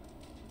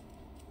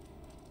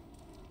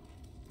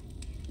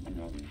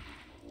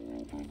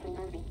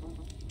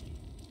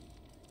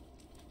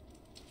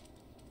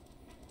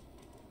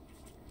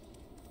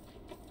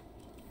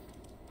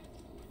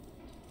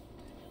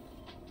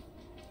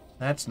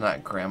 That's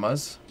not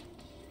Grandma's.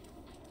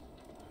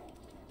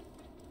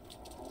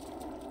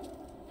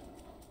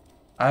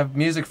 I have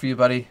music for you,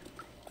 buddy.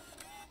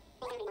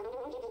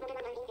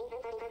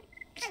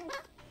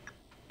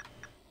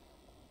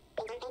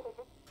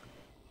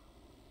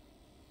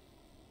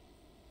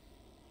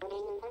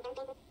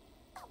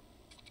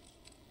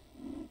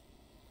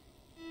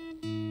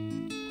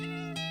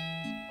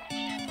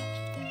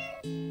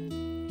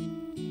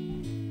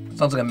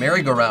 Sounds like a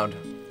merry-go-round.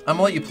 I'm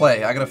gonna let you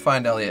play. I gotta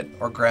find Elliot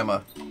or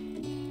Grandma.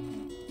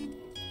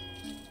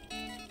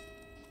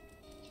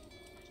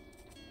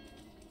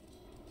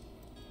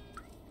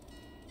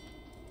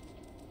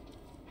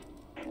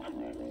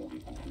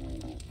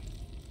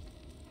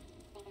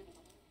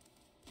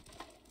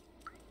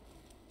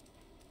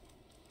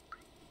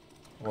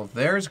 Well,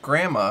 there's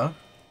Grandma.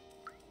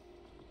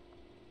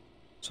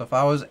 So if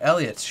I was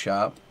Elliot's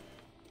shop...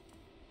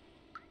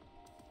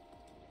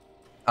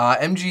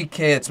 MGK,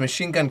 it's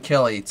Machine Gun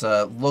Kelly. It's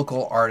a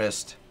local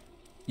artist.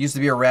 Used to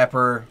be a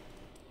rapper.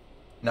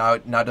 Now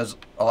does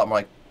a lot more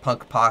like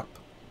punk pop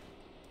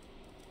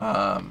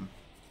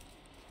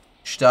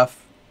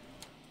stuff.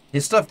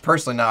 His stuff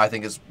personally now I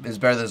think is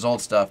better than his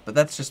old stuff, but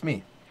that's just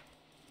me.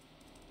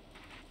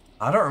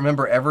 I don't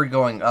remember ever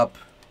going up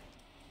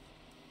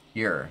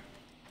here.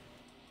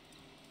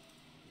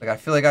 Like, I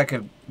feel like I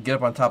could get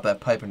up on top of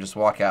that pipe and just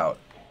walk out.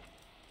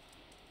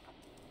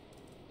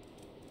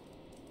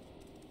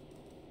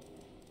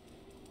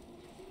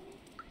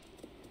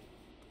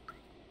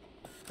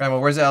 Grandma,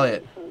 where's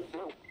Elliot?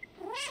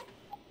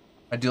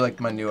 I do like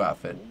my new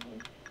outfit.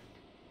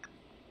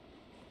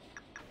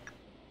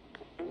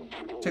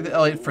 Take the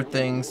Elliot for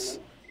things.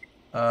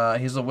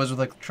 He's a wizard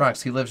with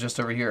electronics. He lives just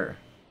over here.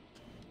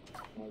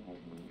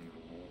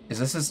 Is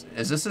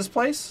this his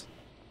place?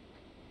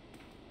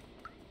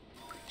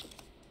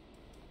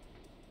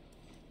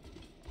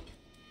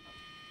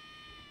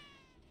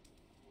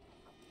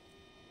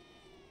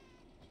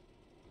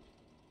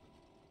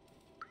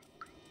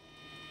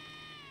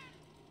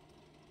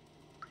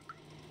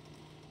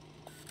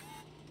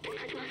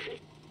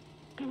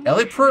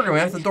 Elliot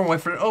programming at the door,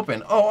 wait for it to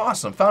open. Oh,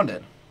 awesome. Found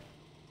it.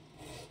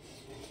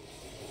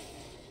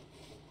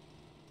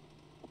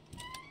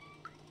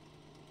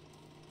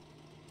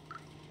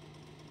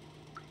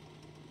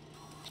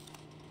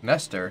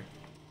 Nestor?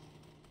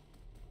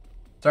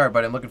 Sorry,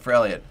 buddy. I'm looking for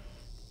Elliot.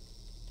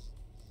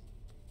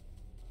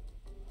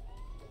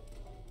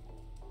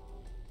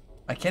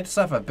 I can't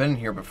decide if I've been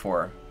here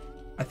before.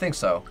 I think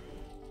so.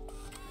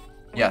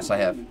 Yes, I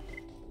have.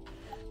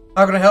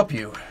 How can I help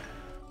you?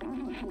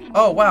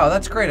 Oh, wow,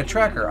 that's great. A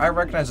tracker. I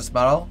recognize this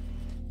model.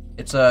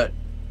 It's a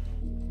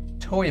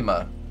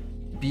Toyma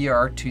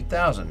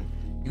BR2000.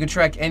 You can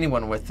track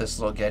anyone with this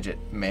little gadget.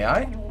 May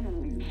I?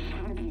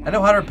 I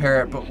know how to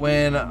repair it, but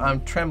when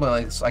I'm trembling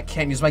like this, I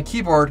can't use my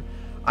keyboard.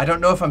 I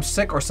don't know if I'm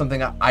sick or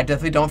something. I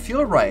definitely don't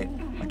feel right.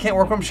 I can't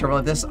work when I'm shivering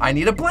like this. I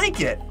need a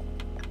blanket.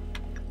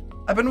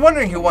 I've been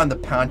wondering who won the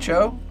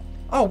poncho.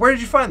 Oh, where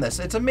did you find this?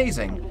 It's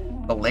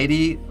amazing. The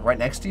lady right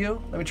next to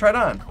you? Let me try it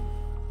on.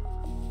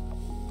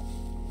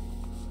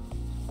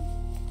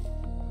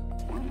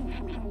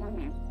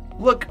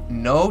 Look,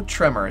 no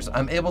tremors.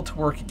 I'm able to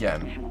work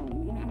again.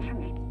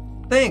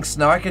 Thanks,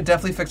 now I can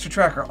definitely fix your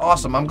tracker.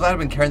 Awesome, I'm glad I've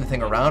been carrying the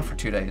thing around for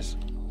 2 days.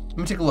 Let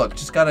me take a look.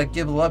 Just gotta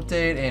give a little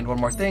update and one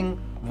more thing.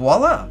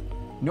 Voila!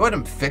 New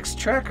item, fixed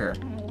tracker.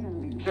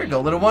 There you go,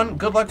 little one.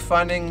 Good luck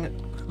finding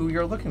who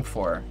you're looking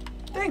for.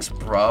 Thanks,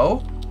 bro.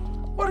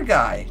 What a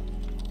guy.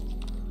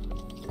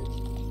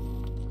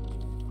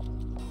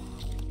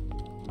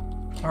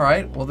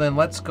 Alright, well then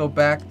let's go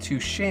back to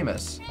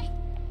Seamus.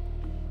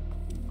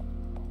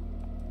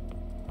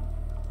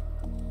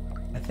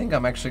 I think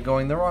I'm actually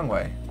going the wrong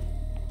way.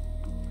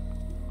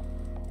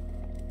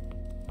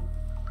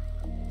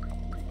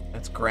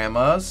 That's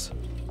Grandma's.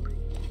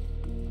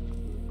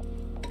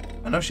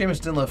 I know Seamus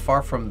didn't live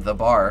far from the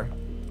bar.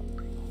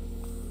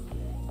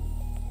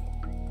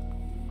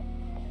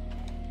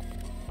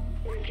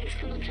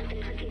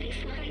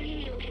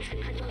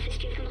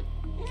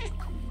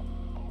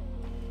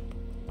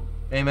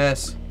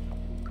 Seamus,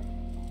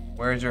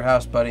 where's your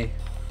house, buddy?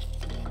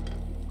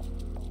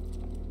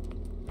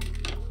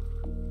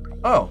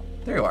 Oh,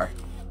 there you are.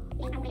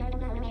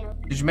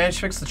 Did you manage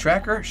to fix the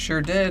tracker?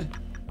 Sure did.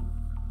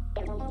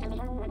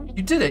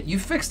 You did it! You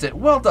fixed it!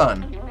 Well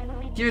done!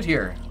 Give it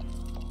here.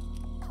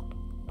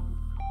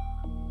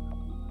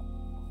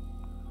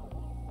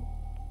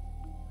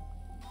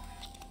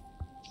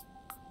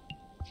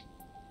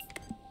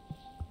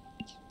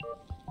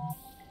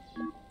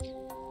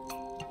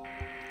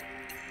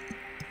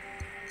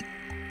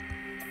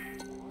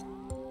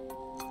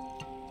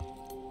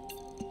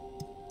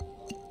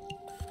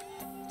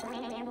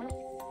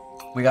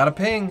 We got a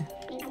ping.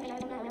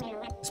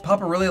 Is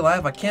Papa really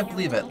alive? I can't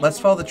believe it. Let's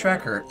follow the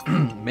tracker.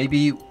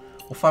 Maybe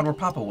we'll find where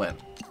Papa went.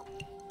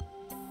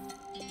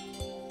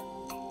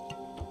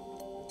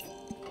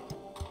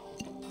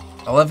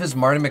 I love his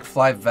Marty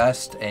McFly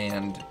vest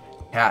and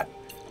hat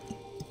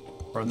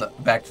from the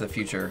Back to the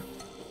Future.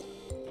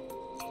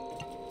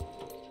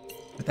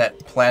 With that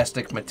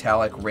plastic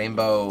metallic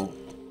rainbow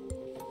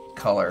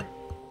color.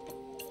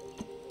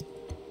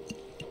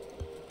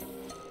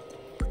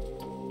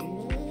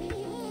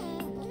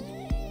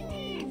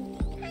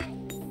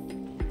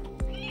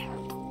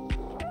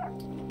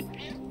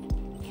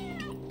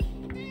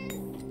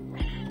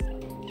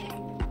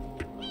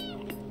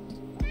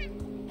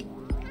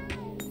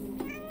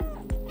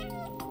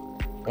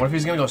 What if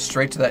he's gonna go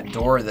straight to that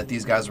door that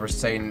these guys were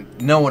saying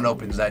no one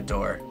opens that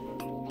door?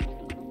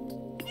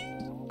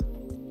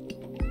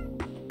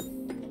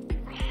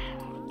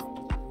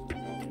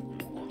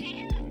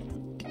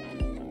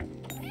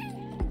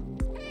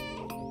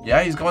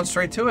 Yeah, he's going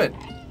straight to it.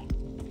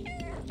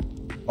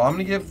 Well, I'm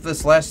gonna give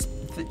this last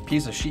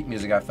piece of sheet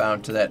music I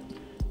found to that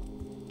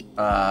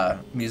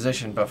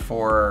musician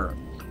before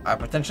I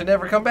potentially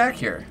never come back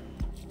here.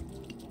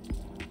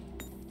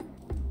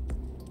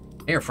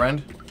 Here,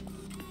 friend.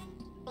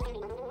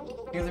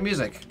 Hear the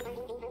music.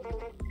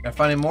 Gonna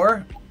find any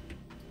more?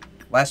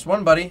 Last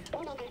one, buddy.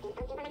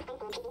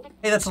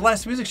 Hey, that's the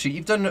last music sheet.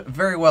 You've done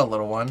very well,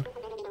 little one.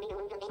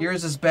 Here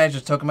is this badge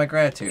as a token of my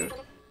gratitude.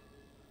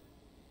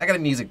 I got a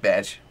music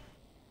badge.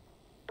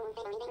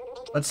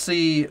 Let's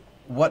see,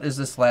 what is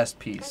this last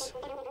piece?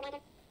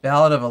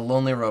 Ballad of a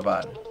Lonely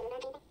Robot.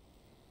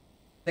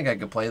 I think I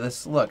could play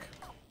this. Look.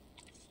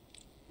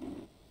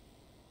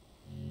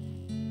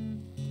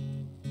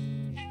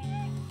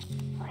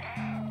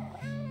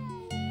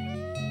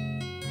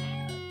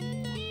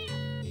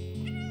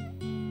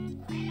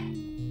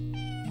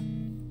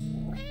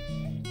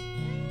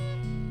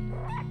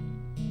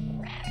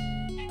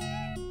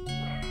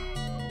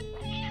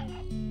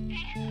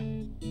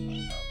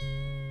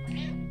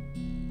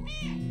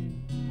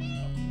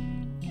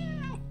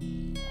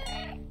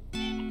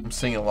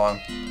 sing along.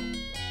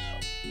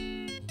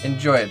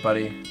 Enjoy it,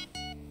 buddy.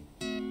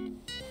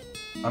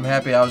 I'm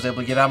happy I was able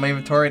to get out my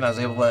inventory and I was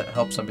able to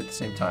help somebody at the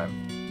same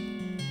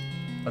time.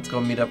 Let's go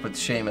meet up with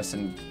Seamus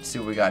and see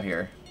what we got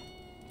here.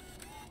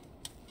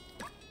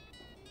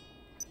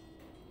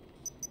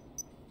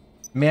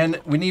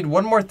 Man, we need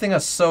one more thing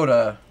of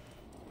soda.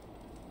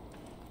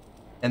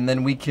 And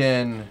then we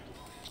can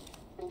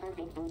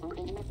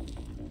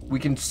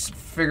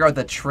figure out what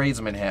the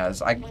tradesman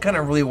has. I kind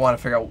of really want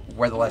to figure out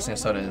where the last thing of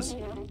soda is.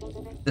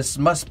 This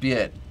must be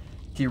it.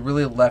 He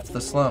really left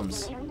the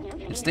slums.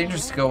 It's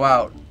dangerous to go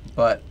out,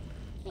 but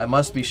I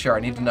must be sure.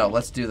 I need to know.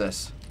 Let's do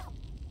this.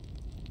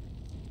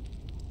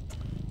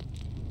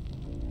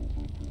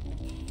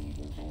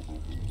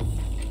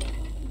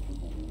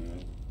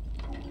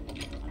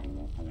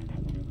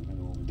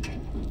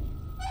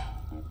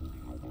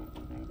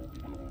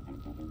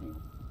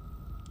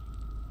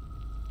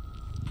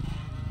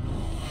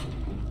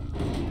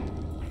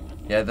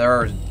 Yeah, there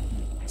are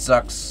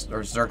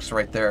Zurks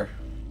right there.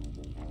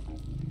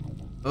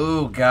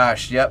 Ooh,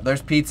 gosh. Yep,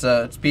 there's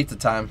pizza. It's pizza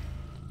time.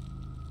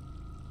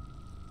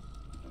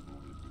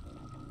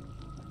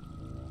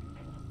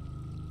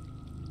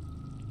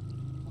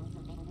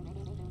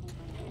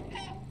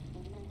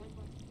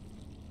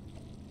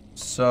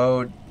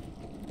 So,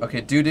 okay,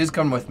 dude is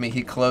coming with me.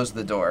 He closed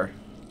the door.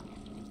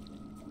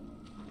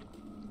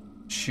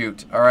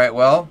 Shoot. Alright,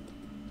 well,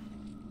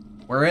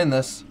 we're in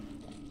this.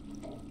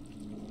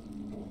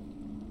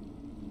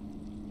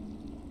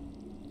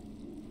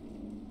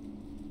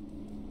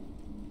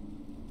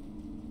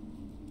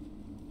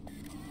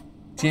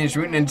 Teenage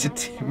Mutant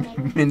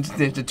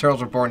Ninja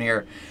Turtles were born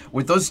here.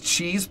 With those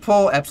cheese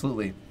pull,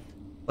 absolutely.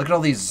 Look at all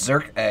these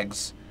Zurk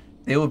eggs.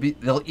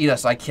 They'll eat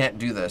us. I can't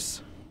do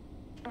this.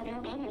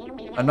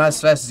 I'm not as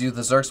fast as you.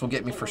 The Zurks will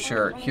get me for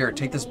sure. Here,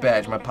 take this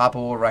badge. My papa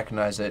will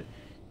recognize it.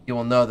 He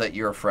will know that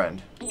you're a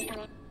friend.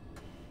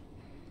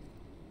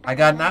 I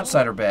got an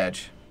outsider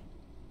badge.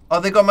 Oh,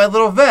 they got my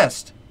little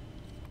vest.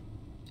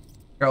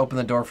 Here, I'll open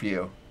the door for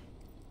you.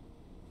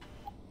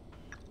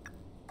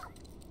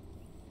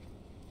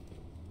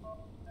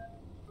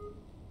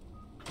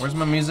 Where's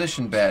my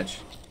musician badge?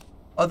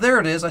 Oh, there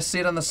it is. I see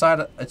it on the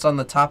side. It's on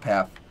the top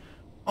half.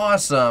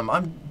 Awesome.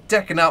 I'm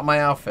decking out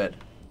my outfit.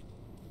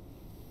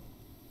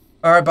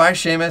 Alright, bye,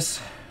 Seamus.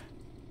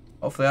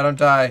 Hopefully I don't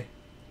die.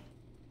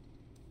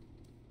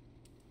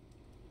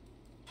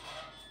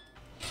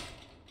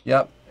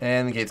 Yep,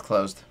 and the gate's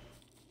closed.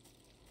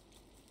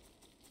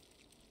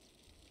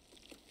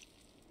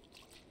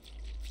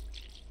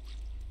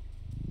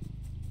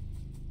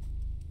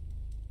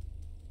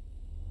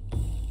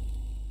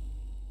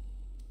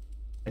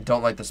 I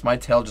don't like this. My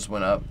tail just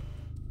went up.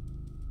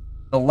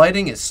 The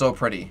lighting is so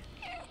pretty.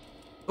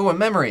 Ooh, a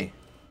memory.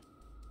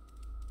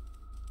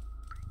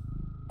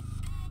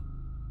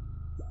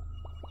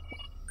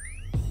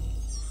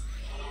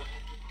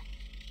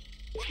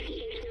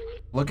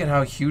 Look at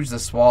how huge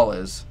this wall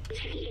is.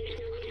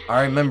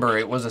 I remember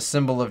it was a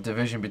symbol of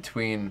division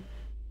between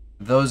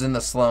those in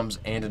the slums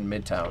and in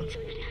Midtown.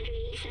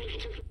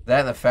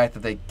 That and the fact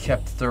that they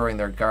kept throwing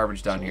their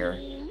garbage down here.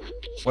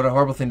 What a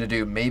horrible thing to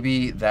do.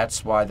 Maybe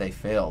that's why they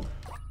failed.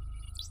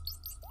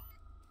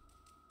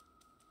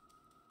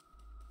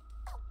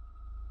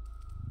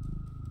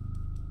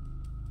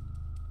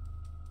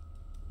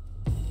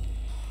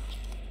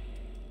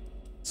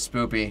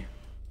 Spoopy.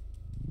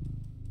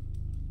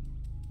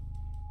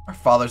 Our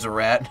father's a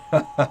rat.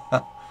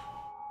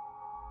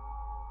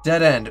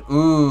 Dead end.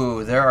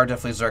 Ooh, there are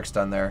definitely Zurks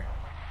down there.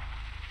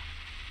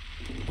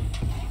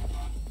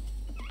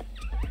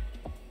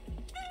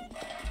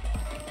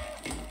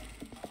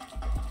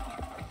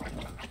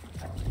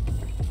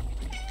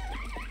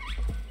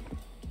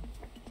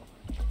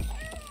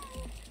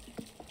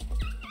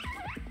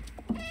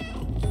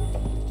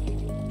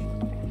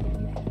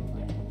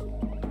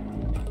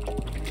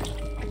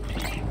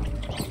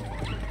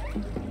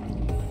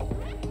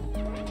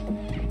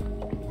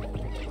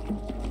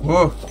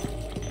 Whoa.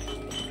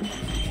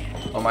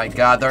 Oh my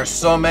god, there are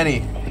so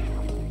many.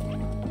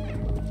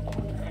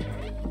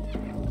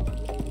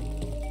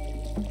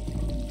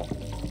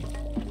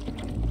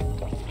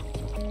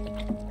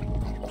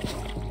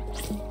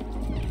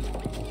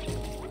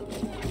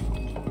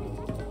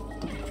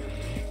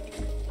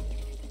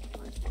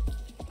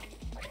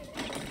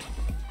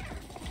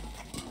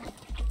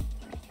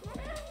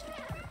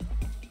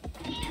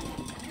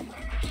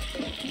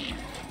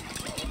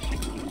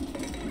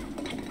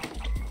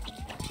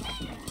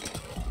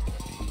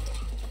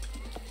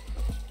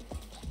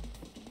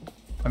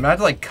 I'm not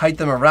to like kite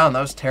them around.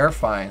 That was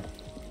terrifying.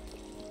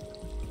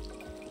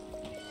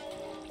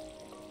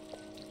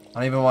 I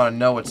don't even want to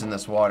know what's in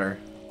this water.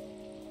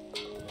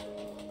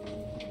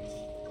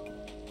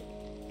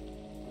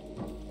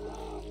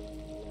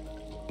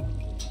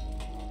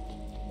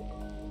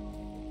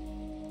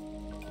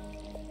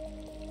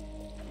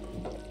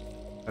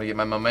 Gotta get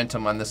my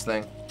momentum on this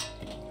thing.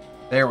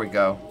 There we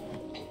go.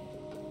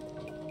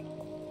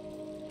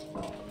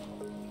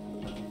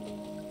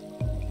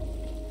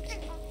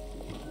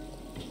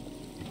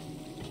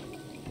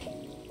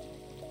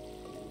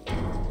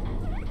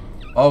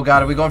 Oh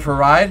god, are we going for a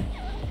ride?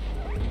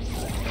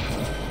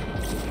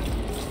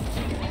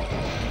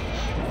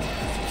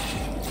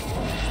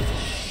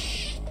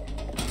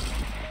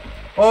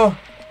 Oh!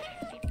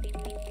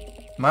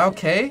 Am I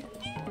okay?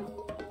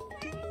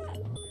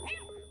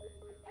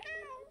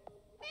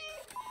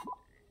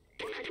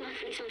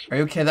 Are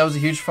you okay? That was a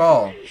huge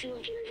fall.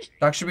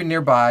 Doc should be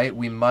nearby.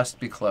 We must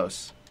be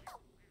close.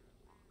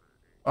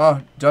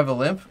 Oh, do I have a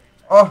limp?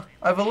 Oh,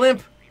 I have a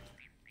limp!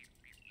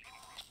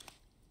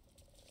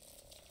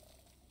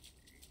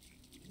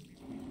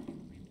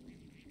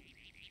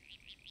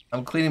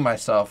 I'm cleaning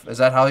myself. Is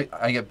that how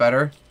I get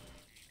better?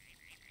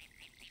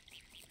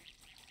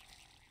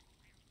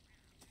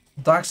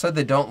 Doc said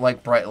they don't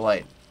like bright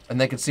light, and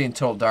they can see in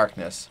total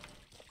darkness.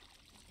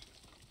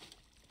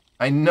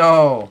 I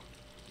know!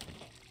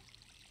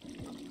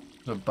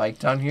 There's a bike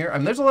down here. I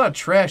mean, there's a lot of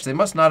trash. They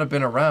must not have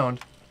been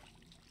around.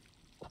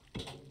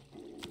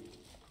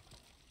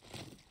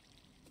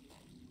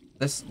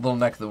 This little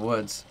neck of the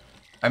woods.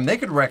 I mean, they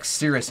could wreak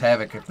serious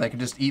havoc if they could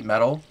just eat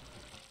metal.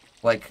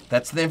 Like,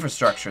 that's the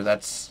infrastructure.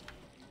 That's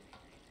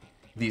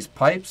these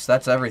pipes.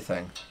 That's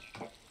everything.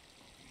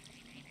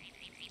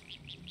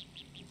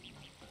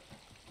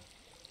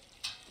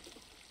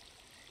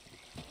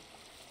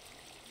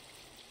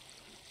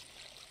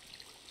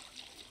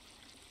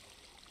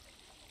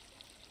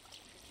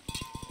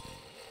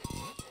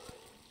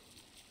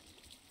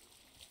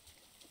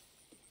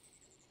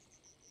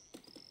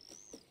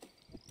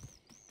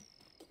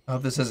 I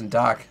hope this isn't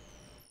Doc.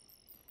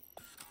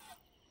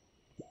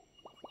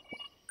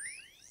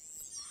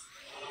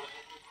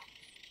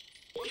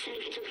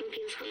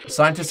 The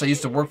scientist I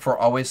used to work for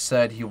always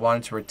said he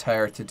wanted to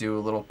retire to do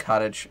a little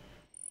cottage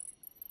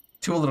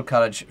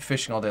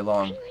fishing all day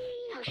long.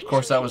 Of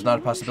course, that was not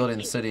a possibility in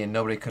the city, and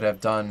nobody could have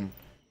done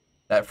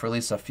that for at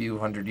least a few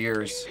hundred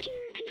years.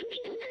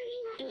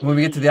 When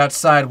we get to the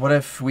outside, what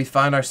if we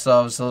find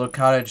ourselves a little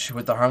cottage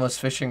with a harmless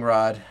fishing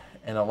rod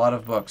and a lot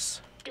of books?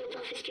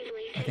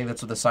 I think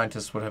that's what the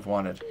scientists would have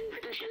wanted.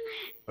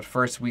 But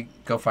first, we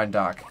go find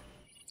Doc.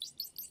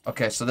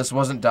 Okay, so this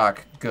wasn't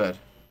Doc. Good.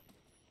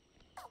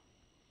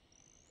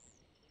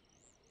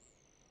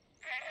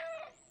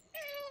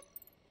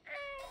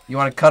 You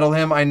want to cuddle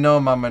him? I know,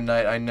 Mama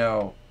Knight. I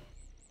know.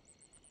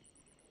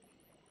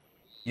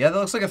 Yeah, that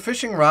looks like a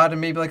fishing rod and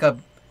maybe like a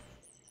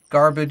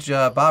garbage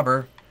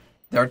bobber.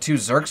 There are 2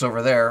 Zerks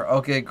over there.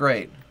 Okay,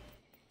 great.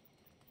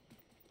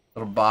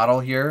 Little bottle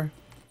here.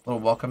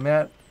 Little welcome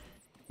mat.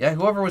 Yeah,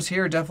 whoever was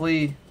here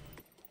definitely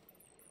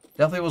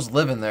was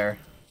living there.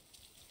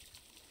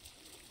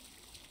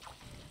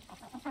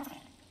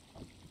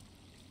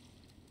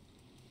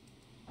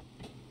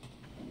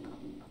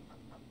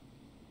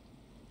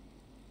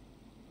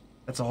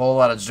 That's a whole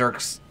lot of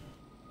Zerks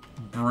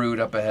brewed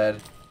up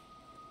ahead.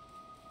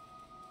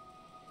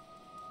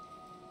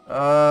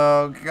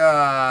 Oh,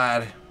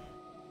 God.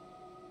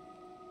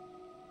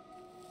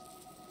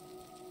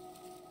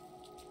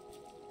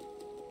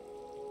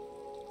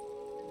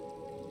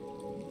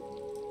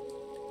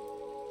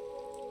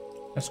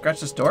 Can I scratch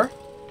this door?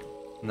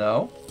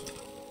 No.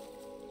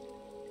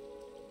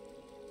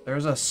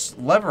 There's a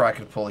lever I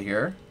could pull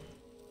here.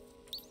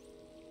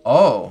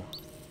 Oh.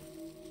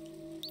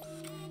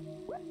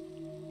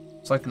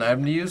 Select an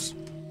item to use?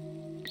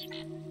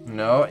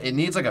 No, it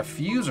needs like a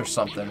fuse or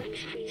something.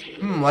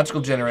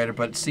 Electrical generator,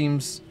 but it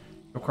seems to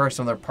require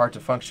some other part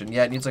to function.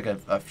 Yeah, it needs like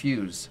a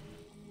fuse.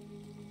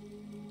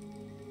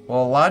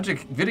 Well,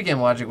 video game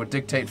logic would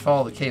dictate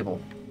follow the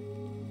cable.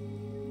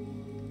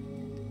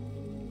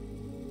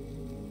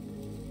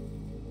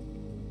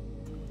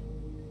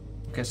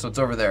 Okay, so it's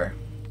over there.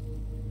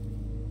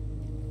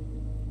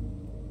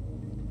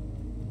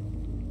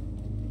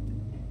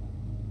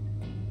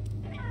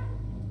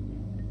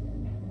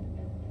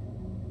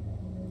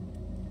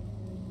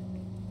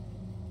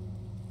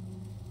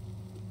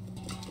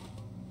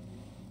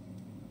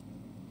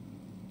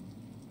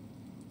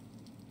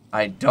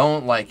 I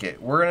don't like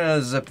it. We're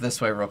gonna zip this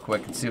way real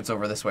quick and see what's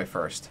over this way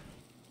first.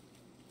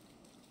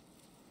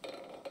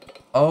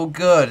 Oh,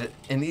 good.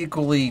 An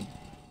equally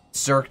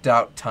zerked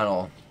out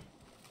tunnel.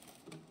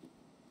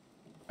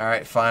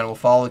 Alright, fine. We'll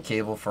follow the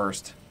cable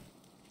first.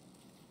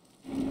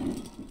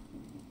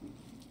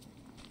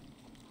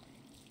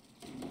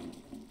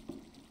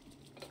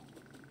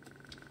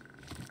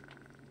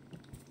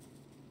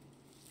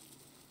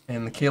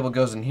 And the cable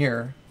goes in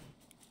here.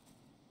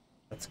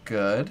 That's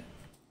good.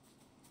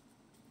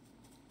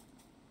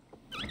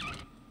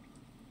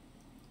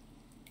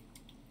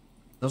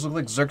 Those look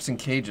like Zerks in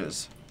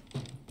cages.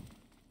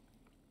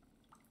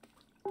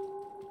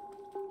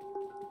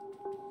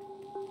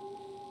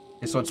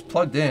 Okay, so it's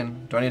plugged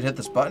in. Do I need to hit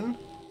this button?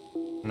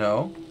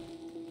 No.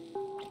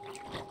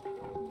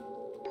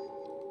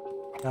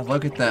 God,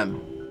 look at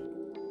them.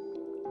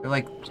 They're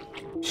like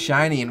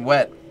shiny and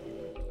wet.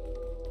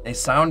 They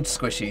sound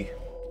squishy.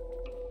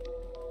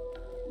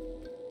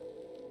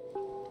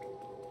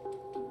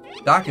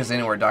 Doc is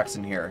anywhere. Doc's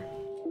in here.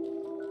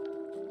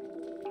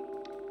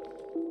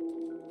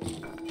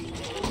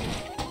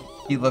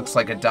 He looks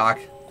like a Doc.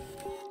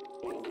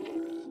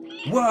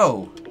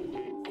 Whoa!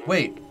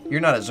 Wait, you're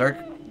not a Zerk.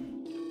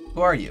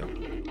 Who are you?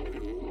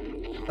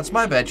 That's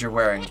my badge you're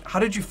wearing. How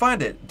did you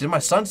find it? Did my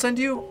son send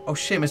you? Oh,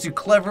 Seamus, you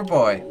clever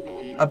boy.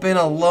 I've been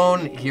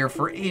alone here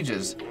for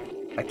ages.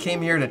 I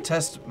came here to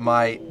test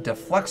my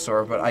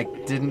Deflexor, but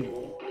it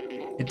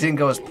didn't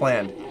go as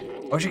planned.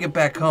 I wish I could get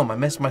back home. I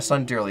miss my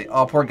son dearly.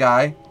 Oh, poor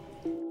guy.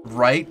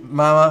 Right,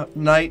 Mama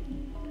Knight?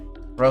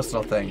 Gross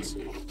little things.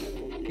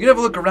 You can have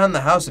a look around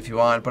the house if you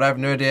want, but I have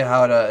no idea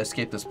how to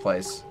escape this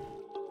place.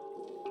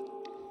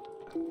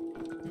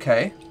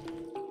 Okay.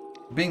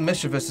 Being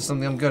mischievous is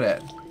something I'm good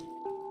at.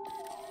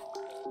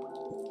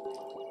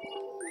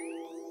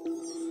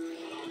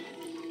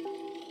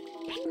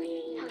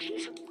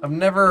 I've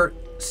never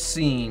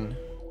seen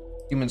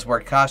humans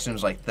wear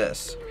costumes like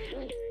this.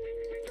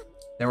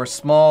 They were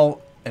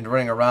small and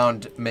running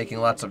around making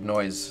lots of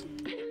noise.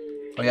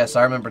 Oh yes,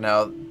 I remember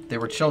now. They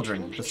were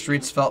children. The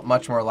streets felt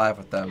much more alive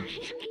with them.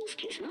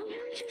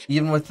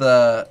 Even with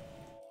the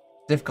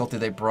difficulty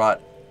they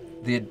brought,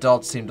 the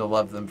adults seemed to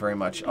love them very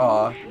much.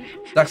 Aw.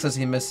 Duck says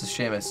he misses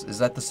Seamus. Is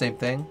that the same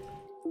thing?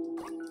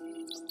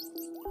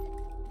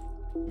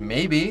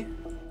 Maybe.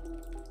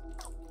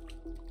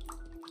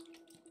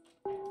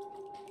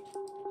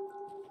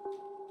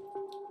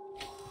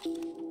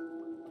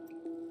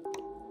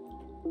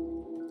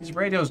 These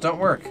radios don't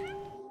work.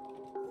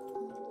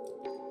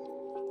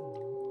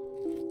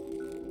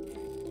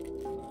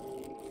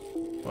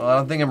 Well, I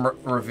don't think I'm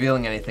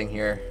revealing anything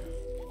here.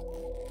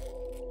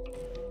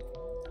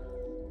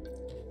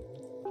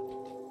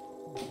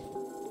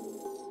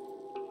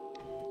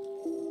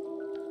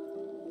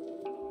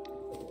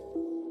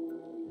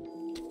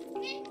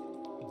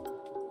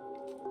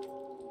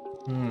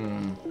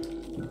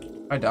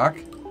 Hi, Doc.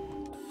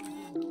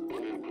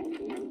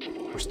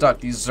 We're stuck.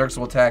 These Zerks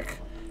will attack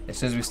as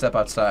soon as we step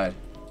outside.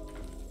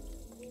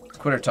 It's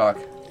quitter talk.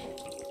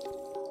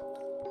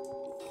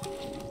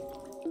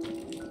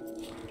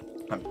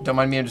 Don't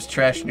mind me, I'm just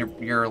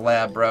trashing your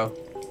lab, bro.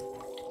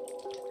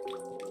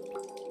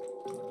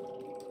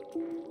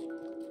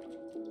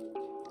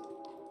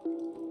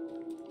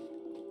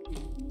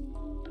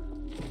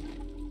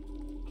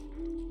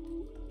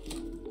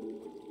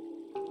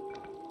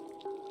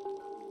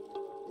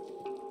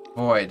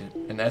 Void,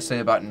 an essay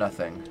about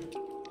nothing.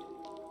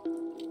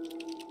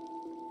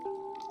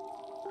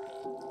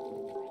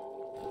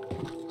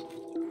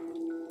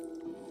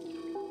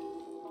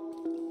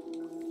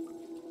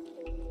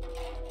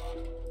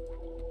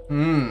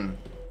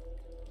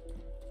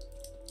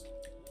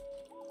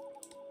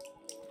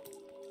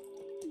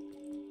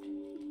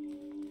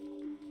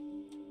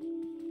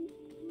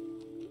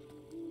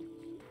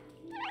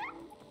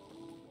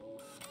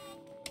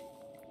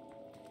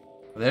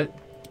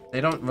 They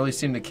don't really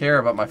seem to care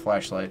about my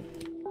flashlight.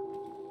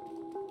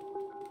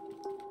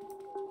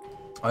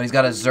 Oh, he's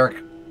got a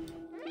Zerk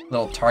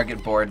little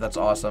target board. That's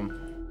awesome.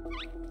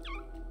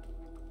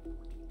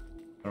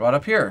 What about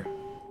up here?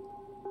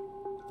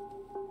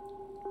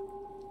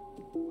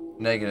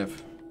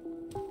 Negative.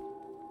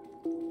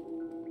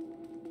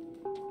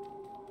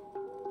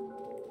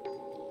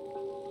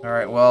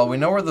 Alright, well, we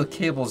know where the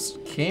cables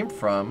came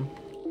from.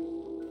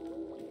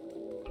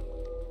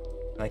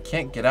 And I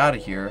can't get out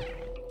of here.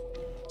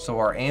 So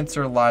our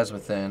answer lies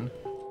within.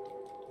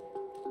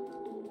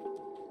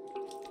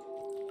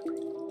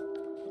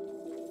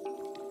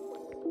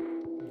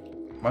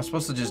 Am I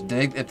supposed to just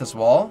dig at this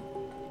wall?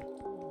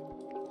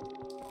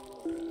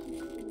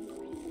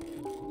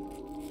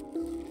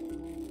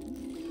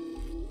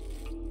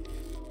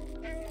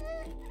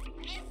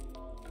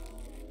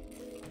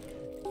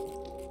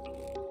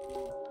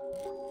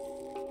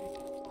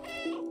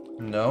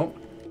 No.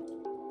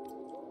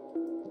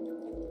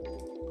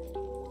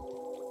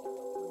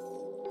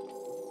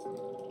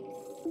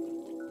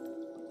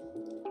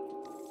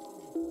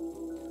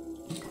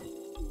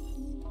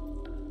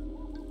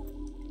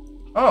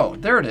 Oh,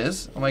 there it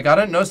is. Oh my god,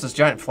 I didn't notice this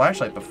giant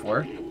flashlight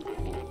before.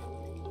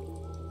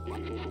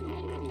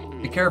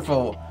 Be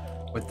careful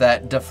with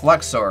that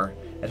Deflexor.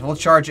 At full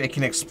charge, it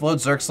can explode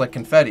Zerks like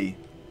confetti.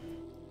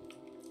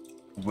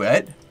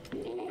 What?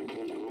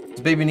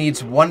 This baby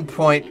needs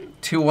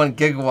 1.21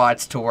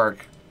 gigawatts to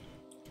work.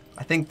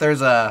 I think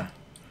there's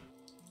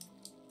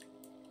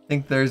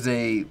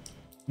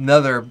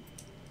another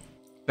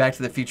Back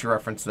to the Future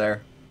reference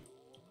there.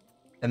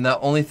 And the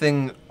only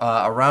thing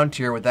around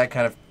here with that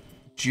kind of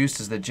juice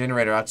is the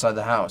generator outside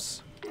the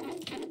house.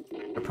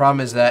 The problem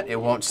is that it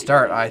won't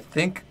start. I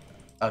think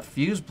a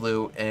fuse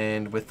blew,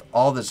 and with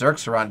all the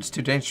Zerks around, it's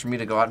too dangerous for me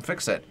to go out and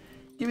fix it.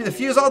 Give me the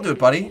fuse, I'll do it,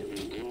 buddy.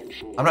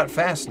 I'm not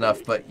fast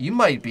enough, but you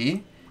might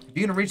be. If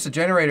you can reach the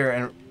generator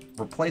and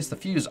replace the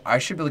fuse, I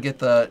should be able to get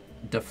the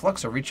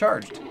Deflexor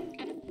recharged.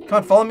 Come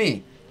on, follow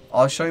me.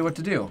 I'll show you what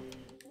to do.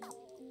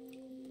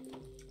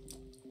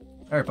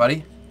 Alright,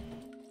 buddy.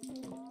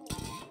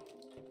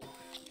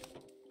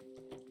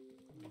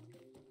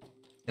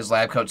 His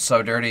lab coat's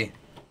so dirty.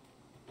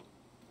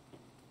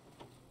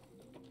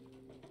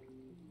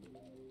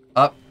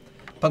 Up.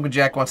 Pumpkin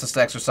Jack wants us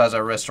to exercise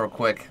our wrist real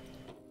quick.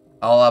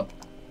 I'll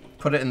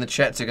put it in the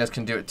chat so you guys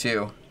can do it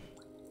too.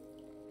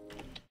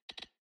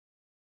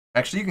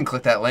 Actually, you can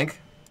click that link.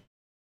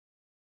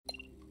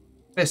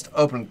 Fist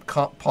open,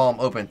 palm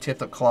open,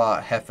 tipped up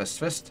claw, half fist,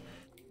 fist.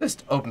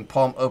 Fist open,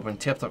 palm open,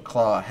 tipped up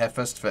claw, half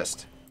fist,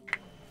 fist.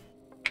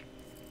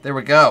 There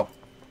we go.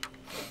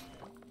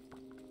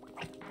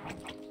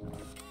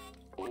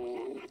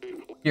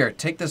 Here,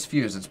 take this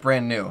fuse. It's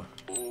brand new.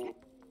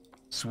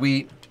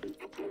 Sweet.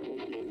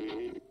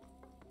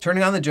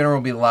 Turning on the generator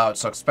will be loud,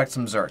 so expect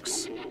some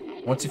zerks.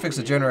 Once you fix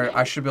the generator,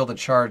 I should be able to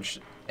charge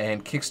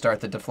and kickstart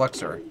the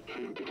deflexor.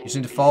 You just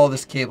need to follow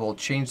this cable,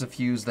 change the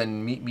fuse,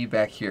 then meet me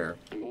back here.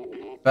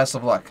 Best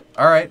of luck.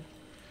 Alright.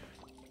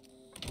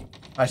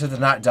 I just have to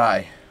not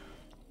die.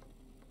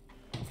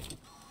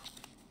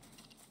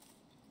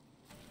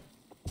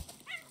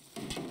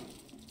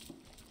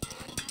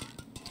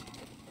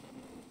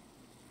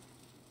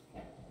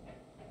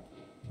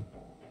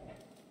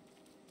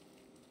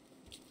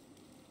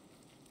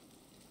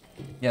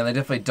 Yeah, they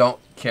definitely don't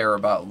care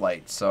about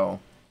light, so...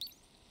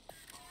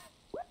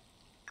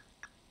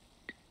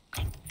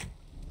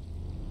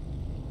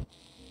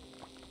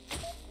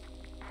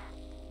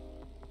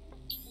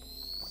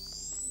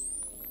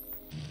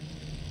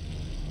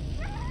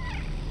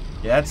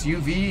 Yeah, it's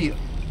UV,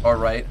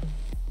 alright.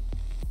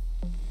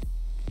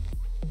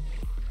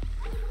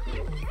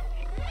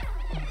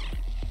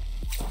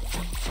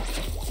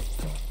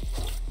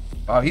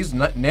 Wow, he's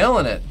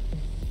nailing it.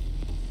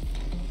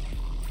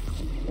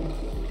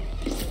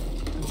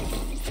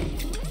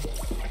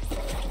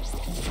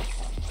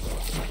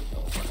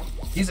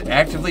 He's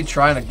actively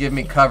trying to give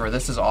me cover.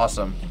 This is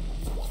awesome.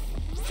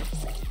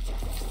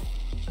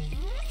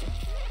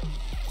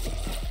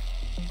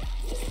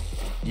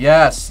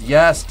 Yes,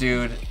 yes,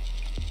 dude.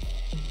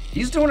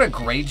 He's doing a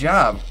great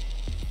job.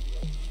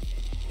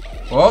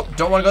 Oh,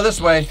 don't want to go this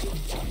way.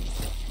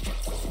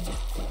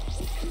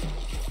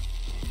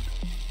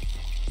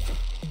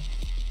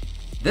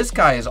 This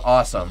guy is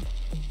awesome.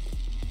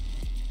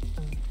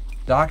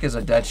 Doc is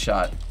a dead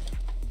shot.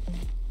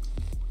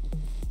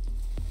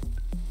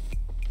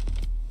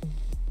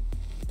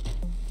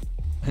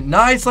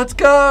 Nice, let's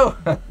go!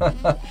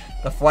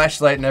 The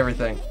flashlight and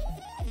everything.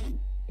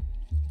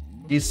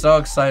 He's so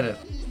excited.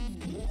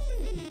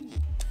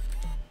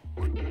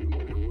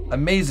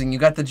 Amazing, you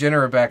got the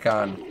generator back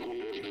on.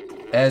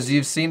 As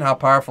you've seen how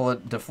powerful a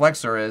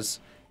deflexor is,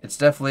 it's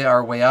definitely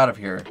our way out of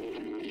here.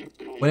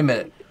 Wait a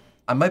minute.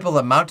 I might be able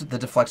to mount the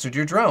deflexor to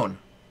your drone.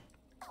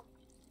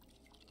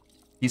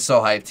 He's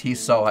so hyped. He's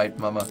so hyped,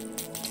 mama.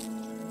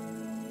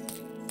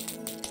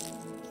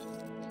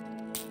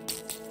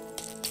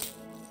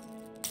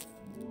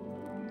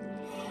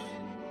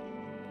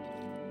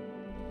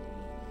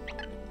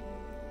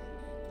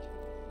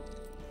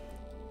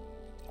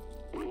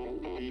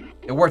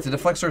 It worked. The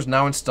deflexor is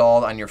now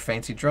installed on your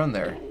fancy drone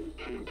there.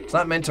 It's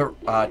not meant to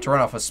run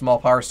off a small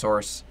power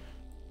source.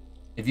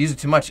 If you use it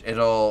too much,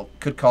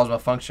 could cause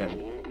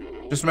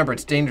malfunction. Just remember,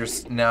 it's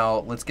dangerous. Now,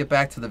 let's get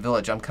back to the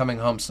village. I'm coming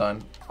home,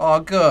 son.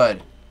 Oh,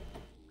 good.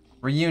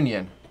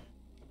 Reunion.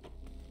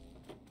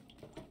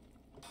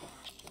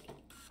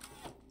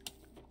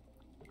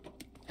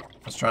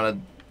 I was trying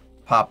to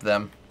pop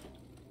them.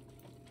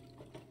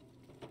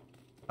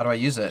 How do I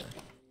use it?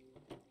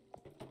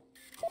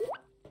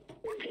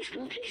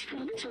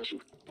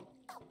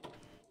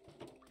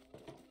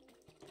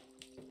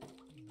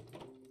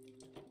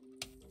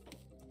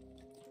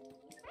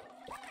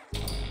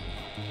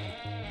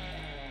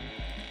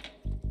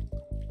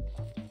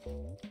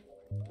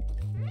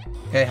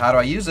 Okay, how do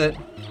I use it?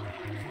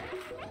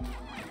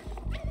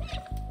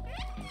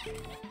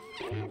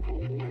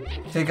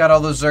 Take out all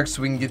those zerks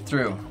so we can get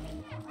through.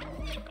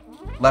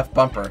 Left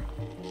bumper.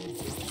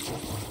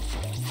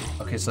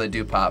 Okay, so they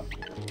do pop.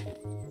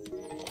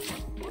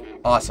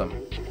 Awesome.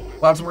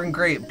 Well, it's working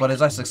great, but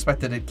as I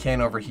suspected, it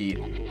can overheat.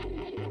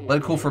 Let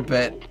it cool for a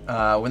bit.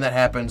 When that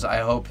happens, I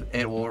hope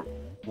it will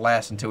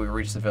last until we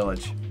reach the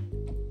village.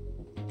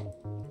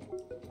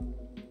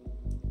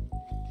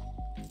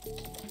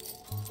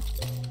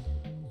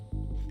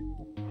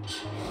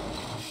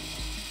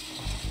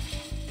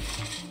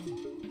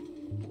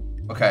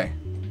 Okay.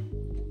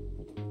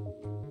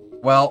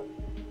 Well,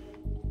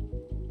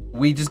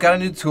 we just got a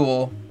new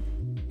tool.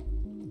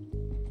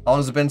 How long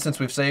has it been since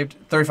we've saved?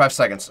 35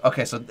 seconds.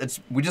 Okay, so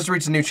we just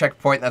reached a new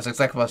checkpoint. That's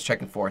exactly what I was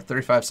checking for.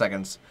 35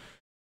 seconds.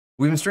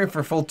 We've been streaming for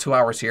a full 2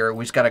 hours here.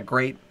 We just got a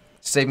great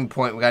saving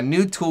point. We got a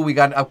new tool. We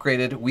got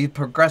upgraded. We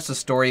progressed the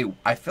story.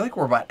 I feel like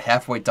we're about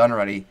halfway done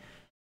already.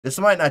 This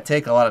might not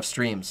take a lot of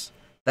streams.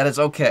 That is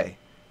okay.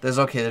 That is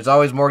okay. There's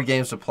always more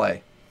games to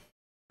play.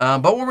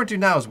 But what we're going to do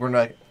now is we're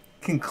going to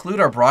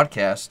conclude our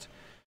broadcast.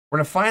 We're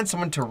going to find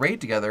someone to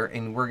raid together,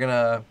 and we're going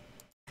to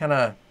kind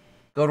of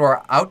go to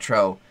our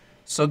outro.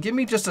 So give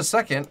me just a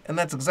second, and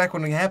that's exactly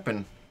when it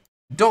happened.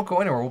 Don't go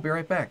anywhere. We'll be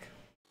right back.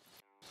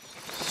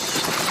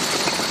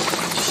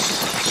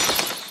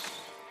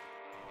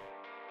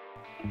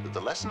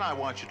 The lesson I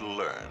want you to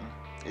learn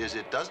is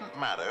it doesn't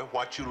matter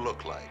what you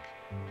look like.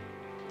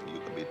 You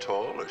can be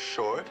tall or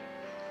short,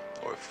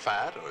 or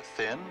fat or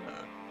thin,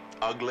 or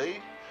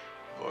ugly,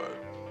 or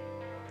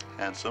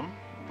handsome,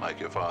 like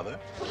your father.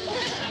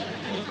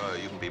 Or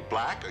you can be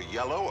black or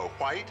yellow or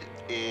white,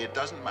 it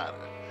doesn't matter.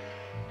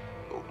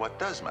 What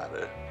does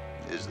matter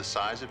is the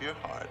size of your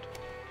heart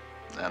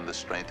and the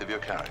strength of your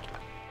character.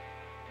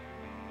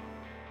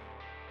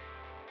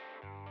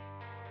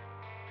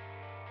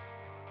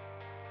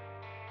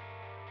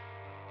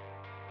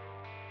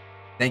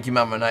 Thank you,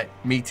 Mama Knight.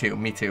 Me too,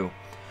 me too.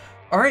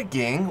 All right,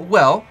 gang.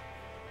 Well,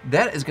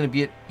 that is going to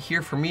be it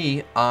here for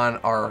me on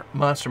our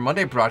Monster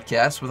Monday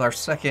broadcast with our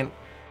second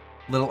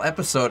little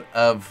episode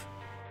of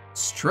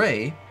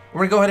Stray. We're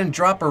going to go ahead and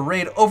drop a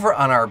raid over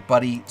on our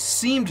buddy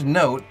Seamed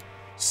Note.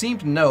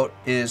 Seamed Note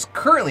is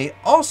currently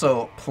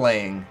also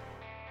playing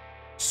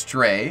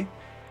Stray,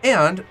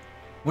 and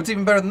what's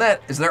even better than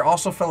that is they're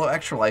also fellow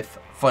Extra Life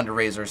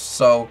fundraisers,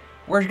 so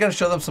we're going to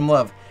show them some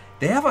love.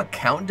 They have a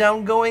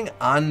countdown going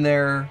on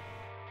their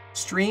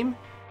stream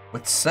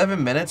with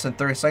 7 minutes and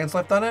 30 seconds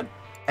left on it.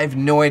 I have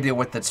no idea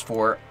what that's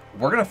for.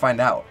 We're going to find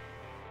out.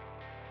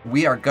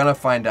 We are going to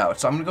find out.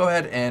 So I'm going to go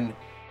ahead and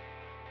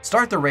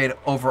start the raid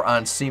over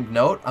on Seamed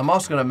Note. I'm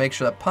also going to make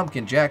sure that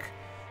Pumpkin Jack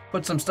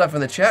put some stuff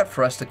in the chat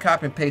for us to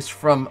copy and paste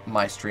from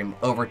my stream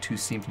over to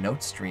Seamed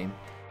Note's stream.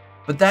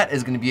 But that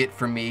is going to be it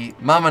for me.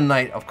 Mama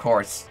Knight, of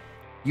course.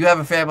 You have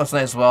a fabulous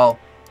night as well.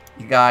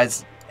 You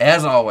guys,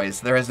 as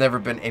always, there has never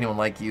been anyone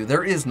like you.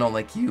 There is no one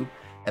like you,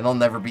 and there'll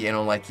never be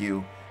anyone like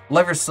you.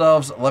 Love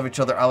yourselves, love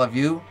each other, I love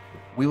you.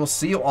 We will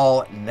see you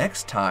all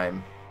next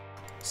time.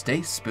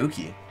 Stay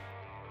spooky.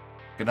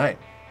 Good night.